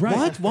clothes. Right.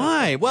 What?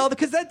 Why? Well,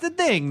 because that's the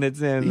thing that's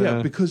in...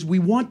 Yeah, because we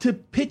want to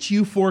pitch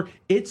you for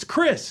It's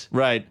Chris.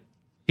 Right.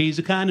 He's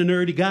a kind of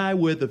nerdy guy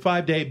with a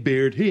 5-day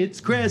beard.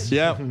 It's Chris.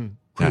 Yeah.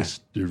 Chris,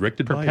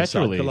 directed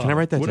Perpetually. by Asad Kalal. Can I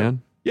write that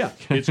down? Yeah,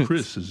 it's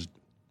Chris. Is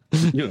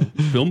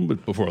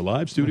filmed before a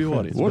live studio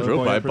audience.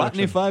 Wardrobe by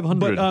Botany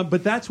 500.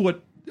 But that's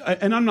what,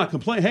 and I'm not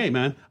complaining. Hey,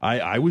 man,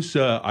 I was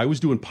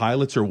doing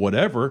pilots or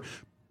whatever,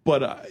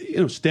 but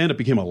stand up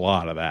became a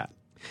lot of that.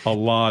 A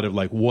lot of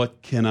like,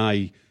 what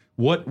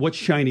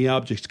shiny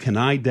objects can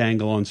I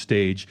dangle on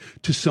stage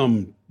to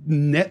some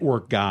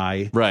network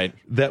guy, right,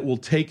 that will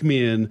take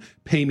me in,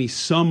 pay me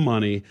some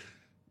money,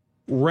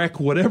 wreck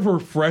whatever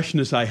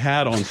freshness I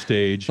had on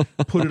stage,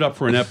 put it up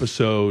for an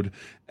episode,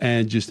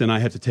 and I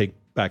have to take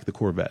back the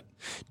Corvette.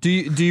 Do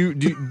you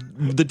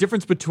the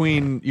difference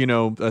between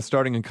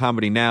starting in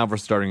comedy now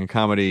versus starting in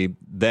comedy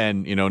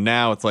then?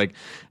 Now it's like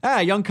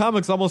young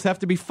comics almost have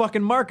to be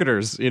fucking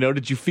marketers.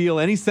 Did you feel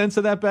any sense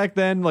of that back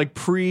then, like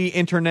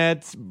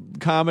pre-internet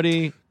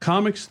comedy?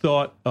 Comics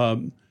thought.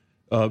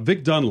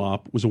 Vic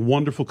Dunlop was a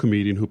wonderful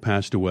comedian who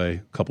passed away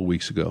a couple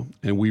weeks ago,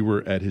 and we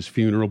were at his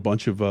funeral.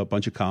 Bunch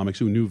of comics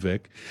who knew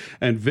Vic,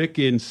 and Vic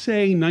in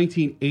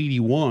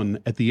 1981,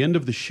 at the end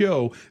of the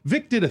show,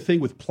 Vic did a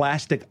thing with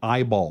plastic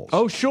eyeballs.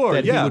 Oh, sure,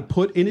 that yeah. he would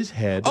put in his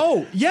head.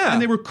 Oh, yeah,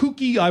 and they were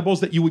kooky eyeballs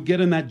that you would get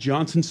in that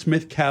Johnson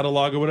Smith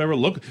catalog or whatever.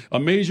 Look, a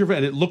major,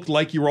 and it looked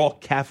like you were all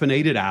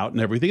caffeinated out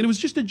and everything. And it was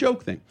just a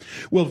joke thing.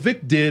 Well,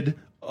 Vic did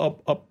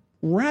a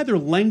rather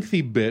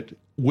lengthy bit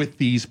with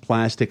these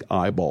plastic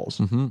eyeballs.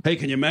 Mm-hmm. Hey,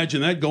 can you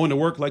imagine that, going to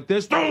work like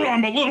this? Oh,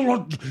 I'm a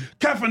little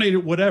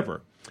caffeinated,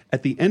 whatever.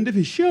 At the end of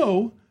his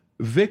show,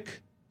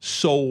 Vic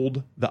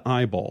sold the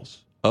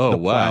eyeballs. Oh, the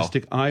wow.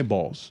 Plastic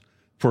eyeballs.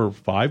 For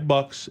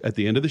 $5 at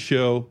the end of the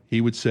show, he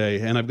would say,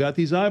 and I've got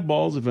these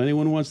eyeballs if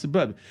anyone wants to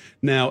bet.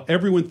 Now,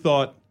 everyone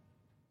thought,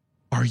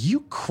 are you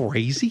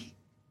crazy?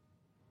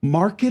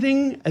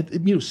 Marketing,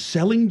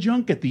 selling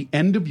junk at the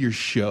end of your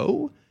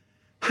show?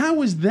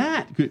 How is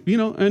that?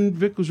 And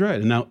Vic was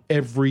right. And now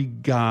every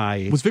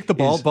guy... Was Vic the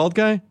bald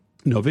guy?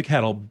 No, Vic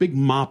had a big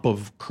mop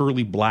of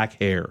curly black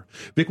hair.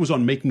 Vic was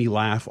on Make Me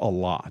Laugh a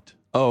lot.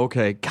 Oh,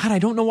 okay. God, I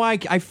don't know why.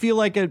 I feel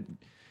like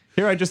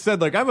here I just said,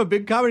 like, I'm a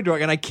big comedy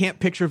director, and I can't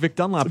picture Vic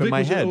Dunlop in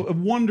my head. A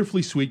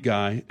wonderfully sweet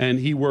guy, and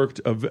he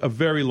worked a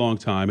very long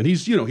time. And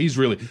he's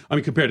really...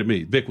 compared to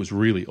me, Vic was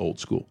really old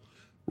school.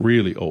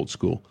 Really old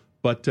school.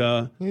 But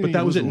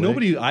that was it.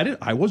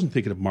 I wasn't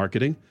thinking of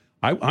marketing.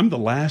 I'm the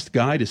last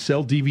guy to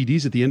sell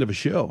DVDs at the end of a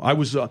show. I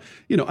was,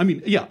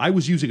 I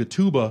was using a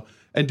tuba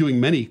and doing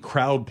many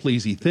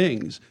crowd-pleasing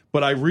things,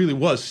 but I really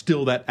was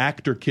still that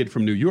actor kid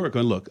from New York.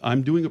 And look,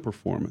 I'm doing a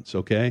performance,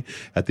 okay?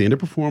 At the end of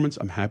performance,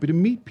 I'm happy to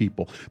meet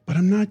people, but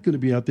I'm not going to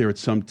be out there at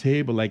some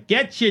table like,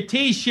 get your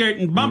T-shirt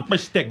and bumper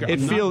sticker.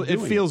 It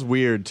feels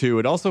weird, too.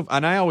 It also,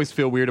 and I always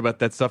feel weird about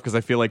that stuff because I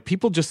feel like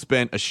people just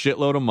spent a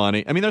shitload of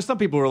money. I mean, there's some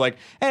people who are like,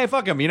 hey,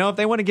 fuck them, if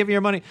they want to give you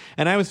your money.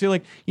 And I always feel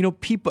like,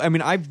 people,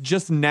 I've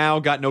just now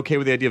gotten okay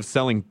with the idea of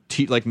selling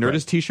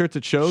Nerdist T-shirts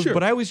at shows, sure.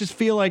 But I always just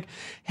feel like,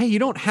 hey, you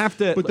don't have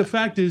to. But the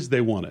fact is, they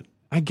want it.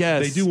 I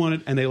guess they do want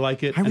it, and they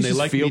like it, I and they just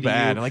like feel meeting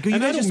bad. you. Like, you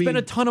guys just spend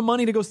a ton of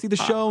money to go see the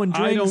show and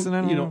drinks.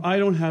 I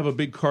don't have a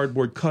big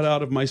cardboard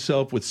cutout of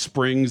myself with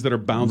springs that are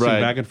bouncing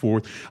back and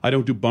forth. I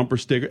don't do bumper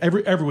sticker.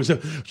 Everyone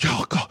said,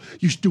 "Yo,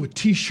 you should do a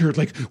T-shirt."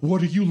 Like,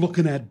 what are you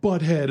looking at,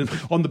 butthead? And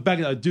on the back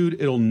of that,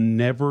 dude, it'll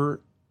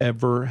never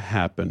ever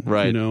happen.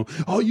 Right.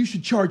 Oh, you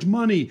should charge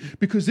money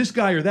because this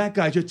guy or that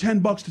guy just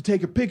 $10 to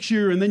take a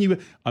picture, and then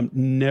I'm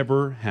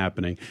never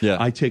happening. Yeah.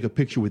 I take a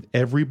picture with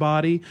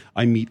everybody.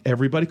 I meet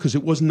everybody because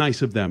it was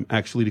nice of them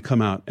actually to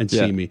come out and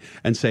see me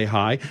and say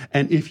hi.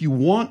 And if you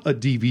want a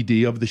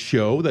DVD of the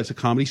show, that's a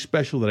comedy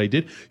special that I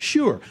did,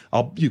 sure,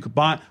 you could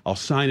buy. I'll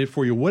sign it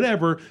for you,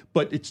 whatever.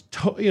 But it's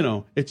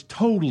it's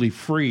totally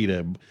free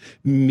to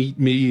meet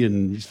me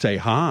and say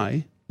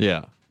hi.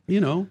 Yeah. You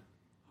know.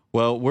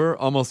 Well, we're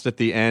almost at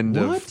the end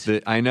of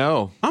the... I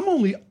know. I'm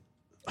only...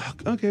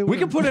 Okay, We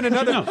can put in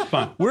another. No,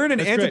 fine. We're in an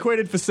That's great.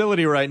 antiquated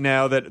facility right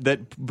now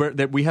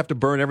that we have to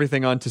burn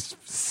everything onto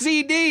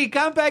CD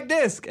compact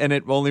disc, and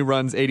it only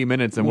runs 80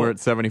 minutes, and we're at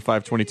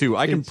 75/22.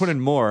 I can put in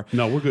more.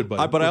 No, we're good,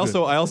 buddy. But I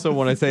also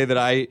want to say that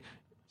I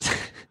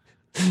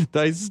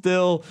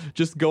still,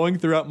 just going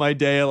throughout my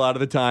day a lot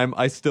of the time,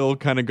 I still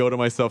kind of go to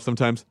myself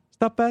sometimes.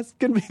 Stop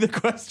asking me the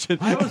question.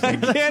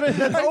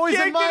 That's always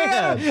in my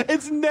head.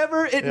 It's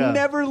never. It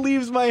never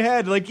leaves my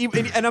head. Like,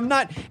 and I'm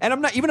not.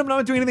 Even if I'm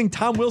not doing anything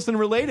Tom Wilson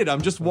related.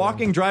 I'm just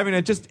walking, driving.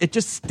 It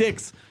just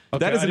sticks.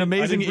 Okay, that is an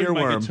amazing I didn't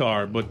bring my earworm.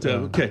 guitar, but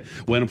okay.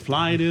 When I'm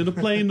flying in a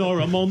plane or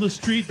I'm on the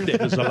street,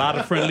 there's a lot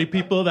of friendly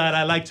people that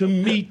I like to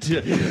meet.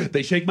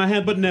 They shake my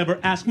hand but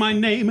never ask my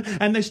name,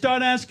 and they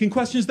start asking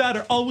questions that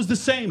are always the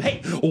same.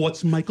 Hey,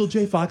 what's Michael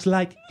J. Fox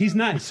like? He's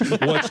nice.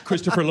 What's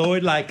Christopher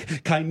Lloyd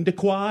like? Kinda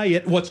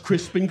quiet. What's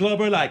Crispin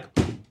Glover like?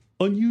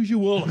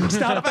 Unusual.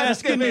 Stop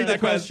asking me the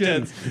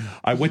questions.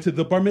 I went to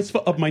the bar mitzvah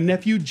of my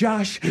nephew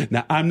Josh.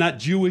 Now, I'm not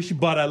Jewish,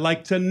 but I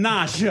like to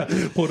nosh.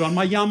 Put on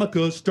my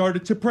yarmulke,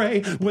 started to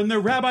pray. When the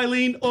rabbi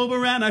leaned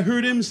over and I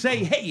heard him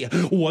say, hey,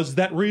 was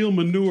that real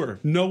manure?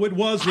 No, it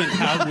wasn't.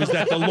 How was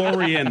that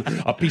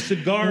DeLorean? A piece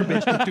of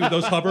garbage. Do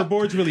those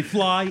hoverboards really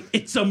fly?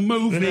 It's a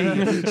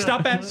movie.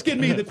 Stop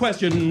asking me the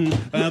question.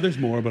 There's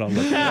more, but I'll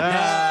let you.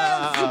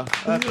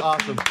 That's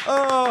awesome.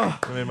 Oh,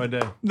 That made my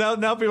day.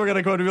 now people are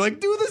gonna go and be like,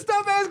 "Do the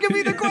Stop Asking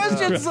Me the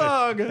Question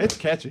song." It's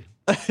catchy.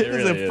 It's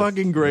really a is.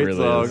 fucking great It really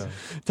song. is.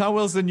 Tom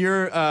Wilson,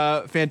 you're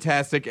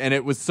fantastic, and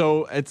it's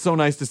so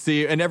nice to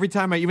see you. And every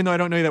time even though I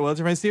don't know you that well,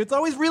 every time I see you, it's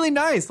always really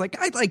nice. Like,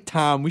 I like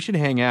Tom. We should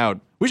hang out.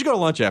 We should go to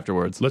lunch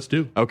afterwards. Let's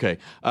do. Okay.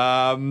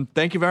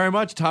 Thank you very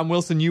much. Tom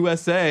Wilson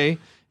USA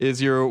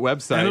is your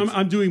website. And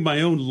I'm doing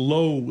my own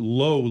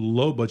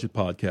low budget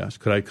podcast.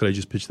 Could I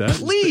just pitch that?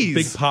 Please.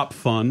 Big Pop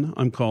Fun,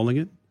 I'm calling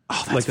it.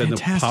 Oh, that's like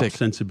fantastic. A pop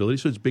sensibility.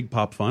 So it's Big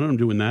Pop Fun, and I'm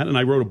doing that. And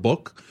I wrote a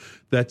book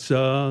that's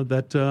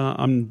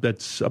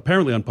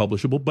apparently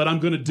unpublishable, but I'm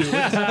going to do it.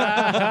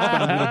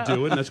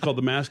 And that's called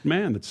The Masked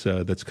Man.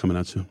 That's coming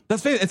out soon.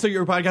 That's fantastic. And so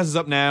your podcast is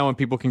up now, and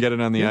people can get it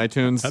on the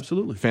iTunes.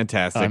 Absolutely.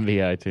 Fantastic. On the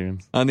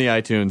iTunes. On the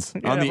iTunes.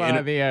 Yeah, on the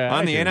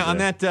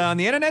iTunes, on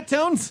the internet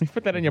tunes.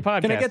 Put that in your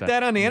podcast. Can I get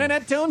that on the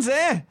internet tunes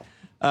there?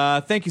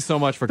 Thank you so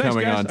much for Thanks,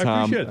 coming guys. on, I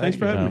Tom. appreciate it. Thanks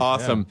for having me.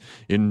 Awesome.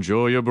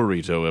 Enjoy your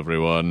burrito,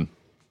 everyone.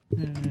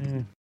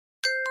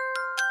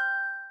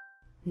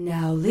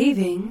 Now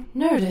leaving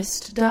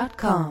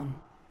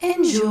Nerdist.com.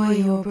 Enjoy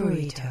your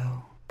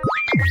burrito.